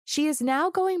bars, she is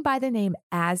now going by the name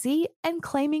Azzy and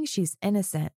claiming she's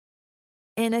innocent.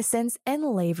 Innocence and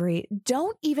Lavery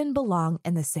don't even belong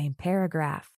in the same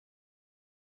paragraph.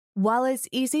 While it's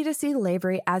easy to see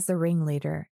Lavery as the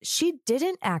ringleader, she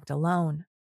didn't act alone.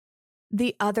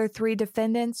 The other 3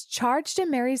 defendants charged in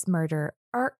Mary's murder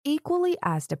are equally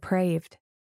as depraved.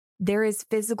 There is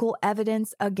physical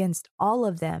evidence against all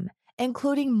of them,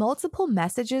 including multiple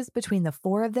messages between the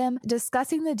 4 of them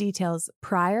discussing the details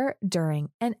prior, during,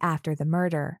 and after the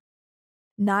murder.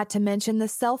 Not to mention the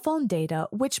cell phone data,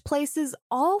 which places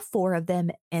all 4 of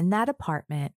them in that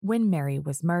apartment when Mary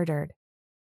was murdered.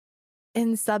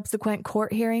 In subsequent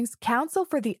court hearings, counsel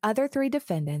for the other 3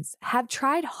 defendants have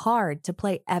tried hard to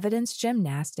play evidence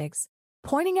gymnastics,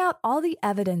 pointing out all the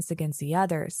evidence against the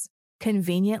others,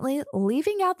 conveniently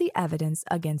leaving out the evidence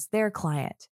against their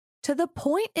client, to the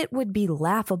point it would be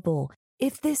laughable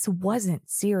if this wasn't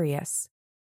serious.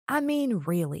 I mean,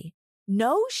 really,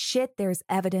 no shit there's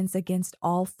evidence against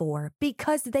all 4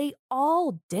 because they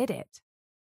all did it.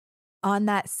 On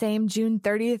that same June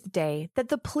 30th day that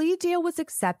the plea deal was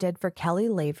accepted for Kelly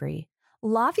Lavery,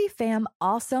 Lavi Pham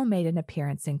also made an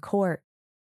appearance in court.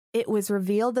 It was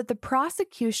revealed that the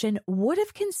prosecution would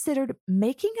have considered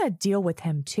making a deal with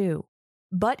him too,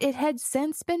 but it had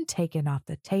since been taken off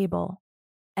the table.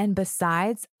 And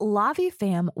besides, Lavi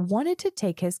Pham wanted to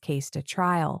take his case to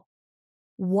trial.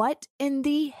 What in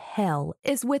the hell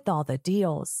is with all the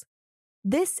deals?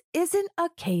 This isn't a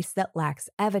case that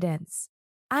lacks evidence.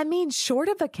 I mean, short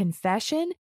of a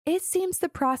confession, it seems the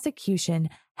prosecution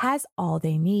has all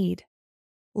they need.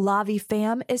 Lavi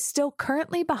Pham is still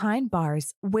currently behind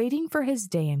bars, waiting for his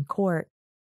day in court.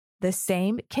 The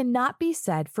same cannot be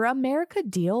said for America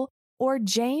Deal or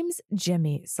James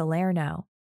Jimmy Salerno.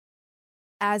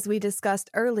 As we discussed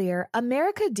earlier,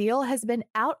 America Deal has been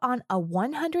out on a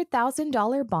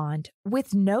 $100,000 bond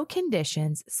with no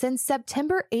conditions since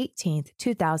September 18,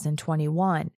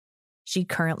 2021. She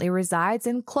currently resides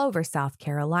in Clover, South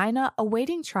Carolina,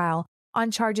 awaiting trial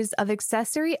on charges of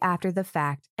accessory after the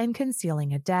fact and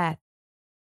concealing a death.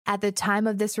 At the time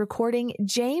of this recording,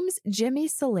 James Jimmy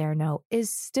Salerno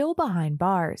is still behind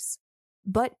bars,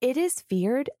 but it is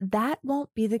feared that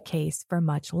won't be the case for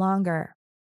much longer.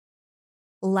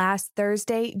 Last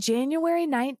Thursday, January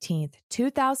 19th,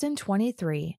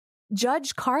 2023,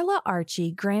 Judge Carla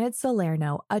Archie granted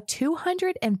Salerno a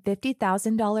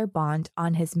 $250,000 bond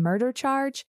on his murder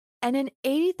charge and an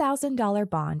 $80,000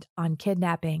 bond on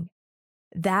kidnapping.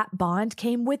 That bond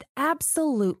came with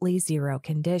absolutely zero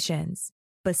conditions,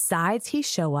 besides he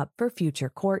show up for future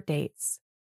court dates.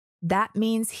 That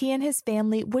means he and his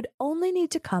family would only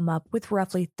need to come up with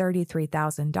roughly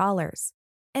 $33,000,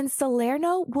 and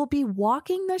Salerno will be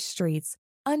walking the streets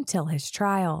until his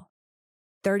trial.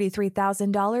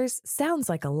 $33,000 sounds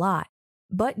like a lot,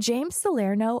 but James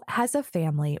Salerno has a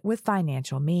family with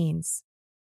financial means.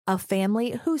 A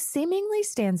family who seemingly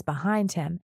stands behind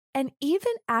him, and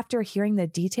even after hearing the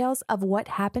details of what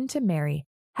happened to Mary,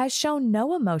 has shown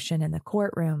no emotion in the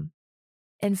courtroom.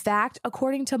 In fact,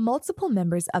 according to multiple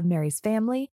members of Mary's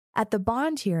family, at the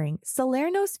bond hearing,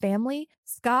 Salerno's family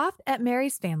scoffed at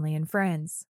Mary's family and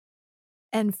friends.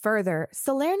 And further,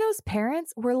 Salerno's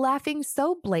parents were laughing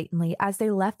so blatantly as they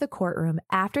left the courtroom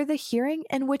after the hearing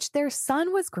in which their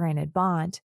son was granted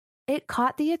bond. It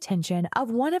caught the attention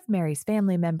of one of Mary's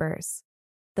family members.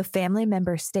 The family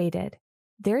member stated,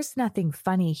 "There's nothing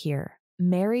funny here.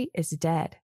 Mary is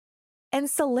dead." And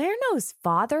Salerno's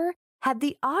father had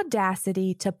the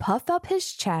audacity to puff up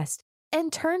his chest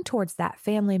and turn towards that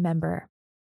family member.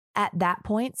 At that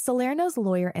point, Salerno's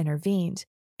lawyer intervened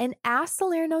and asked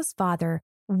Salerno's father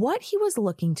what he was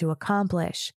looking to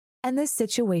accomplish, and the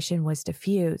situation was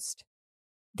diffused.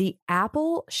 The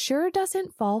apple sure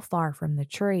doesn't fall far from the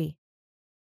tree.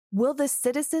 Will the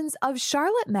citizens of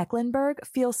Charlotte-Mecklenburg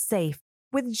feel safe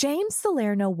with James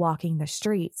Salerno walking the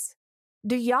streets.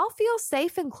 Do y'all feel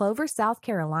safe in Clover, South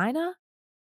Carolina?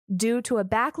 Due to a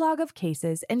backlog of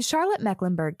cases in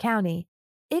Charlotte-Mecklenburg County,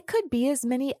 it could be as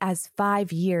many as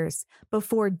 5 years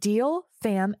before Deal,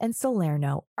 Pham, and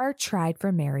Salerno are tried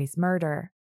for Mary's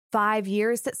murder. 5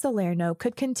 years that Salerno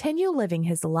could continue living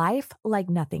his life like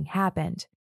nothing happened,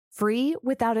 free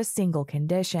without a single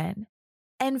condition.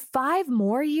 And 5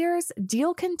 more years,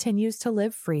 Deal continues to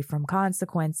live free from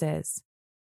consequences.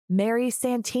 Mary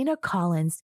Santina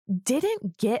Collins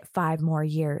didn't get 5 more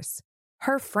years.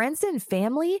 Her friends and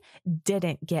family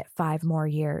didn't get 5 more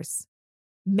years.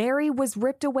 Mary was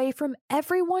ripped away from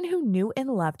everyone who knew and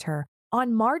loved her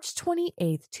on March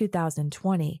 28,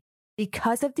 2020,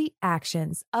 because of the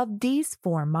actions of these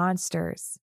 4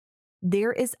 monsters.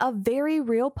 There is a very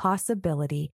real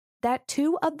possibility that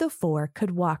 2 of the 4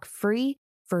 could walk free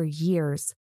for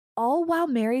years, all while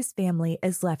Mary's family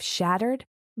is left shattered,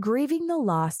 grieving the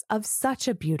loss of such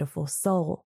a beautiful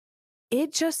soul.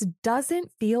 It just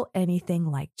doesn't feel anything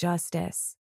like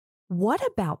justice. What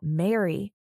about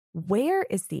Mary? Where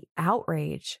is the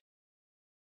outrage?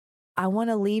 I want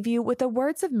to leave you with the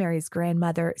words of Mary's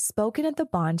grandmother spoken at the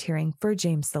bond hearing for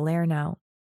James Salerno,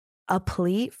 a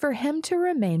plea for him to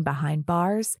remain behind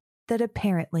bars that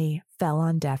apparently fell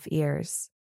on deaf ears.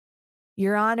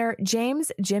 Your Honor,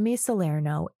 James Jimmy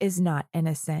Salerno is not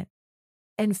innocent.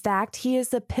 In fact, he is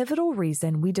the pivotal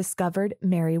reason we discovered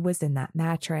Mary was in that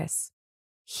mattress.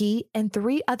 He and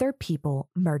 3 other people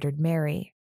murdered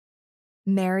Mary.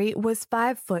 Mary was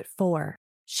 5'4".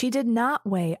 She did not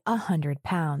weigh 100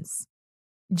 pounds.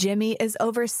 Jimmy is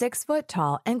over 6 foot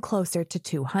tall and closer to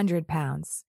 200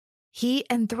 pounds. He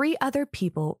and 3 other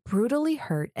people brutally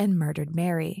hurt and murdered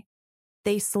Mary.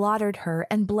 They slaughtered her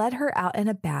and bled her out in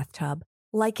a bathtub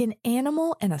like an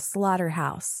animal in a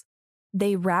slaughterhouse.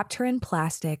 They wrapped her in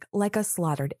plastic like a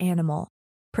slaughtered animal,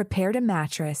 prepared a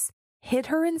mattress, hid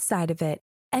her inside of it,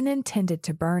 and intended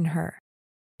to burn her.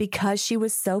 Because she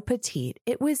was so petite,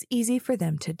 it was easy for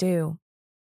them to do.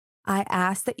 I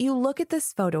ask that you look at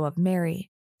this photo of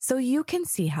Mary so you can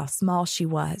see how small she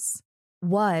was.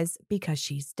 Was because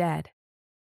she's dead.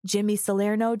 Jimmy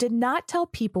Salerno did not tell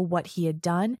people what he had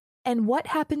done and what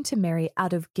happened to Mary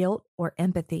out of guilt or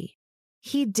empathy.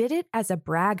 He did it as a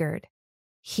braggart.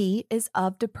 He is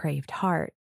of depraved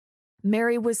heart.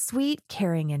 Mary was sweet,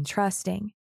 caring, and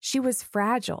trusting. She was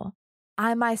fragile.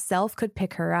 I myself could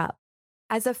pick her up.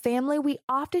 As a family, we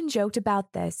often joked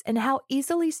about this and how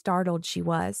easily startled she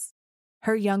was.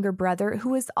 Her younger brother,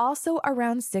 who is also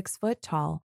around 6 foot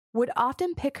tall, would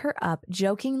often pick her up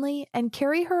jokingly and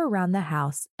carry her around the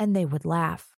house, and they would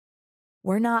laugh.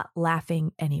 We're not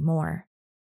laughing anymore.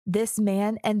 This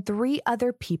man and 3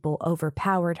 other people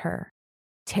overpowered her,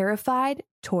 terrified,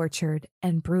 tortured,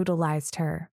 and brutalized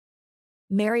her.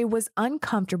 Mary was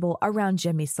uncomfortable around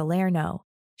Jimmy Salerno.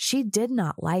 She did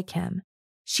not like him.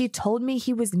 She told me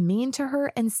he was mean to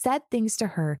her and said things to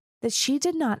her that she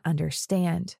did not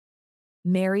understand.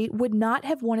 Mary would not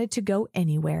have wanted to go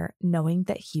anywhere knowing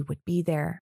that he would be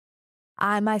there.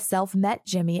 I myself met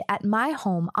Jimmy at my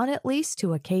home on at least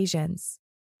 2 occasions.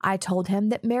 I told him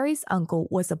that Mary's uncle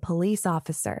was a police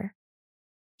officer.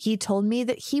 He told me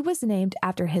that he was named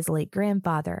after his late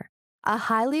grandfather, a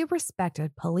highly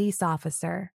respected police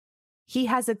officer. He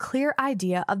has a clear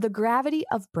idea of the gravity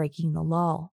of breaking the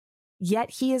law.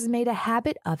 Yet he has made a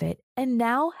habit of it and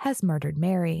now has murdered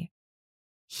Mary.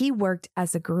 He worked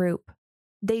as a group.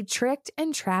 They tricked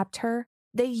and trapped her.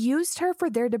 They used her for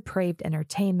their depraved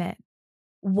entertainment.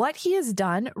 What he has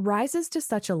done rises to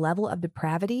such a level of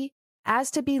depravity as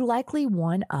to be likely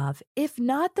one of, if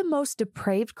not the most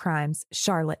depraved crimes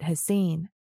Charlotte has seen.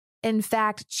 In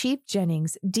fact, Chief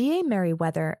Jennings, DA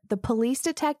Merriweather, the police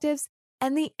detectives,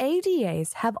 and the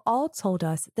ADAs have all told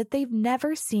us that they've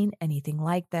never seen anything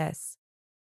like this.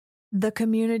 The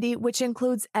community, which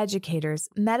includes educators,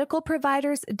 medical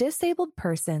providers, disabled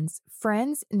persons,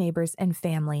 friends, neighbors, and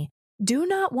family, do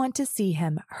not want to see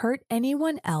him hurt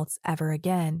anyone else ever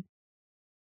again.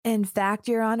 In fact,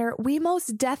 Your Honor, we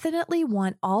most definitely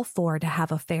want all 4 to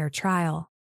have a fair trial.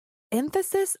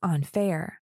 Emphasis on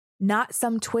fair, not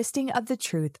some twisting of the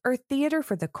truth or theater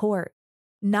for the court,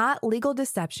 not legal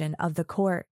deception of the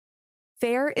court.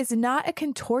 Fair is not a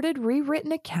contorted,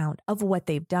 rewritten account of what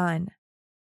they've done.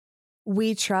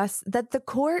 We trust that the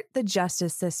court, the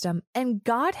justice system, and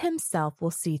God himself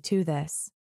will see to this.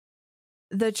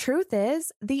 The truth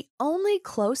is, the only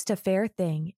close to fair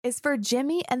thing is for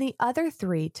Jimmy and the other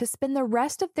 3 to spend the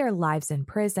rest of their lives in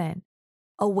prison,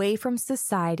 away from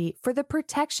society for the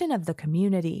protection of the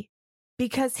community,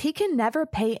 because he can never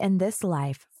pay in this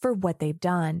life for what they've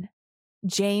done.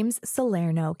 James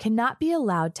Salerno cannot be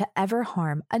allowed to ever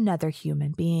harm another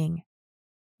human being.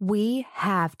 We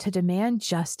have to demand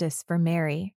justice for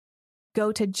Mary.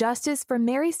 Go to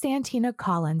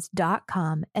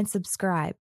justiceformarysantinacollins.com and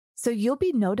subscribe so you'll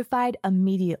be notified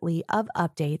immediately of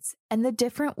updates and the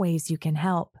different ways you can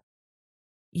help.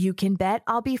 You can bet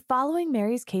I'll be following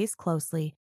Mary's case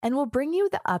closely and will bring you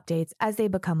the updates as they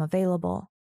become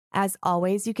available. As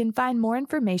always, you can find more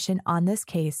information on this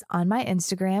case on my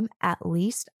Instagram at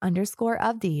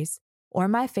 @least_of_these or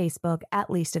my Facebook at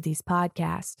Least of These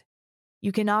Podcast.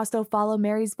 You can also follow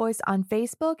Mary's Voice on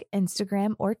Facebook,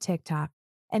 Instagram, or TikTok,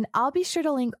 and I'll be sure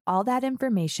to link all that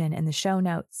information in the show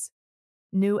notes.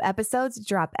 New episodes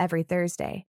drop every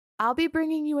Thursday. I'll be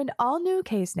bringing you an all-new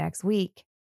case next week.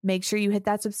 Make sure you hit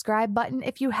that subscribe button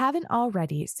if you haven't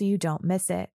already so you don't miss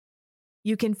it.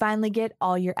 You can finally get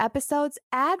all your episodes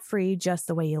ad-free just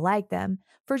the way you like them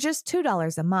for just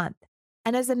 $2 a month.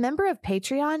 And as a member of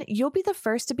Patreon, you'll be the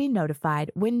first to be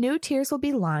notified when new tiers will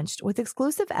be launched with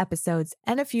exclusive episodes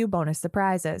and a few bonus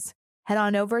surprises. Head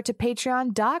on over to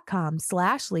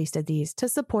patreon.com/leastofthese to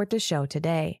support the show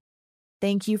today.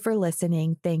 Thank you for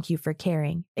listening. Thank you for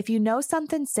caring. If you know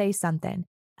something, say something.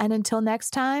 And until next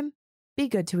time, be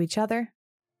good to each other.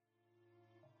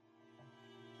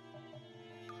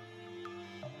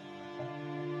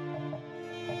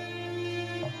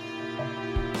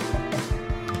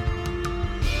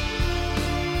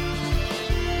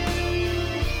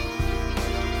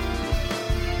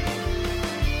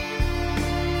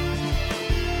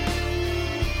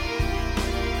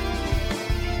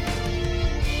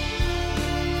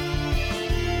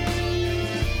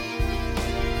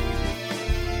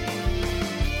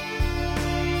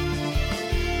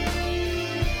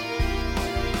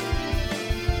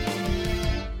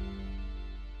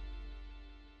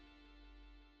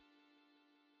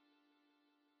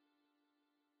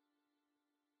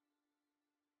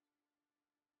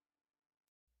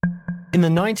 In the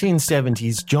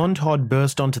 1970s, John Todd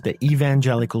burst onto the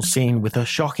evangelical scene with a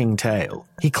shocking tale.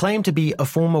 He claimed to be a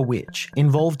former witch,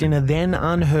 involved in a then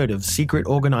unheard-of secret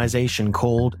organization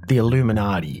called the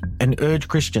Illuminati, and urged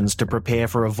Christians to prepare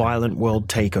for a violent world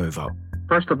takeover.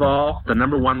 First of all, the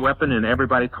number one weapon in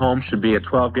everybody's home should be a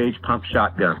 12-gauge pump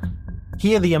shotgun.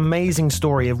 Hear the amazing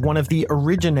story of one of the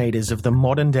originators of the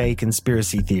modern-day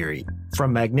conspiracy theory.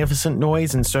 From Magnificent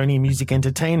Noise and Sony Music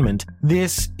Entertainment,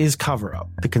 this is Cover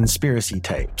Up, the Conspiracy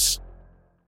Tapes.